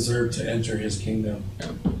us deserve to enter His kingdom.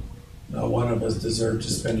 Yeah. Not one of us deserve to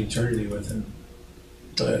spend eternity with Him.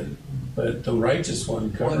 But the righteous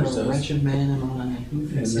one covers What a us. wretched man am I. Who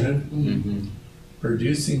can save me? Mm-hmm.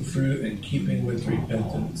 Producing fruit in keeping with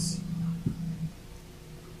repentance.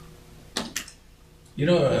 You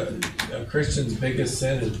know, a Christian's biggest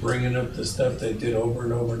sin is bringing up the stuff they did over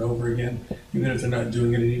and over and over again, even if they're not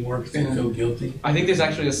doing it anymore because they feel guilty. I think there's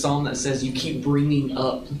actually a psalm that says you keep bringing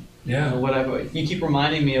up Yeah. you keep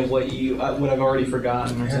reminding me of what I've already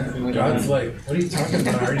forgotten or something like God's that. like, what are you talking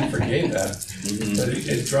about? I already forgave that. Mm-hmm. But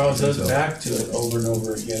it draws us back to it over and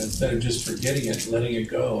over again instead of just forgetting it, letting it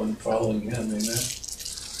go, and following Him. Amen.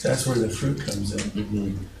 That's where the fruit comes in.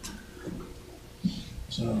 Mm-hmm.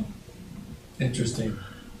 So, interesting.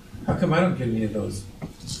 How come I don't get any of those?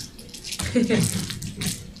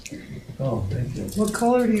 Oh, thank you. What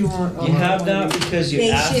color do you want? You have that because you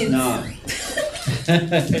asked Patience. not.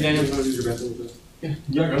 Hey, Daniel.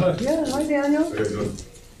 Yeah, go ahead. Yeah, hi Daniel.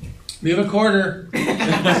 Leave a quarter.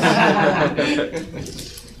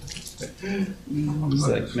 He's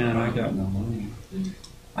like, man, I got no money.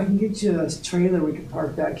 I can get you a trailer we can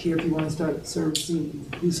park back here if you want to start servicing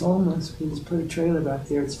these homeless. We can just put a trailer back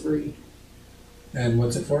there. It's free. And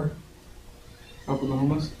what's it for? Help with the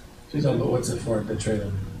homeless? No, but what's it for, the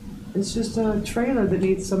trailer? It's just a trailer that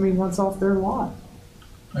needs somebody wants off their lot.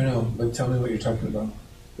 I know, but tell me what you're talking about.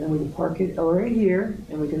 Then we can park it right here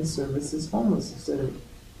and we can service this homeless instead of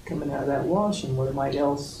coming out of that wash and what might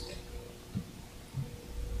else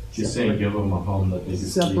She's saying give them a home that they can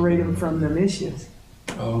separate sleep him in. from them issues.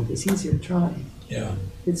 Oh, Because he's here trying. yeah.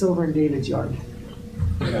 It's over in David's yard.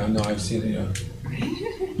 Yeah, no, I've seen it, yeah.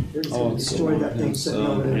 They're just going to destroy that thing sitting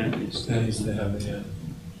over there Yeah, I used to have it, yeah.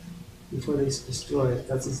 before they destroy it.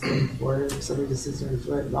 That's his thing for it. If somebody just sits there and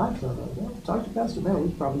destroy it, I thought, well, talk to Pastor Mel. We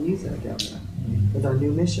could probably use that down there with our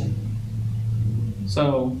new mission.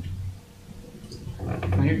 So,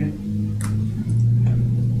 no, you're good.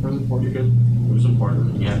 That was important. You're good. It was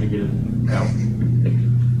important. You had to get it out.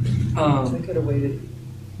 I could have waited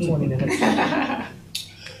 20 minutes.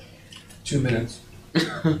 2 minutes.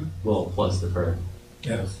 Well, plus the prayer.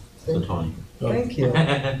 Yes. So 20. Thank you.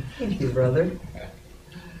 Thank you, brother.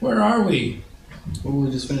 Where are we? We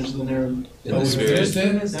just finished the narrow. Oh, we finished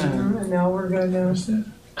it? And now we're going to, Finished it?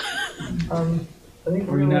 I think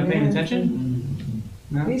Were you going not paying in. attention?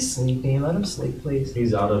 No? He's sleeping. Let him sleep, please.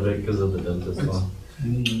 He's out of it because of the dentist law.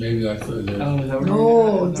 Maybe I thought it did. Oh, is that what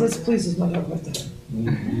No, let's please just not talk about that.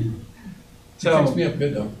 Mm-hmm. So- It takes me up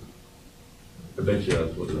good though. I bet you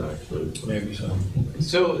that's what it actually is. Maybe so.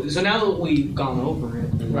 So now that we've gone over it,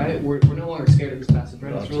 right? We're no longer scared of this passage,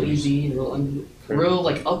 right? It's real easy, real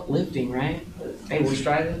like uplifting, right? Hey, we're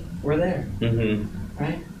striving, we're there, Mm-hmm.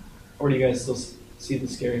 right? Or do you guys still see the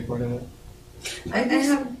scary part of it? I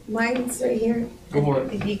have lines right here. Go for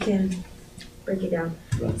it. If you can break it down.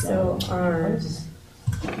 So,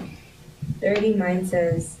 30 mine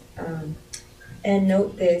says, and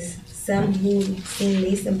note this, some who seem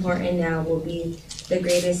least important now will be the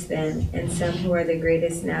greatest then, and some who are the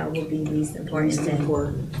greatest now will be least important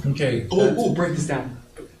then. Okay. Break this down.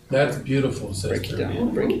 That's beautiful, sister. Break it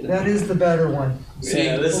down. Break it down. That is the better one.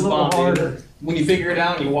 Yeah, this a is little bomb, harder. dude. When you figure it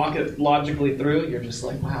out and you walk it logically through, you're just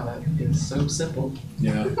like, wow, that is so simple.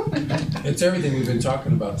 Yeah. It's everything we've been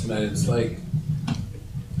talking about tonight. It's like,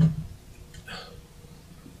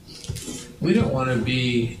 we don't want to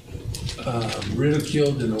be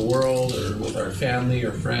ridiculed in the world or with our family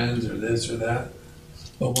or friends or this or that.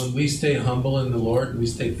 But when we stay humble in the Lord and we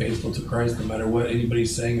stay faithful to Christ, no matter what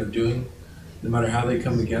anybody's saying or doing, no matter how they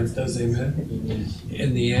come against us, amen.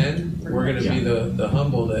 In the end, we're going to be the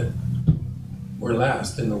humble that we're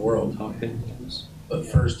last in the world, but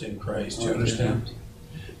first in Christ. Do you understand?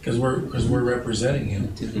 Because we're representing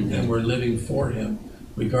Him and we're living for Him,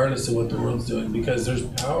 regardless of what the world's doing. Because there's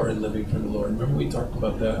power in living for the Lord. Remember we talked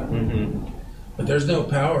about that. Mm-hmm. But there's no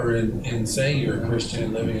power in saying you're a Christian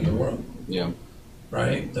and living in the world. Yeah.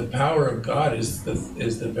 Right? The power of God is the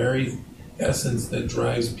very essence that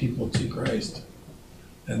drives people to Christ.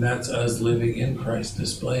 And that's us living in Christ,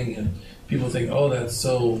 displaying Him. People think, oh, that's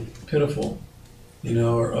so pitiful,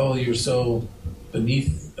 or oh, you're so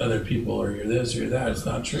beneath other people, or you're this or you're that. It's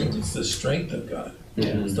not true. It's the strength of God.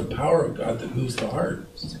 Yeah. It's the power of God that moves the heart.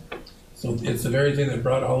 So it's the very thing that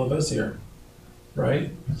brought all of us here,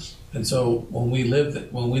 right? And so when we live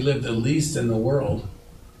the least in the world,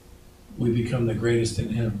 we become the greatest in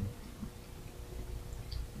Him.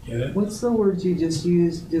 Get it? What's the word you just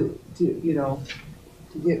used to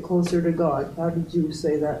get closer to God? How did you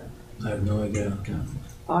say that? I have no idea.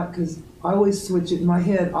 because I always switch it in my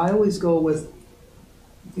head. I always go with,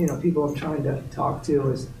 people I'm trying to talk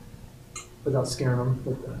to is, without scaring them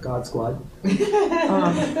with the God Squad.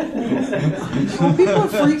 Well, people are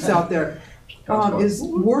freaks out there. Is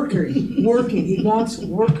working. He wants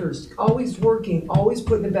workers. Always working. Always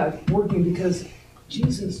putting it back. Working because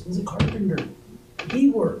Jesus was a carpenter. He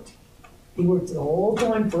worked. He worked the whole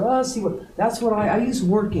time for us. That's what I use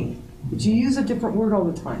working. But you use a different word all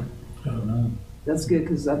the time. I don't know. That's good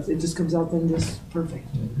because it just comes out then just perfect.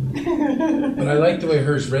 But I like the way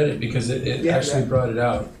hers read it because it actually brought it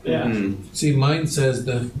out. Yeah. Mm-hmm. See, mine says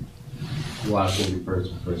the Last will be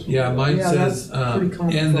first. First will be yeah. Mine Yeah, says that's pretty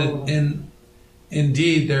common.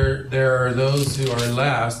 indeed there are those who are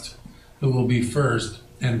last who will be first,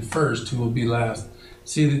 and first who will be last.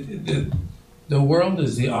 See, the world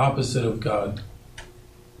is the opposite of God.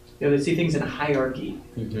 Yeah, they see things in a hierarchy.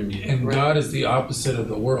 And Right. God is the opposite of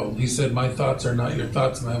the world. He said, my thoughts are not your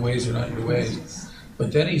thoughts, my ways are not your ways.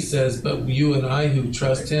 But then he says, but you and I who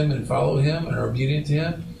trust him and follow him and are obedient to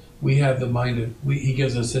him, we have the mind of, he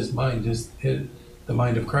gives us his mind, the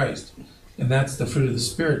mind of Christ. And that's the fruit of the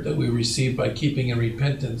Spirit that we receive by keeping in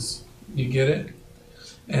repentance. You get it?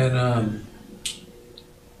 And,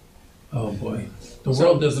 oh boy, the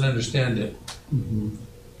world doesn't understand it.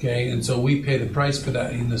 Okay, and so we pay the price for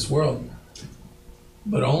that in this world,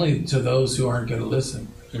 but only to those who aren't going to listen.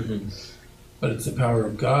 But it's the power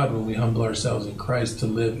of God when we humble ourselves in Christ to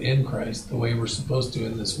live in Christ the way we're supposed to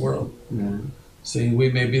in this world. See, we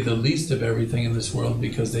may be the least of everything in this world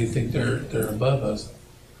because they think they're above us,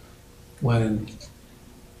 when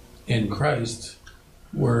in Christ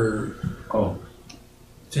we're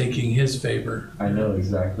taking his favor. I know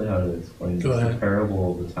exactly how to explain this. Go ahead. The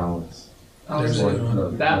parable of the talents. There's Like the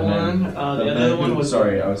one. That one. The other one was.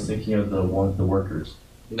 Sorry, I was thinking of the workers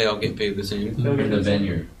They all get paid the same. in the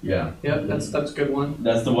vineyard. Yeah, Yep, that's a good one.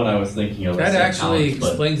 that's the one I was thinking of. That I said actually talents, but-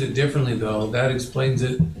 explains it differently, though. That explains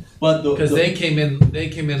it But because they came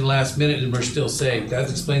in last minute and were still saved. That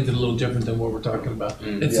explains it a little different than what we're talking about.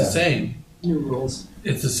 It's the Yeah. same. New rules.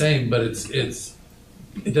 It's the same, but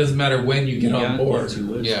it doesn't matter when you get on board.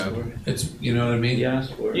 Yeah. It's you know what I mean. Yeah,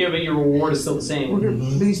 for it. Yeah, but your reward is still the same.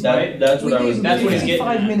 That's what I was. That's what he's getting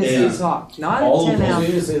 5 at. minutes Yeah. to talk, not All 10 of those-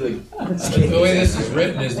 hours. The way this is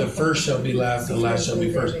written is the first shall be last, the last shall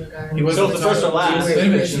be first. He wasn't So the first or last. Wait a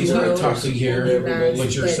minute, he's not talking here.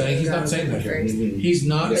 What you're saying, he's not saying that here. He's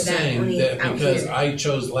not saying that because I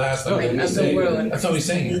chose last, I'm going to be saved. That's not what he's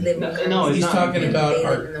saying here. No, He's talking about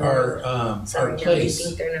our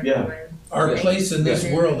place. Yeah. Our place in this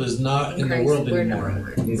world is not in the world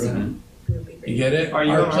anymore. You get it? Are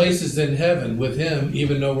you Our gonna- place is in heaven with him,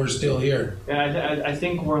 even though we're still here. Yeah, I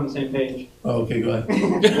think we're on the same page. Oh, okay, go ahead.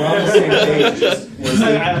 We're on the same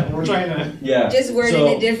page. We're trying to. Yeah. Just wording So-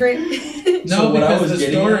 it different. No, So what I because was the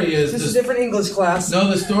getting story is This is a different English class. no,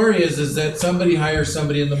 the story is that somebody hires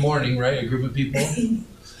somebody in the morning, right? A group of people,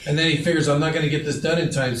 and then he figures I'm not going to get this done in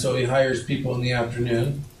time, so he hires people in the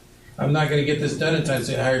afternoon. I'm not going to get this done in time,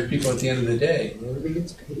 so he hires people at the end of the day.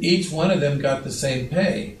 Each one of them got the same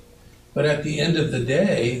pay, but at the end of the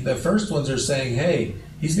day, the first ones are saying, "Hey,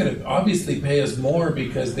 he's going to obviously pay us more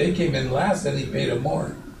because they came in last, and he paid them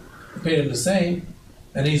more. He paid him the same,"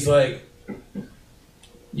 and he's like,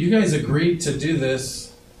 "You guys agreed to do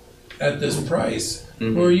this at this price.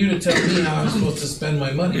 Who are you to tell me how I'm supposed to spend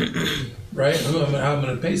my money? Right? How I'm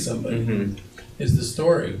going to pay somebody is the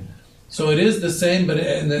story. So it is the same, but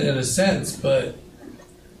in a sense, but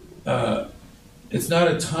it's not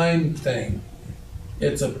a time thing.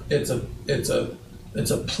 It's a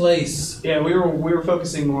place. Yeah, we were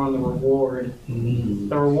focusing more on the reward.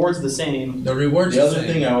 The reward's the same. The reward's The the other same.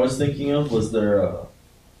 thing I was thinking of was their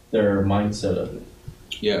mindset of it.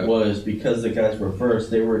 Yeah. Was because the guys were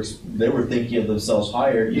first, they were thinking of themselves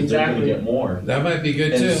higher because they're going to Exactly. get more. That might be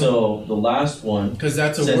good And too, so the last one, because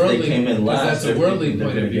that's a since worldly. they came in Because last, that's a they're worldly thinking they're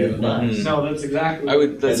point of gonna get view. less. No, that's exactly. I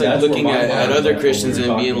would. That's And like that's looking where my at mind was other at when Christians we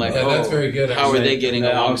were and being talking like, about Yeah, that's "Oh, very good. how are actually. they getting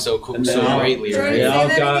along so and so then- greatly?" Sorry, Right? Yeah, say I've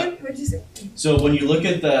that got- again? What'd you say? So when you look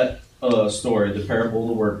at that story, the parable of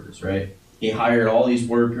the workers, right? He hired all these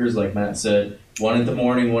workers, like Matt said, one in the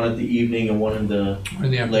morning, one at the evening, and one in the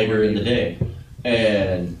In the later in the afternoon. day,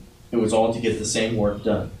 and it was all to get the same work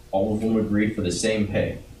done. All of them agreed for the same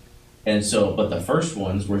pay, and so, but the first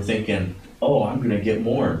ones were thinking, "Oh, I'm going to get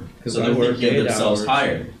more," 'Cause so I they're work thinking of 8 themselves hours.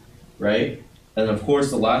 higher, right? And of course,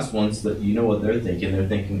 the last ones that you know what they're thinking. They're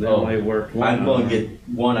thinking, They "Oh, only worked 1 I'm going hour. to get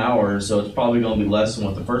 1 hour, so it's probably going to be less than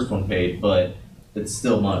what the first one paid, but it's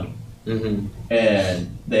still money." Mm-hmm.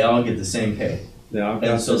 And they all get the same pay. They all And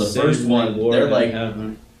got so the same first one, reward they're in like-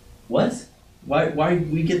 heaven. What? Why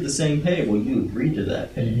we get the same pay? Well, you agreed to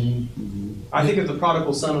that pay. I think of the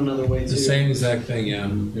prodigal son another way too. It's the same exact thing, yeah.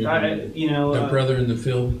 The brother in the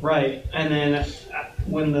field. Right, and then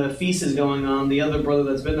when the feast is going on, the other brother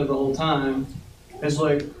that's been there the whole time is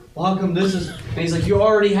like, well, how come this is... And he's like, you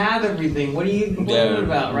already have everything. What are you complaining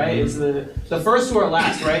about, right? It's the first who are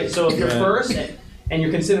last, right? So if you're first and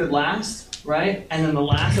you're considered last, right? And then the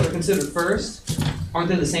last that are considered first, aren't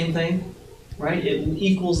they the same thing? Right? It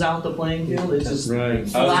equals out the playing field. It's just right.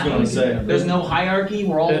 I was going to say. There's no hierarchy.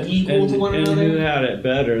 We're all equal to one another. And who had it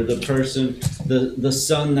better? The person, the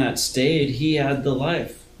son that stayed, he had the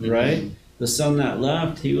life, right? The son that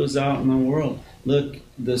left, he was out in the world. Look,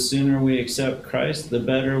 the sooner we accept Christ, the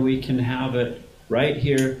better we can have it right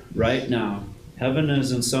here, right now. Heaven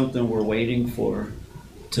isn't something we're waiting for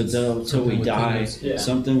till we die. Yeah.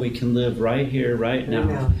 Something we can live right here, right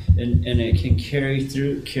now. And it can carry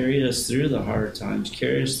us through the hard times,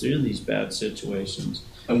 carry us through these bad situations.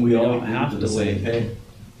 And we all don't have to wait. wait.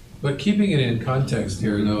 But keeping it in context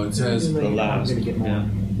here, though, it says The last. Yeah.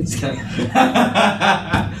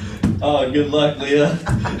 Oh, good luck, Leah.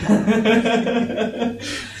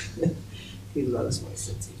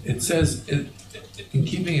 It says, in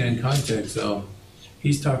keeping it in context, though,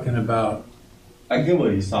 he's talking about. I get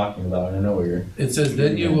what he's talking about. I know what you're. It says,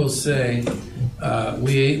 then you will say,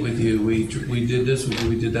 we ate with you, we did this with you,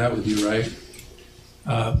 we did that with you, right?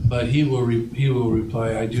 But he will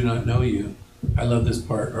reply, I do not know you. I love this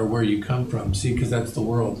part, or where you come from. See, because that's the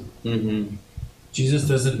world. Mm-hmm. Jesus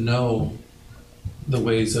doesn't know the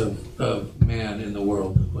ways of man in the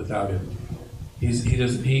world without him. It's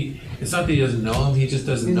not that he doesn't know him, he just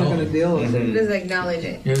doesn't know him. He's not going to deal with it. He doesn't acknowledge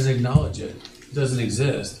it. He doesn't acknowledge it. It doesn't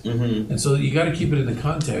exist. Mm-hmm. And so you got to keep it in the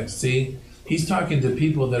context. See, he's talking to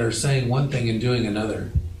people that are saying one thing and doing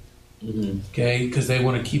another. Mm-hmm. Okay? Because they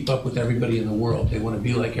want to keep up with everybody in the world. They want to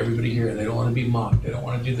be like everybody here. They don't want to be mocked. They don't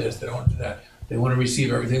want to do this. They don't want to do that. They want to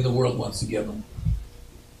receive everything the world wants to give them.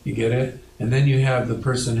 You get it? And then you have the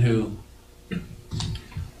person who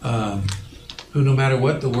no matter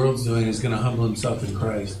what the world's doing, is going to humble himself in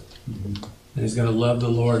Christ. Mm-hmm. And he's going to love the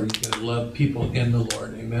Lord. He's going to love people in the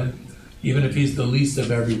Lord. Amen? Even if he's the least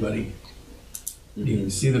of everybody. Mm-hmm. You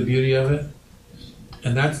see the beauty of it?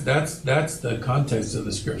 And that's the context of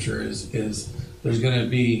the scripture is there's going to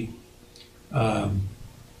be,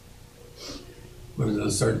 what is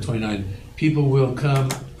it, start at 29. People will come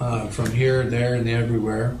from here, there, and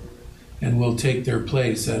everywhere, and will take their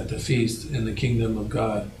place at the feast in the kingdom of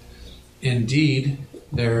God. Indeed,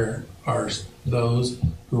 there are those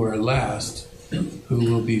who are last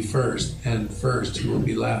who will be first, and first who will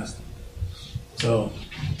be last. So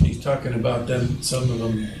he's talking about them, some of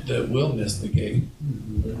them that will miss the gate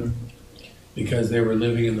because they were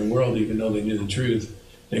living in the world even though they knew the truth.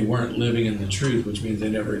 They weren't living in the truth, which means they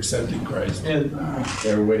never accepted Christ. And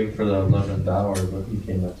They were waiting for the 11th hour, but he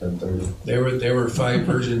came at 10:30. They were 5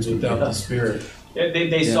 virgins without the Spirit.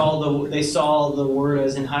 they saw the word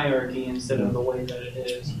as in hierarchy instead of the way that it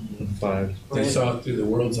is. 5. They saw it through the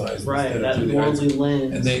world's eyes Right, instead of that through the eyes. worldly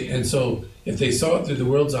lens. And so if they saw it through the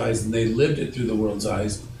world's eyes and they lived it through the world's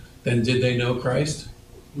eyes, then did they know Christ?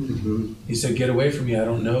 Mm-hmm. He said, "Get away from me! I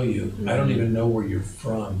don't know you. I don't even know where you're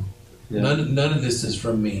from. Yeah. None of this is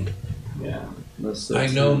from me. Yeah. I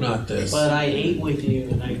know not this." But I ate with you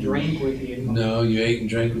and I drank with you. No, you ate and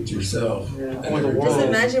drank with yourself. Yeah. And Or the everybody world. Just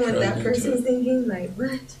imagine what drugged that into person's it. thinking. Like,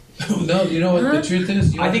 what? No, you know what the truth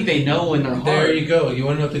is? I think they know in their heart. There you go. You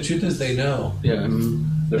want to know what the truth is? They know. Yeah.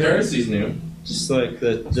 The Pharisees knew. Just like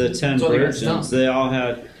the 10 So they got virgins, stumped. they all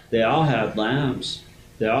had lamps.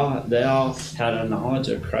 They all had a knowledge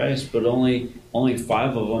of Christ, but only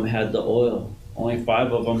 5 of them had the oil. Only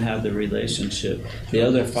 5 of them had the relationship. The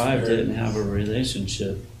other 5 didn't have a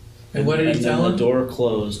relationship. And what did he then tell the them? door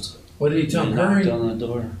closed. What did he tell They them? knocked Hurry, on the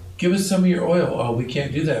door. give us some of your oil. Oh, we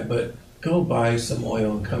can't do that, but go buy some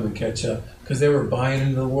oil and come and catch up. Because they were buying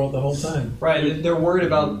into the world the whole time. Right. They're worried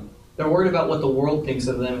about what the world thinks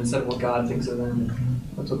of them instead of what God thinks of them.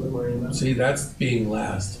 That's what they're worried about. See, that's being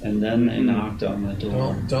last. And then they knocked on the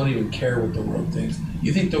door. Don't even care what the world thinks.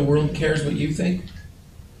 You think the world cares what you think?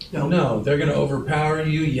 No. No, they're going to overpower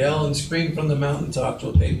you, yell and scream from the mountaintops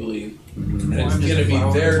what they believe. And it's I'm just going to be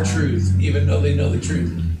following their the truth, even though they know the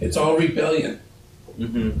truth. It's all rebellion,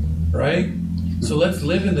 Mm-hmm. right? So let's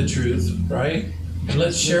live in the truth, right? And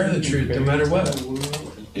let's share the truth no matter what.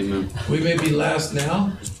 Amen. We may be last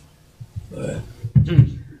now, but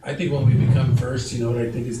I think when we become first, you know what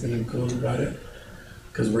I think is going to be cool about it?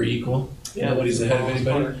 Because we're equal. Yeah, Nobody's that's ahead of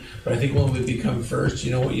the anybody. part. But I think when we become first,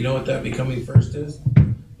 you know what that becoming first is?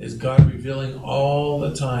 Is God revealing all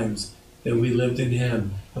the times that we lived in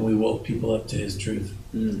Him and we woke people up to His truth.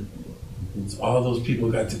 It's all those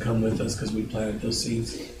people got to come with us because we planted those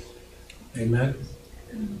seeds. Amen.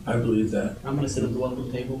 I believe that. I'm going to sit at the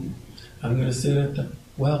welcome table. I'm going to sit at the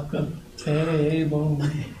welcome table.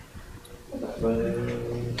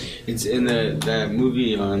 It's in that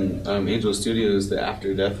movie on Angel Studios, the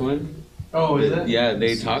After Death one. Oh, is it? Yeah,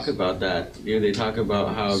 they talk about that. Yeah, they talk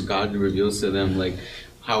about how God reveals to them like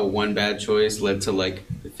how one bad choice led to like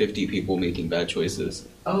 50 people making bad choices.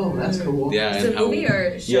 Oh, that's cool. Yeah, It's and a how, movie or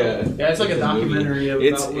a show? Yeah, it's like a documentary about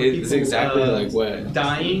It's where people, exactly like what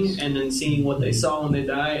dying and then seeing what they saw when they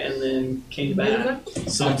died and then came back.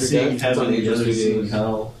 Some seeing heaven, others seeing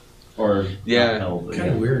hell. Or yeah, hell, but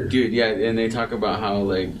Kind of weird. dude. Yeah, and they talk about how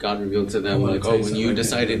like God revealed to them wanna like, tell oh, you when something you I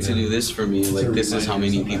decided can't to do do this for me, like this is how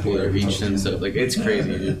many people are reached and stuff. Like it's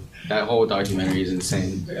crazy, dude. That whole documentary is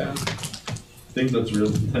insane. Yeah. I think that's real.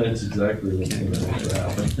 That's exactly what's going to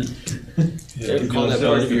happen. Yeah, call that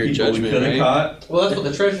part of your judgment, right? Well, that's what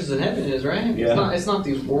the treasures in heaven is, right? Yeah. It's not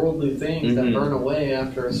these worldly things that burn away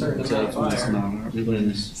after a certain amount of fire.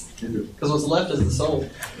 Because what's left is the soul,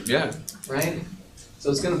 Yeah. right?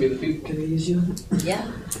 So it's going to be the people. Can they use you? Yeah.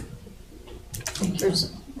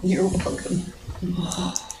 You're welcome.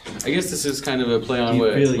 I guess this is kind of a play on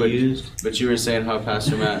You feel what used? you were saying, how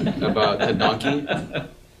Pastor Matt about the donkey.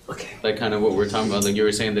 Okay. Like kind of what we're talking about. Like you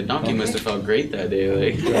were saying, the donkey must have felt great that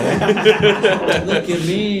day. Like. Look at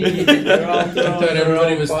me. They're all I thought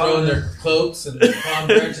everybody was throwing their cloaks and palm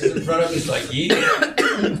branches in front of him. He's like, yeah.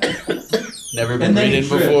 Never been ridden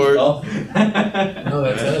before. Oh. No,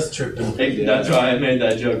 that's us tripping. Hey, that's why I made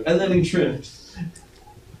that joke. And then he tripped.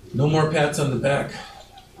 No more pats on the back.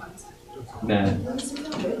 Nah.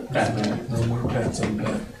 Batman. No more pats on the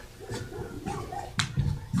back.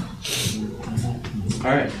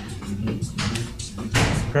 Alright.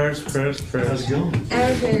 Prayers. How's it going?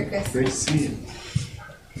 And a prayer request. Great to see you.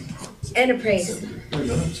 And a praise.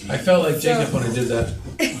 I felt like Jacob when I did that.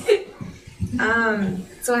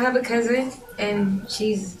 So I have a cousin, and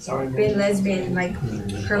she's been lesbian like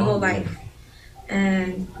her whole life,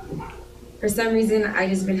 and for some reason I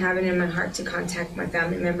just been having it in my heart to contact my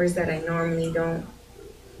family members that I normally don't,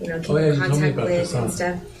 keep Oh, yeah, in you told me contact about with this, huh? and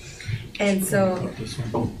stuff. And so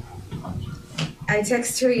I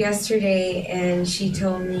texted her yesterday, and she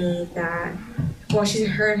told me that, well,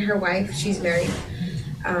 her and her wife, she's married,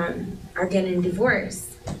 are getting divorced.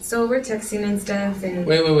 So we're texting and stuff, and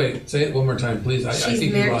Wait. Say it one more time, please. I think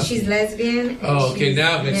you married. lost She's me. lesbian. And Oh, okay, she's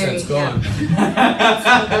now it makes married, sense. Go on. So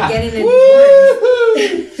they're getting a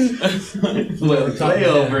divorce. Way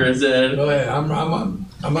over his head. Go ahead. I'm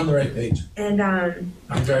on the right page. And I'm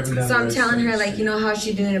driving down. so the I'm right telling her, side. like, how's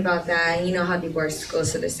she doing about that? And you know how divorce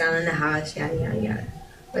goes, so they're selling the house, yada yada yada.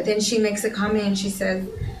 But then she makes a comment, and she says,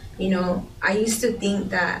 I used to think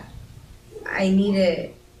that I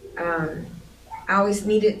needed. I always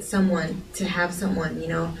needed someone to have someone,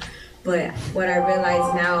 but what I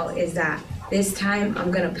realize now is that this time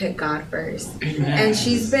I'm gonna put God first. And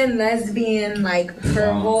she's been lesbian like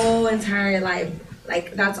her whole entire life.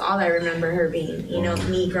 Like that's all I remember her being,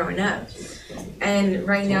 me growing up. And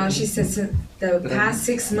right now she says the past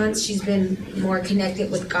 6 months she's been more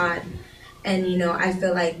connected with God. And I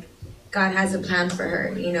feel like God has a plan for her,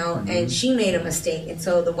 and she made a mistake, and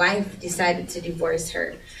so the wife decided to divorce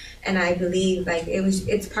her. And I believe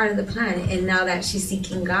it's part of the plan. And now that she's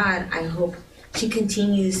seeking God, I hope she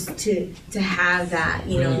continues to have that,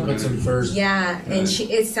 Really puts him first. Yeah, and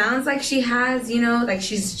it sounds like she has, like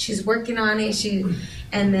she's working on it.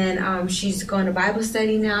 And then she's going to Bible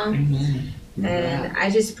study now. Mm-hmm. And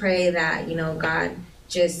I just pray that, God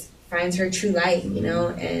just finds her true light,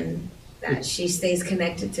 and that she stays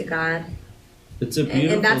connected to God. It's a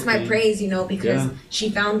beautiful and that's my thing. praise, because she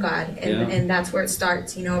found God, and that's where it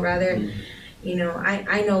starts, rather,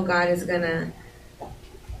 I know God is gonna,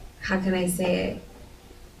 how can I say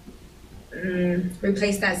it,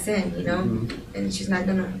 replace that sin, and she's not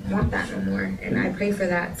gonna want that no more, and I pray for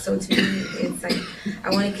that. So to me, it's like, I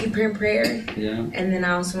want to keep her in prayer, and then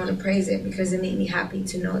I also want to praise it, because it made me happy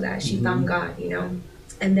to know that she found God,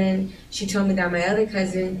 and then she told me that my other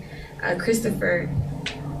cousin, Christopher,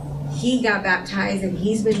 he got baptized and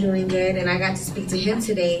he's been doing good, and I got to speak to him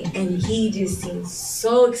today, and he just seemed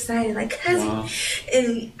so excited, like, cousin. Wow.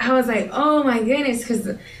 And I was like, oh my goodness, because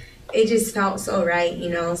it just felt so right,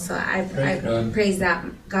 so I praise that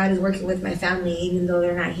God is working with my family, even though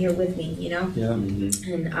they're not here with me, Yeah.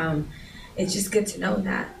 Mm-hmm. And it's just good to know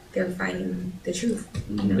that they're finding the truth.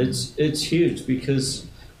 It's huge, because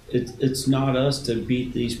it's not us to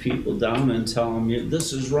beat these people down and tell them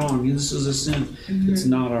this is wrong, this is a sin. Mm-hmm. It's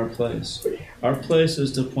not our place. Our place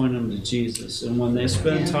is to point them to Jesus, and when they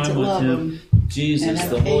spend And time to with love Him, them. And Jesus, have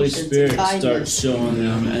the Holy patience and Spirit kindness. starts showing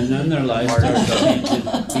them, and then their life starts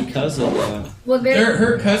changing because of that. Well,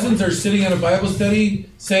 Her cousins are sitting at a Bible study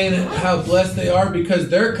saying how blessed they are because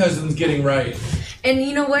their cousin's getting right. and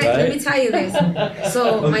you know what? Right? Let me tell you this.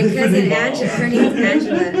 So my cousin Angela, her name's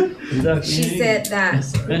Angela. She said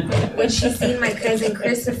that when she seen my cousin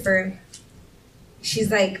Christopher,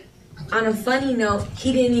 she's like, on a funny note,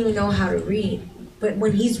 he didn't even know how to read. But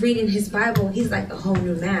when he's reading his Bible, he's like a whole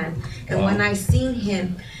new man. And when I seen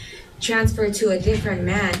him transfer to a different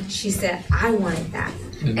man, she said, I wanted that.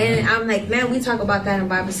 And I'm like, man, we talk about that in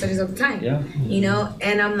Bible studies all the time. Yeah. You know?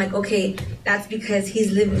 And I'm like, okay, that's because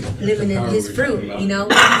he's living in his fruit, you know?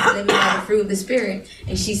 He's living by the fruit of the Spirit.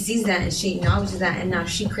 And she sees that and she acknowledges that, and now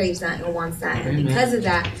she craves that and wants that. And because of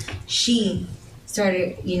that, she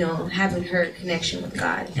started, you know, having her connection with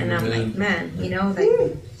God. And I'm like, man, you know,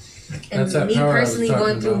 like, and That's that me power I was personally talking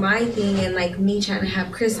going through about. my thing, and like me trying to have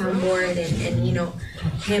Chris on board, and you know,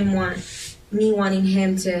 me wanting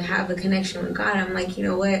him to have a connection with God. I'm like, you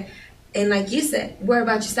know what? And like you said, worry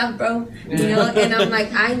about yourself, bro. You know, and I'm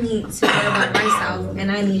like, I need to worry about myself,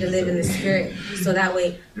 and I need to live in the Spirit, so that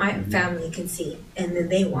way my family can see, and then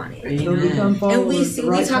they want it. You They'll know? become And followers, the we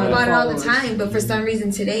right talk kind of about it all the followers. time, but for some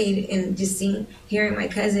reason today, and just hearing my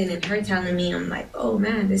cousin and her telling me, I'm like, oh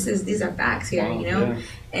man, these are facts here, Wow, you know, yeah.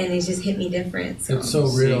 and it just hit me different. So. It's so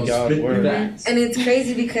real. See God work. And it's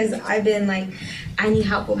crazy because I've been like, I need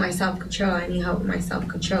help with my self-control. I need help with my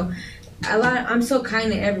self-control. I'm so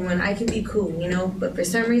kind to everyone. I can be cool, you know, but for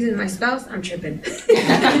some reason, my spouse, I'm tripping. You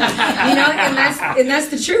know, and that's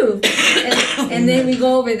the truth. And then we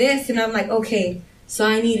go over this, and I'm like, okay, so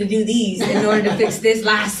I need to do these in order to fix this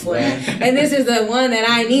last one. And this is the one that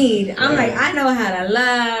I need. I'm like, I know how to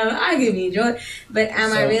love. I can be joy. But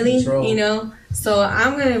am I really? Self-control. You know? So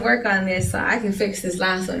I'm going to work on this so I can fix this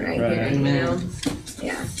last one right here, you know?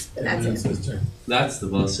 Yeah, but that's Amen, it. sister. That's the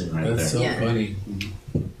blessing right That's there. so Yeah. funny.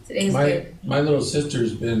 Today's My good. little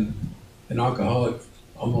sister's been an alcoholic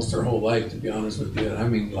almost her whole life, to be honest with you. I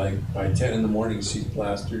mean, like by 10 in the morning, she's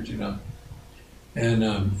plastered, you know.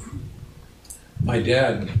 And my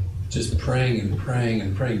dad just praying and praying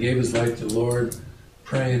and praying, gave his life to the Lord,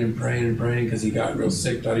 praying and praying and praying because he got real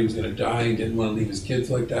sick, thought he was going to die, and didn't want to leave his kids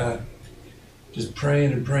like that. Just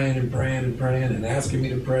praying and praying and praying and praying and asking me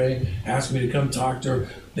to pray, asking me to come talk to her.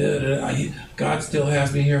 God still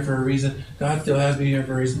has me here for a reason. God still has me here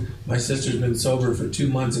for a reason. My sister's been sober for 2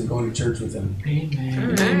 months and going to church with him. Amen. All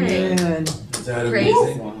right. And Is that Praise.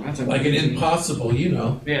 amazing? That's Like an impossible, you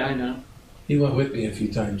know. Yeah, I know. He went with me a few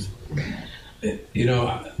times. You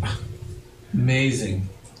know, amazing.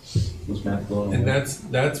 Was Matt blown And away?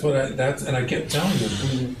 that's what and I kept telling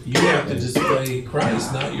him, you have to display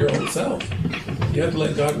Christ, not your own self. You have to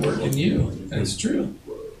let God work in you. And it's true.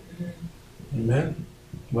 Amen.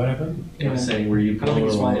 What happened? I was saying, were you I don't think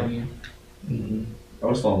it's blown following away? you. I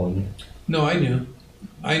was following you. No, I knew.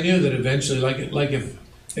 I knew that eventually, like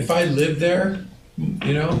if I lived there,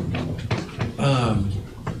 you know,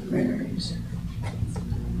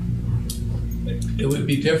 it would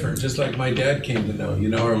be different. Just like my dad came to know, you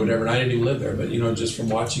know, or whatever. And I didn't even live there, but you know, just from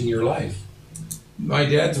watching your life. My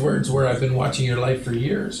dad's words were, "I've been watching your life for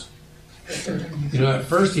years." You know, at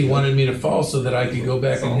first he wanted me to fall so that I could go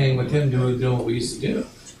back and hang with him doing what we used to do.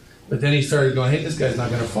 But then he started going, "Hey, this guy's not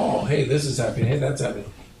going to fall. Hey, this is happening. Hey, that's happening."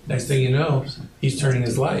 Next thing you know, he's turning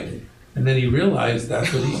his life. And then he realized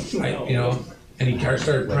that's what you know, and he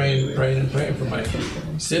started praying for my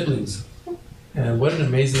siblings. And what an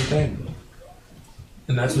amazing thing.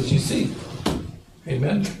 And that's what you see.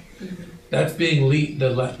 Amen. That's being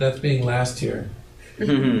that's being last here.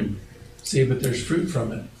 See, but there's fruit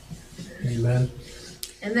from it. Amen.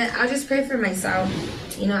 And then I'll just pray for myself.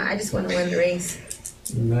 You know, I just want to win the race.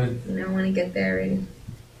 Amen. You know, I want to get there already.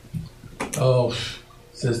 Oh,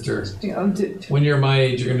 sister, in when you're my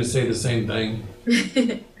age, you're going to say the same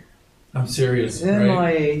thing. I'm serious, right?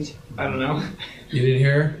 my age. I don't know. You didn't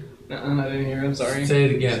hear? I didn't hear. I'm sorry. Say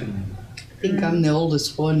it again. I think I'm the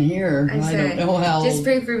oldest one here. I I said, don't know how just old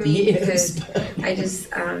pray for me he is.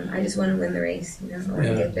 because I just want to win the race. You know, I want to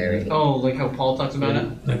Yeah. get there already. Oh, like how Paul talks about it?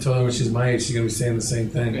 I told her when she's my age, she's going to be saying the same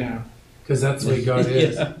thing. Yeah. Because that's the way God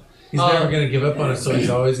is. Yeah. He's never going to give up on us, so he's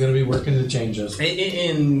always going to be working to change us.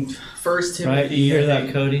 In First Timothy, Right? You hear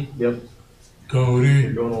that, Cody? You're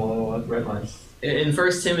Cody. going along the right lines. In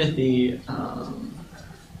First Timothy,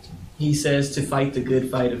 he says to fight the good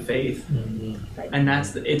fight of faith, and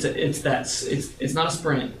that's it's not a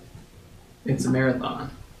sprint, it's a marathon,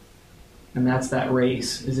 and that's that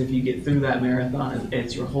race. Is if you get through that marathon,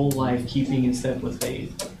 it's your whole life keeping in step with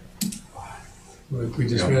faith. We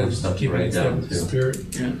just Yeah, read stuff to keeping write in step down, with the too.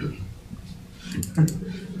 Spirit. Talk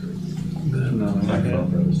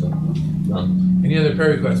about the other stuff. Any other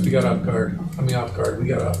prayer requests? We got off guard. Off guard. We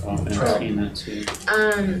got off And track. Tina too.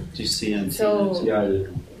 Do you see on So- Tina too? Yeah, I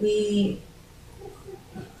did.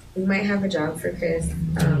 we might have a job for Chris.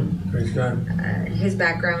 Praise God. His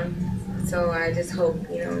background. So I just hope,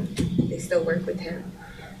 they still work with him.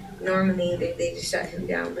 Normally they just shut him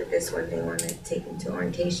down, but this one they want to take him to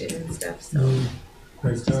orientation and stuff. So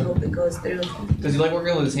Praise just God. hope it goes through. Does he like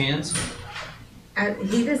working with his hands?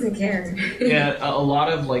 He doesn't care. Yeah, a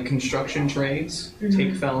lot of like construction trades Mhm.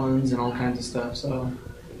 take felons and all kinds of stuff. So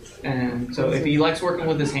if he likes working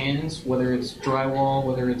with his hands, whether it's drywall,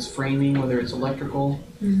 whether it's framing, whether it's electrical,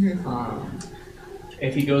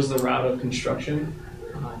 if he goes the route of construction,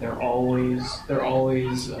 they're always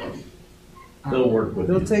They'll work with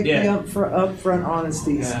They'll you. take Yeah. the upfront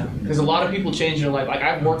honesties. Yeah, because a lot of people change their life. Like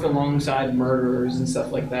I've worked alongside murderers and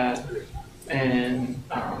stuff like that, and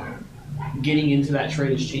getting into that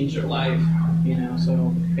trade has changed their life.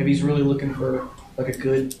 So if he's really looking for like a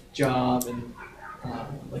good job and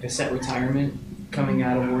like a set retirement coming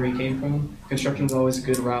out of where he came from, construction is always a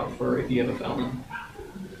good route for if you have a felon.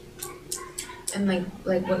 And like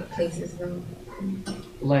what places though?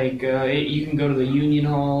 Like you can go to the union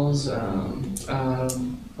halls. I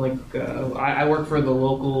work for the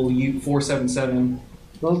local 477.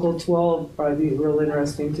 Local 12 probably be real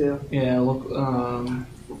interesting too. Yeah, look,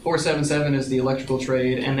 477 is the electrical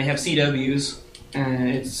trade, and they have CWs, and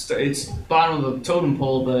it's bottom of the totem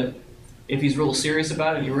pole. But if he's real serious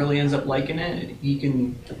about it, he really ends up liking it. He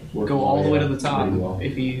can go all the way to the top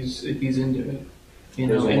if he's into it.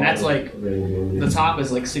 And that's like the top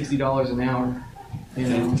is like $60 an hour.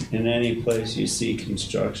 In any place you see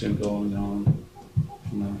construction going on,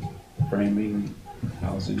 framing,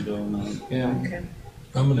 housing going on. Yeah. Okay.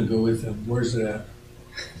 I'm gonna go with them. Where's it at?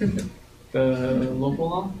 The local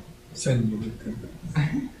law. Send me with them.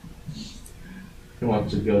 He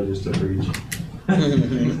wants to go just to preach.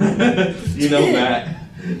 Matt.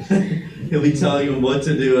 He'll be telling them what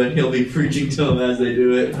to do, and he'll be preaching to them as they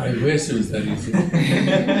do it. I wish it was that easy.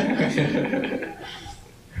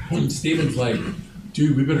 Stephen's like,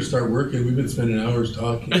 dude, we better start working. We've been spending hours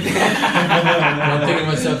talking. And I'm thinking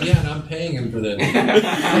to myself, yeah, and I'm paying him for that.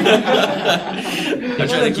 I'm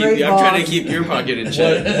trying to keep your pocket in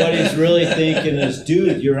check. What he's really thinking is,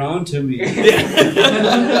 dude, you're on to me.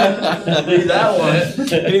 That one.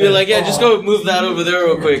 And he'd be like, yeah, just go move that over there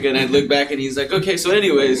real quick. And I'd look back and he's like, okay, so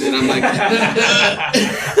anyways. And I'm like,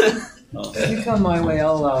 If you come my way,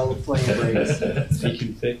 I'll allow flame breaks He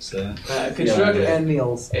can fix that. Construction. and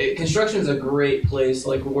meals. Construction is a great place,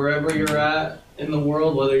 like wherever you're at in the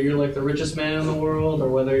world, whether you're like the richest man in the world or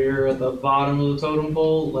whether you're at the bottom of the totem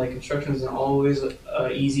pole. Like construction is always an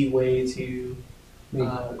easy way to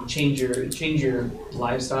change your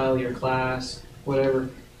lifestyle, your class, whatever.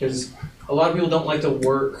 Because a lot of people don't like to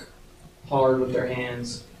work hard with their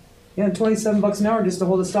hands. Yeah, $27 an hour just to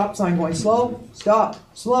hold a stop sign going slow, stop,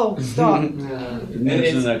 slow, stop. It's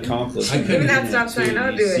an accomplishment. I couldn't Even that stop sign,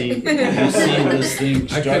 I'll do You see it. this thing I couldn't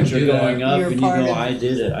structure do that. going up, You're and you part go, of I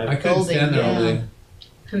did it. I couldn't stand there all day.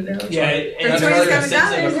 No. Yeah, For it's like a $27, sense of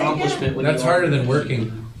I accomplishment. When That's you harder than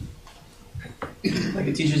working. Like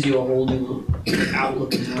it teaches you a whole new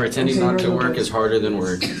outlook. in life. pretending not to work is harder than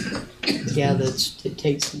work. Yeah, it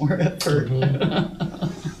takes more effort.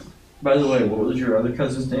 By the way, what was your other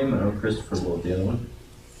cousin's name? I know Christopher. What was the other one?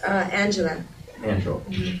 Angela. Angela.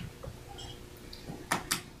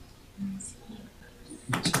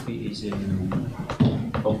 It should be easy.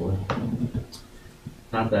 Hopefully.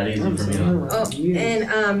 Not that easy for me. Oh,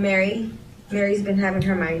 and Mary. Mary's been having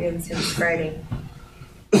her migraine since Friday.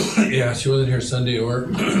 Yeah, she wasn't here Sunday or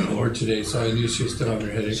today, so I knew she was still having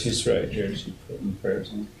her headache. She's right here. She put in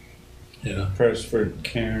prayers on. Yeah. Prayers for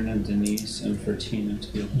Karen and Denise and for Tina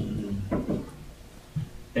too.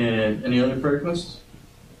 And any other prayer requests?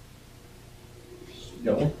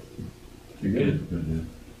 Got one? You're good.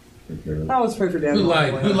 I always pray for Dan. Who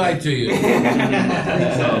lied? Who lied to you? The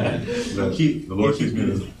Lord keeps me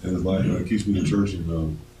in His life. Keeps me in church,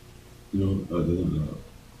 and doesn't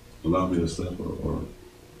allow me to slip or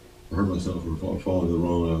hurt myself or fall into the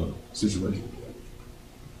wrong situation.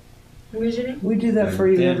 What was your name? We do that for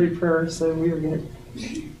you every prayer, so we are good.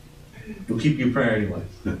 We'll keep you in prayer anyway.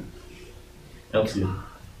 Helps you.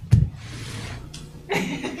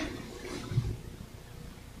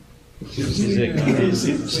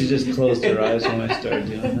 She just closed her eyes when I started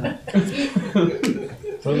doing that.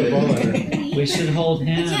 Throw the ball at her. We should hold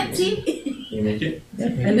hands. You make it?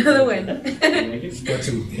 Another one. You make it? Got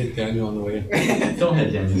to hit Daniel on the way. Don't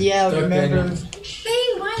hit Daniel. Yeah, Duck remember. Daniel. Hey,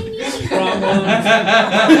 why me? Wrong one.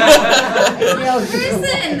 Person,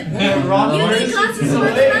 you need glasses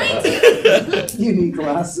more than I do. You need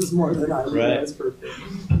glasses more than I do. Right. That's perfect.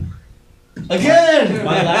 Again!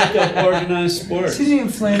 My lack of organized sports. She didn't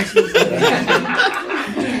flinch.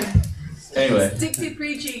 Anyway. Stick to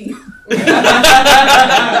preaching.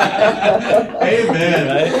 Amen.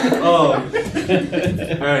 Right? Oh.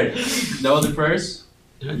 Alright. No other prayers?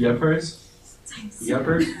 You have prayers? You got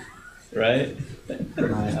prayers? Right? My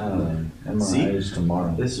MRI See? is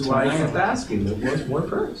tomorrow. This is why I kept asking. More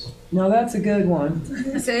prayers. No, that's a good one.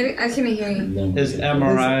 Say it, I couldn't hear you. His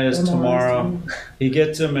MRI is MRI is tomorrow. He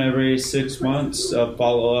gets them every 6 months.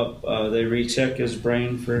 Follow up. They recheck his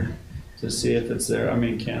brain to see if it's there. I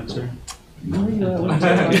mean, cancer. Where are you at? What's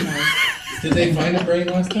your line? Did they find a brain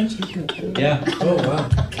last time? Yeah. Oh, wow.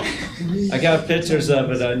 I got pictures of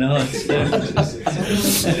it. I know it's there.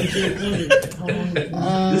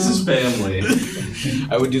 This is family.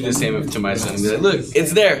 I would do the same to my son. Be like, look,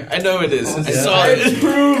 it's there. I know it is. I Yeah. saw it.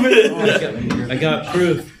 Prove it. I got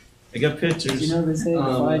proof. I got pictures. You know, they say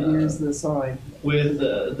 5 years the sign. With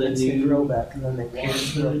the It's a new throwback, and then they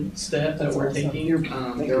wash the. parenthood step that we're taking,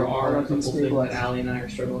 there are a couple things that Allie and I are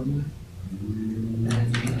struggling with.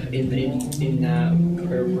 And in that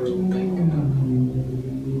prayer room,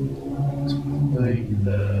 like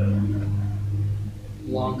the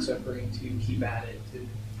long suffering to keep at it to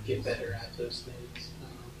get better at those things.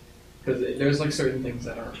 Because there's like certain things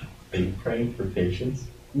that are. Are you praying for patience?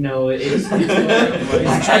 No, it's He's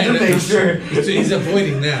trying to make sure. He's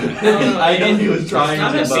avoiding that. I know he was trying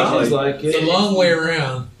to, but like It's a long way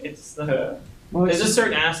around. It's there's just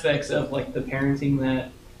certain aspects of like the parenting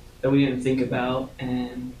that we didn't think about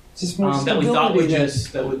and Just more that we thought would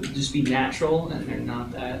stability just be natural, and they're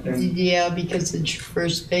not that. They're, Yeah, because it's your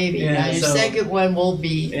first baby. Yeah, Now your so- second one will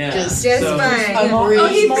be just Just So- fine. a Oh, breeze.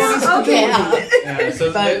 he's not okay. Yeah. yeah,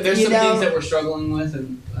 so But, there's you some know- things that we're struggling with,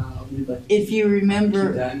 and we'd like If you to keep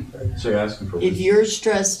remember, that in prayer. So you're asking for if you're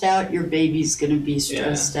stressed out, your baby's going to be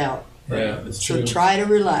stressed out. Yeah, it's So true. try to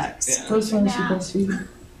relax. Yeah. First one, she breastfeeding.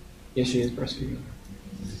 Yeah, she is breastfeeding.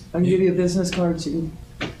 I can give you a business card. She can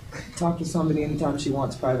talk to somebody anytime she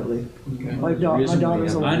wants privately. Okay. My daughter's I know over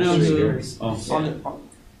who. 3 years. Oh.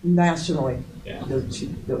 Nationally. Yeah.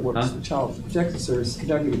 That works Huh? for Child Protective Service,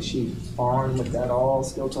 Kentucky. She's on with that all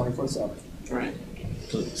still 24/7. Right.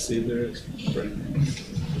 See, there's brain.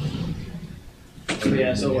 So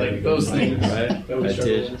yeah, so like those things Right? that we I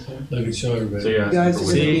struggle did. with. So. Look at show everybody. So you're You guys asking are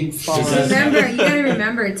for gonna See? be fine. Remember, you gotta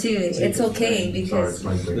remember too. It's okay Sorry, because it's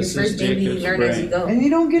my brain. your This first is baby you Jacob's learn as you brain. go. And you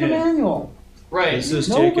don't get a Yeah. manual. Right. This is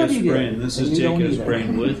Nobody Jacob's did. brain. This And is you don't Jacob's either.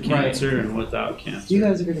 brain with Right. cancer and without cancer. You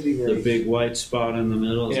guys are gonna be The great. big white spot in the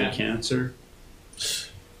middle is Yeah. a cancer.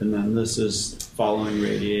 And then this is following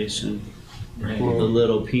radiation. Right. The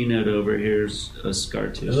little peanut over here is a scar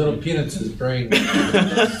tissue. The little peanuts in his brain. The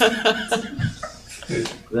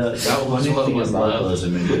was funny what thing was about left. those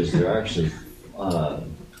images, they're actually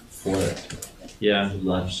flipped. Yeah.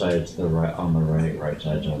 Left side to the right, on the right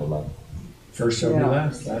side to the left. First shall be Yeah.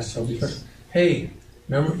 last shall be first. Hey,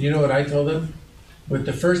 remember, you know what I told them? With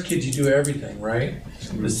the first kid, you do everything, right?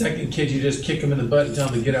 The second kid, you just kick him in the butt and tell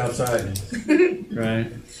him to get outside. Right.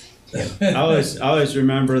 I always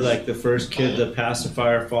remember like the first kid, the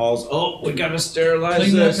pacifier falls. Oh, we gotta sterilize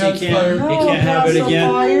Clean that this. He pacifier. can't. He No, can't have it again.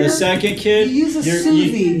 pacifier. The second kid, You use a you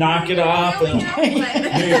sous vide. knock it off and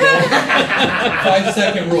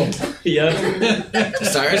 5-second rule. yeah.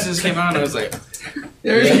 Cyrus just came out and I was like,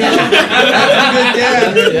 There you go. That's a good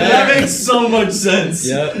dad. Yeah. That makes so much sense.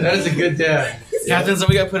 Yeah. That is a good dad. Captain said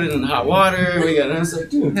we got to put it in hot water. We got. And I was like,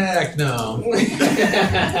 dude. Heck no. Nice.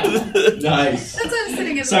 That's what I'm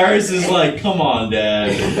sitting in. Cyrus is like, come on, Dad.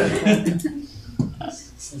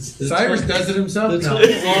 Cyrus does it himself now.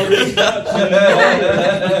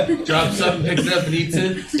 Drops something, picks it up, and eats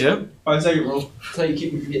it. Yep. 5-second rule. That's how you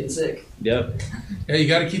keep me from getting sick. Yep. Yeah, you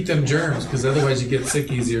got to keep them germs because otherwise you get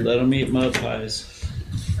sick easier. Let them eat mud pies.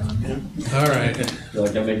 All right.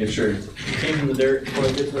 Like I'm making sure. Came from the dirt before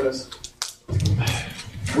it gets for us.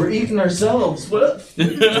 We're eating ourselves. What?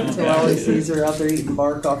 So Allie sees her out there eating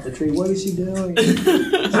bark off the tree. What is she doing?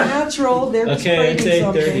 It's natural. They're just Okay, it's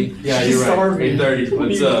craving 8:30. something. Yeah, She's you're right. starving. 8:30.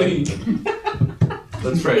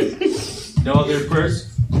 Let's pray. No other prayers?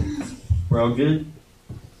 We're all good?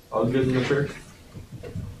 All good in the church?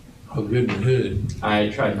 All good in the hood. I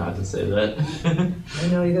tried not to say that. I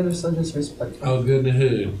know you guys are so disrespectful. All good in the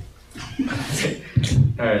hood.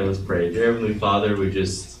 Alright, let's pray. Dear Heavenly Father, we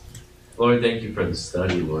just, Lord, thank you for the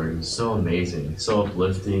study, Lord. It was so amazing, so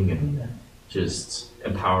uplifting, and just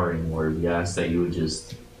empowering, Lord. We ask that you would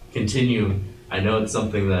just continue. I know it's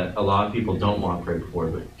something that a lot of people don't want prayer for,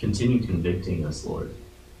 but continue convicting us, Lord.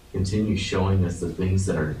 continue showing us the things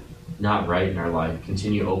that are not right in our life.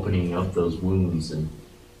 Continue opening up those wounds and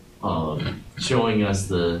showing us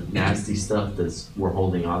the nasty stuff that's we're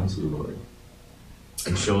holding on to, Lord.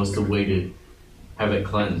 And show us the way to have it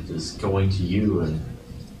cleansed is going to you and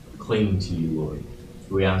clinging to you, Lord.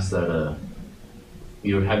 We ask that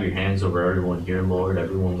you would have your hands over everyone here, Lord,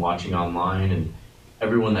 everyone watching online, and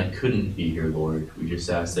everyone that couldn't be here, Lord. We just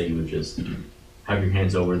ask that you would just have your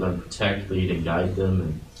hands over them, protect, lead, and guide them,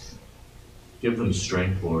 and give them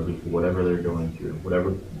strength, Lord, for whatever they're going through,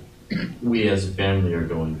 whatever we as a family are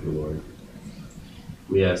going through, Lord.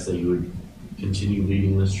 We ask that you would continue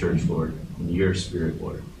leading this church, Lord, in your spirit,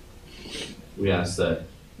 Lord. We ask that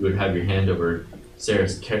you would have your hand over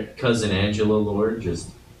Sarah's cousin Angela, Lord.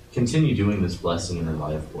 Just continue doing this blessing in her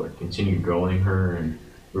life, Lord. Continue growing her and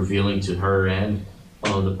revealing to her and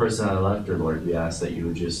the person that left her, Lord. We ask that you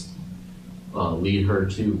would just lead her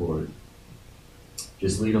too, Lord.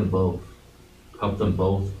 Just lead them both. Help them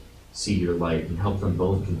both see your light and help them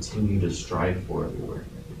both continue to strive for it, Lord.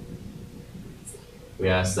 We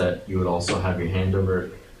ask that you would also have your hand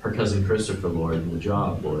over her cousin Christopher, Lord, in the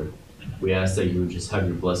job, Lord. We ask that you would just have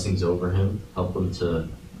your blessings over him, help him to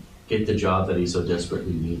get the job that he so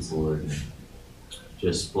desperately needs, Lord.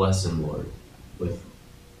 Just bless him, Lord, with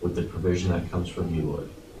the provision that comes from you, Lord.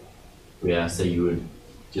 We ask that you would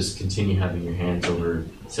just continue having your hands over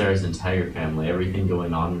Sarah's entire family. Everything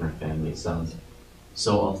going on in her family sounds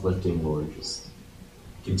so uplifting, Lord. Just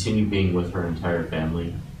continue being with her entire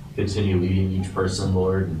family. Continue leading each person,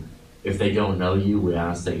 Lord. And if they don't know you, we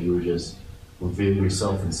ask that you would just reveal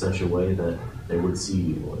yourself in such a way that they would see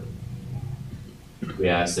you, Lord. We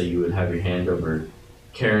ask that you would have your hand over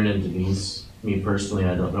Karen and Denise. Me personally,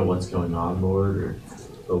 I don't know what's going on, Lord,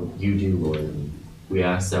 but you do, Lord. And we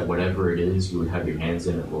ask that whatever it is, you would have your hands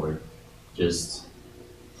in it, Lord. Just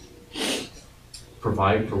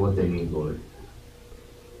provide for what they need, Lord.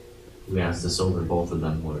 We ask this over both of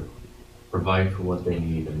them, Lord. Provide for what they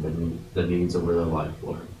need and the needs over their life,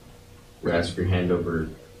 Lord. We ask your hand over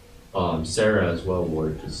Sarah as well,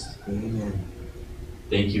 Lord. Just Amen.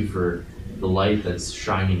 Thank you for the light that's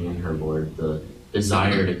shining in her, Lord. The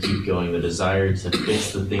desire to keep going, the desire to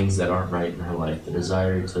fix the things that aren't right in her life, the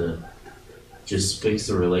desire to just fix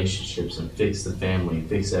the relationships and fix the family and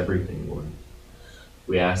fix everything, Lord.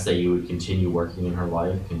 We ask that you would continue working in her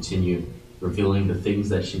life, continue revealing the things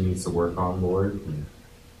that she needs to work on, Lord, and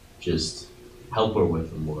just help her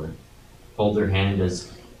with them, Lord. Hold her hand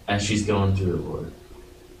as she's going through it, Lord.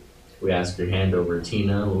 We ask your hand over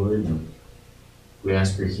Tina, Lord, and we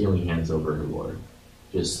ask your healing hands over her, Lord.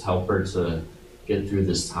 Just help her to get through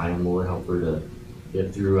this time, Lord. Help her to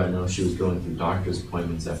get through. I know she was going through doctor's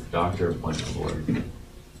appointments after doctor appointment, Lord.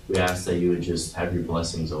 We ask that you would just have your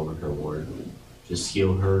blessings over her, Lord. Just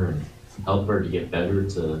heal her and help her to get better,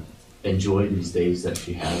 to enjoy these days that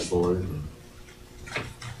she has, Lord, and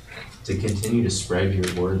to continue to spread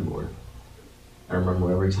your word, Lord. I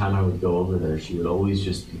remember every time I would go over there, she would always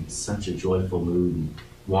just be in such a joyful mood and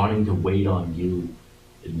wanting to wait on you,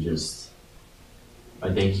 and just,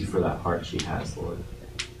 I thank you for that heart she has, Lord.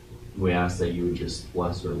 We ask that you would just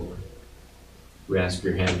bless her, Lord. We ask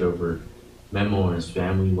your hand over Memo and his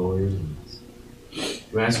family, Lord. And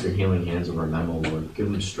we ask your healing hands over Memo, Lord. Give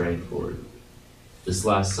him strength, Lord. This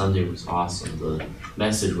last Sunday was awesome. The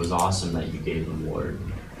message was awesome that you gave him, Lord.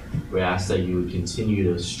 We ask that you would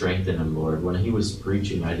continue to strengthen him, Lord. When he was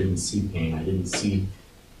preaching, I didn't see pain. I didn't see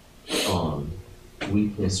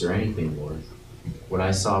weakness or anything, Lord. What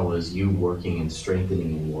I saw was you working and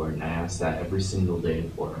strengthening him, Lord. And I ask that every single day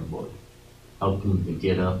for him, Lord. Help him to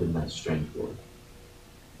get up in that strength, Lord.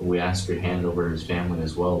 And we ask your hand over his family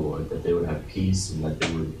as well, Lord, that they would have peace and that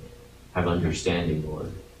they would have understanding,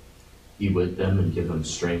 Lord. Be with them and give them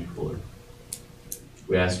strength, Lord.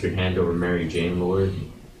 We ask your hand over Mary Jane, Lord.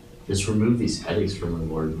 Just remove these headaches from her,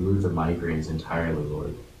 Lord. Remove the migraines entirely,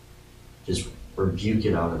 Lord. Just rebuke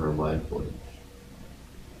it out of her life, Lord.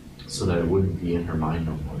 So that it wouldn't be in her mind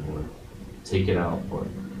no more, Lord. Take it out, Lord.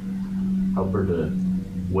 Help her to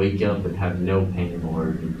wake up and have no pain,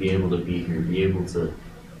 Lord, and be able to be here, be able to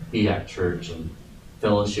be at church and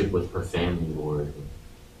fellowship with her family, Lord.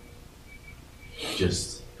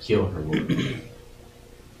 Just heal her, Lord.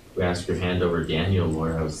 We ask your hand over Daniel,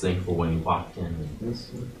 Lord. I was thankful when he walked in.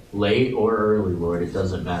 Late or early, Lord, it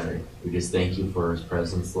doesn't matter. We just thank you for his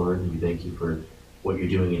presence, Lord, and we thank you for what you're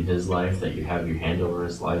doing in his life, that you have your hand over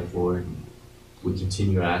his life, Lord. And we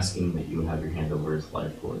continue asking that you would have your hand over his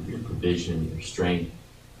life, Lord, your provision, your strength,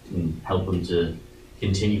 and help him to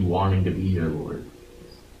continue wanting to be here, Lord.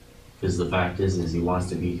 Because the fact is he wants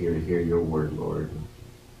to be here to hear your word, Lord,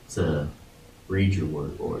 to read your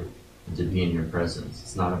word, Lord. and to be in your presence.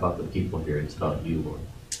 It's not about the people here, it's about you, Lord.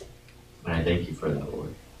 And I thank you for that,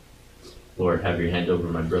 Lord. Lord, have your hand over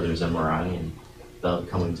my brother's MRI and the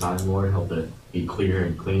upcoming time, Lord. Help it be clear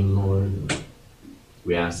and clean, Lord. And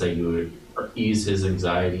we ask that you would ease his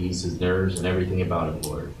anxiety, ease his nerves, and everything about it,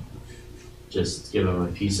 Lord. Just give him a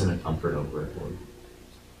peace and a comfort over it, Lord.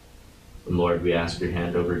 And Lord, we ask your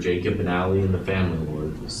hand over Jacob and Allie and the family,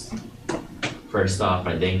 Lord. Just first off,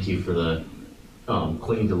 I thank you for the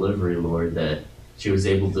clean delivery, Lord, that she was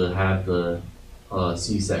able to have the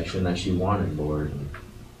C-section that she wanted, Lord. And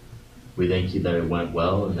we thank you that it went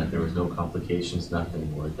well and that there was no complications,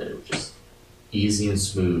 nothing, Lord, that it was just easy and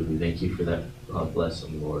smooth. We thank you for that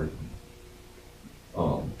blessing, Lord.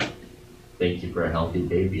 Thank you for a healthy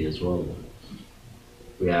baby as well, Lord.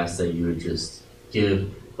 We ask that you would just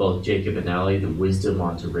give both Jacob and Allie the wisdom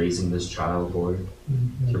onto raising this child, Lord,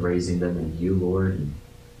 to raising them in you, Lord, and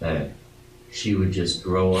that she would just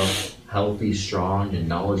grow up healthy, strong, and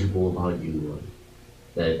knowledgeable about you, Lord.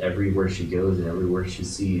 That everywhere she goes and everywhere she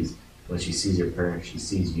sees, when she sees her parents, she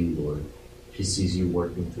sees you, Lord. She sees you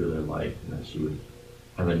working through their life, and that she would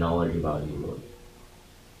have a knowledge about you, Lord.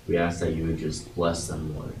 We ask that you would just bless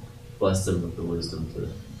them, Lord. Bless them with the wisdom to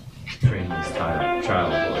train this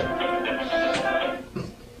child, Lord.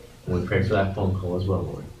 And we pray for that phone call as well,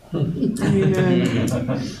 Lord.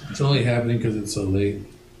 It's only happening because it's so late.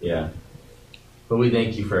 Yeah. But we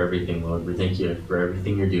thank you for everything, Lord. We thank you for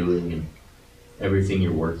everything you're doing and everything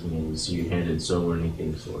you're working in. We see you hand in so many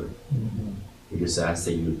things, Lord. We just ask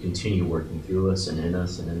that you would continue working through us and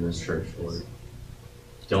in this church, Lord.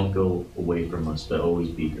 Don't go away from us, but always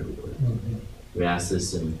be here, Lord. We ask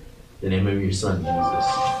this in the name of your Son, Jesus.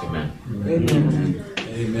 Amen. Amen.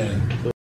 Amen.